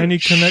there's any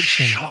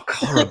connection. Shock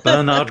horror!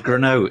 Bernard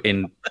Granot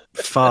in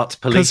fart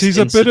police because he's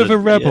a bit of a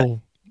rebel. Yeah.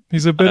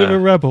 He's a bit of a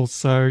rebel,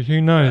 so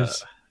who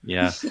knows?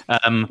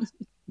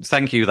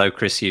 Thank you, though,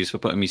 Chris Hughes, for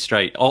putting me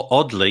straight.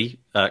 Oddly,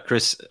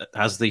 Chris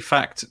has the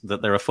fact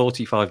that there are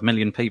 45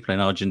 million people in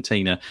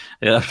Argentina,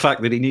 a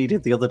fact that he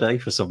needed the other day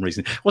for some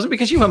reason. It wasn't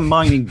because you were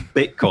mining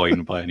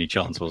Bitcoin by any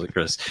chance, was it,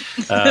 Chris?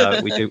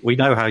 We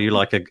know how you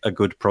like a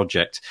good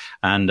project.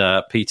 And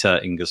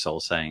Peter Ingersoll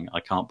saying, I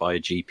can't buy a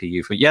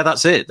GPU for... Yeah,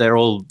 that's it. They're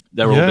all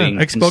being...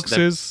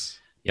 Xboxes,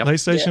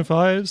 PlayStation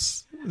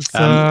 5s.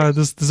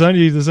 There's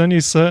only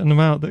a certain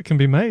amount that can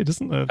be made,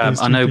 isn't there?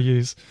 I know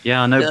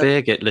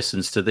Birgit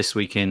listens to This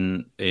Week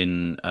in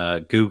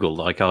Google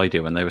like I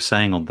do, and they were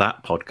saying on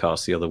that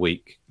podcast the other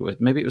week,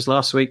 maybe it was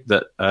last week,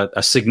 that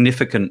a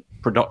significant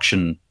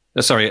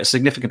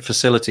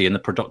facility in the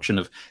production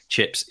of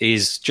chips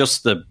is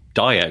just the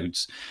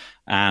diodes,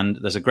 and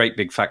there's a great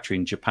big factory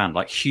in Japan,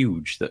 like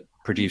huge, that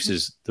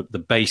produces the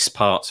base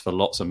parts for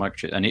lots of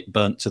microchips, and it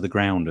burnt to the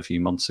ground a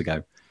few months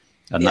ago.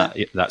 And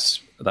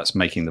that's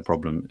making the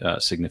problem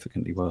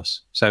significantly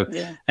worse. So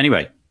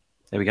anyway,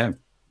 there we go.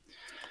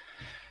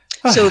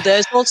 So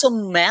there's also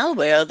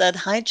malware that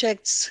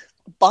hijacks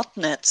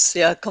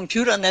botnets,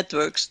 computer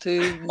networks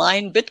to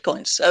mine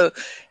Bitcoins. So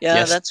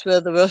that's where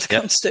the world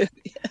comes to.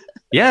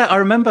 Yeah, I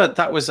remember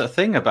that was a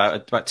thing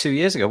about 2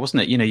 years ago,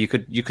 wasn't it? You know, you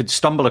could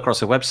stumble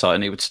across a website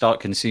and it would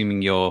start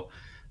consuming your.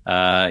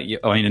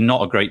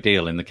 Not a great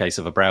deal in the case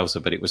of a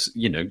browser, but it was,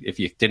 if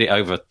you did it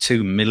over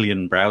 2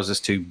 million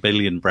browsers, 2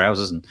 billion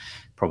browsers, and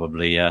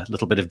probably a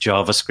little bit of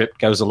JavaScript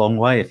goes a long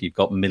way if you've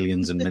got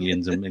millions and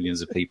millions and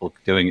millions of people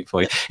doing it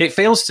for you. It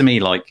feels to me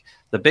like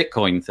the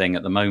Bitcoin thing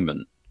at the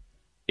moment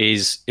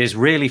is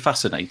really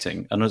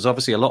fascinating. And there's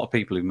obviously a lot of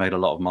people who've made a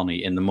lot of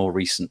money in the more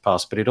recent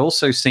past, but it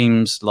also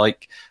seems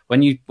like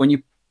when you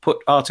put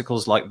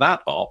articles like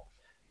that up,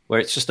 where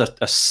it's just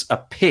a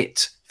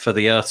pit for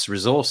the Earth's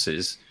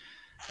resources,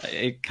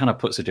 it kind of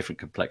puts a different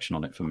complexion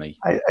on it for me.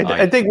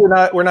 I think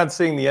we're not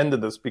seeing the end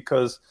of this,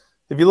 because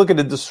if you look at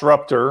a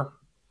disruptor,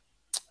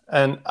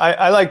 and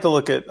I like to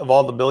look at, of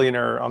all the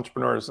billionaire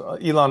entrepreneurs,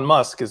 Elon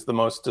Musk is the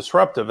most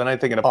disruptive, and I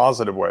think in a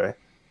positive way.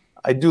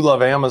 I do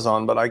love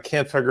Amazon, but I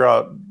can't figure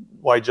out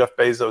why Jeff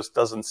Bezos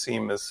doesn't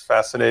seem as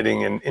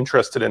fascinating and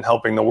interested in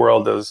helping the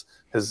world as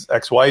his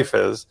ex-wife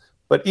is.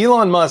 But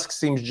Elon Musk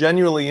seems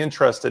genuinely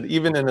interested,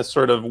 even in a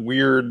sort of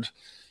weird,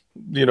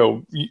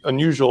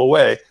 unusual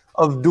way,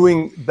 of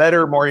doing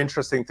better, more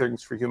interesting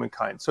things for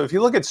humankind. So if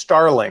you look at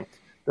Starlink,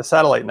 the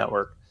satellite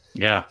network,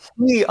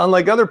 he,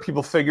 unlike other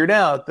people, figured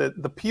out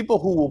that the people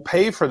who will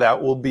pay for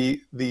that will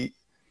be the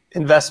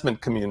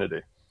investment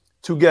community.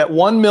 To get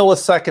 1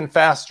 millisecond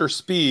faster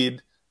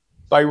speed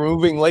by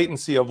removing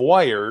latency of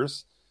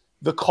wires,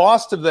 the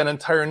cost of that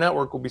entire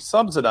network will be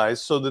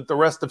subsidized so that the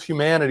rest of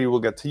humanity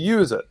will get to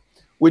use it,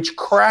 which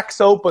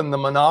cracks open the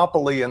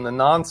monopoly and the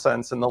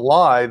nonsense and the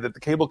lie that the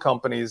cable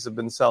companies have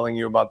been selling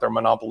you about their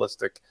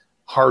monopolistic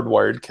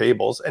hardwired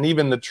cables and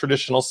even the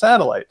traditional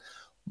satellite.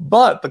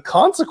 But the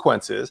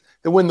consequence is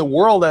that when the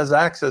world has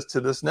access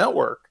to this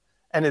network,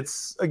 and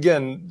it's,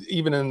 again,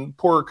 even in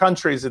poorer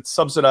countries, it's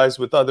subsidized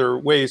with other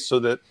ways so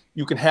that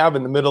you can have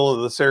in the middle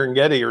of the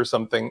Serengeti or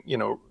something,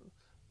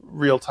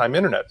 real-time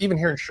internet. Even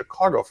here in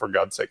Chicago, for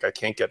God's sake, I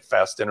can't get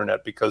fast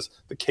internet because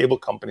the cable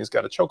company's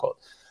got a chokehold.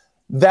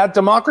 That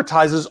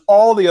democratizes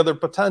all the other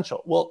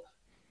potential. Well,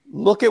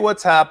 look at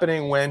what's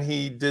happening when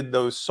he did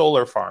those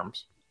solar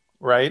farms,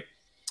 right?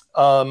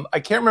 I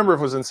can't remember if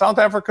it was in South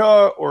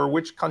Africa or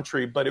which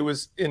country, but it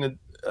was in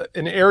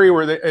an area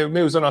where it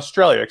was in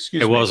Australia,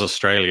 excuse me. It was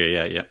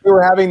Australia, yeah. They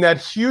were having that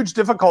huge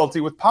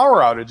difficulty with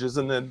power outages,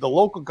 and the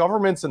local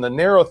governments and the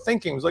narrow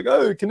thinking was like,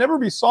 oh, it can never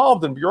be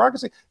solved in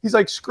bureaucracy. He's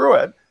like, screw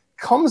it.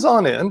 Comes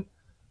on in,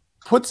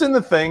 puts in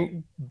the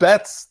thing,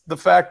 bets the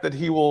fact that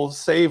he will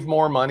save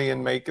more money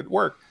and make it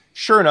work.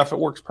 Sure enough, it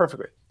works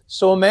perfectly.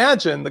 So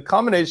imagine the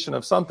combination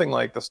of something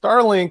like the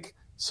Starlink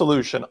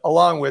solution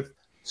along with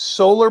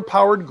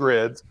solar-powered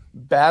grids,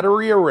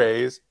 battery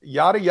arrays,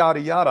 yada, yada,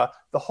 yada.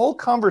 The whole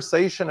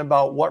conversation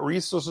about what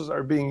resources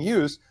are being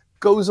used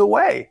goes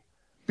away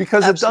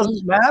because Absolutely. it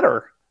doesn't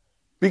matter,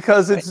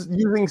 because it's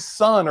using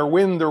sun or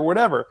wind or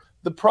whatever.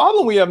 The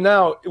problem we have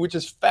now, which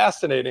is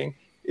fascinating,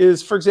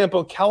 is, for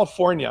example,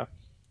 California,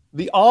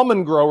 the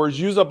almond growers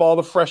use up all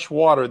the fresh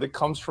water that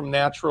comes from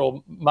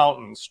natural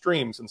mountains,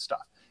 streams, and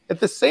stuff. At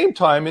the same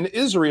time, in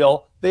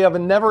Israel, they have a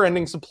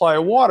never-ending supply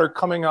of water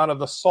coming out of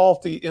the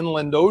salty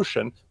inland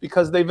ocean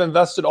because they've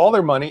invested all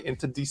their money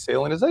into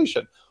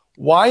desalinization.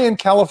 Why in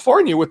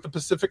California, with the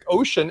Pacific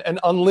Ocean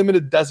and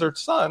unlimited desert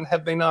sun,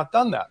 have they not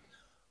done that?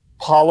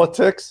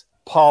 Politics,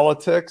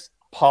 politics,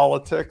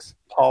 politics,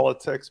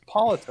 politics,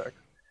 politics.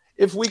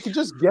 If we could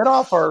just get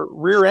off our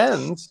rear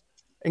ends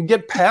and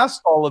get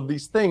past all of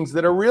these things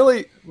that are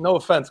really, no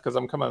offense, because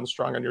I'm coming on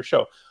strong on your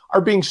show,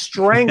 are being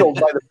strangled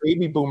by the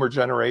baby boomer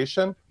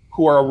generation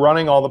who are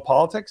running all the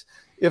politics.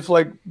 If,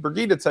 like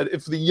Brigitte had said,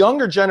 if the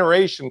younger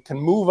generation can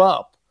move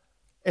up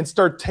and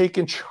start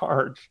taking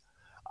charge,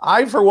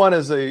 I, for one,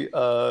 as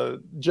a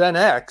Gen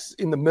X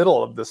in the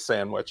middle of this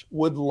sandwich,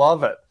 would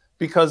love it,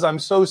 because I'm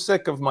so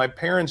sick of my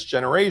parents'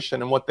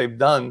 generation and what they've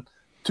done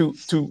to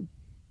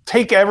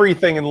take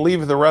everything and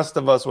leave the rest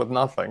of us with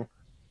nothing.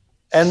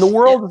 And the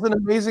world is an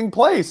amazing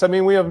place. I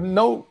mean, we have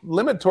no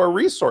limit to our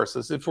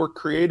resources if we're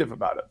creative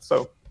about it.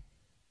 So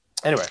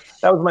anyway,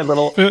 that was my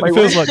little... It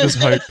feels like there's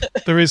hope.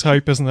 There is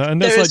hope, isn't there?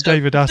 And that's like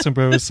David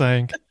Attenborough was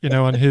saying,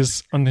 on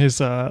his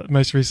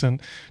most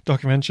recent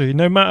documentary,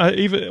 no matter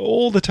even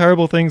all the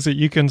terrible things that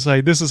you can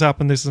say, this has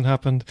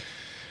happened,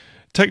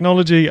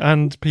 technology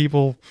and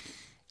people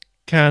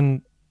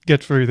can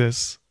get through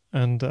this.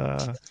 And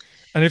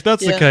if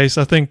that's the case,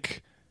 I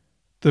think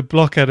the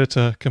block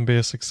editor can be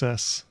a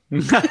success.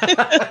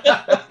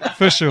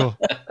 For sure.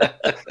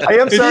 I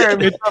am sorry I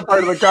missed that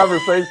part of the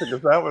conversation,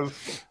 because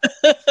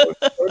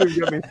that didn't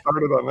get me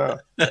started on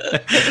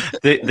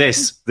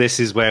that. This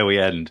is where we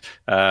end.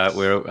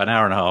 We're an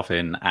hour and a half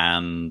in,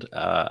 and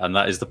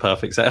that is the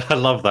perfect set. I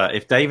love that.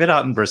 If David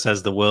Attenborough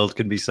says the world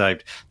can be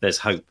saved, there's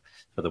hope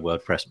for the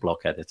WordPress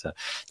block editor.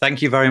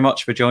 Thank you very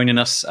much for joining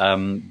us,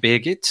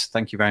 Birgit.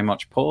 Thank you very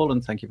much, Paul,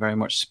 and thank you very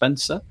much,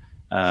 Spencer.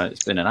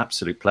 It's been an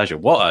absolute pleasure.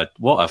 What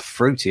a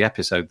fruity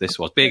episode this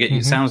was. Birgit,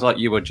 it sounds like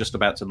you were just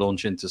about to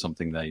launch into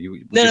something there.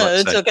 No,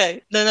 it's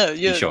okay. No,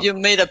 you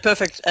made a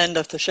perfect end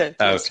of the show.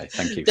 Okay,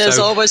 thank you. There's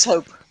always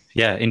hope.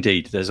 Yeah,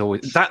 indeed.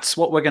 That's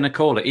what we're going to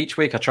call it. Each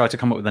week I try to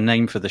come up with a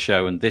name for the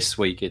show, and this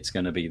week it's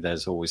going to be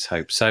There's Always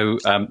Hope. So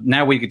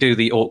now we do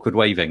the awkward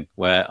waving,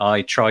 where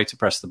I try to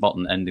press the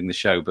button ending the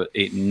show, but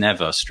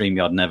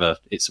StreamYard never,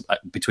 it's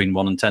between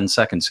 1 and 10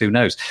 seconds, who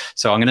knows.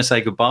 So I'm going to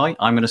say goodbye.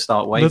 I'm going to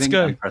start waving. Let's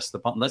go. And press the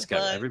button. Let's go.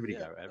 Bye. Everybody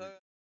go.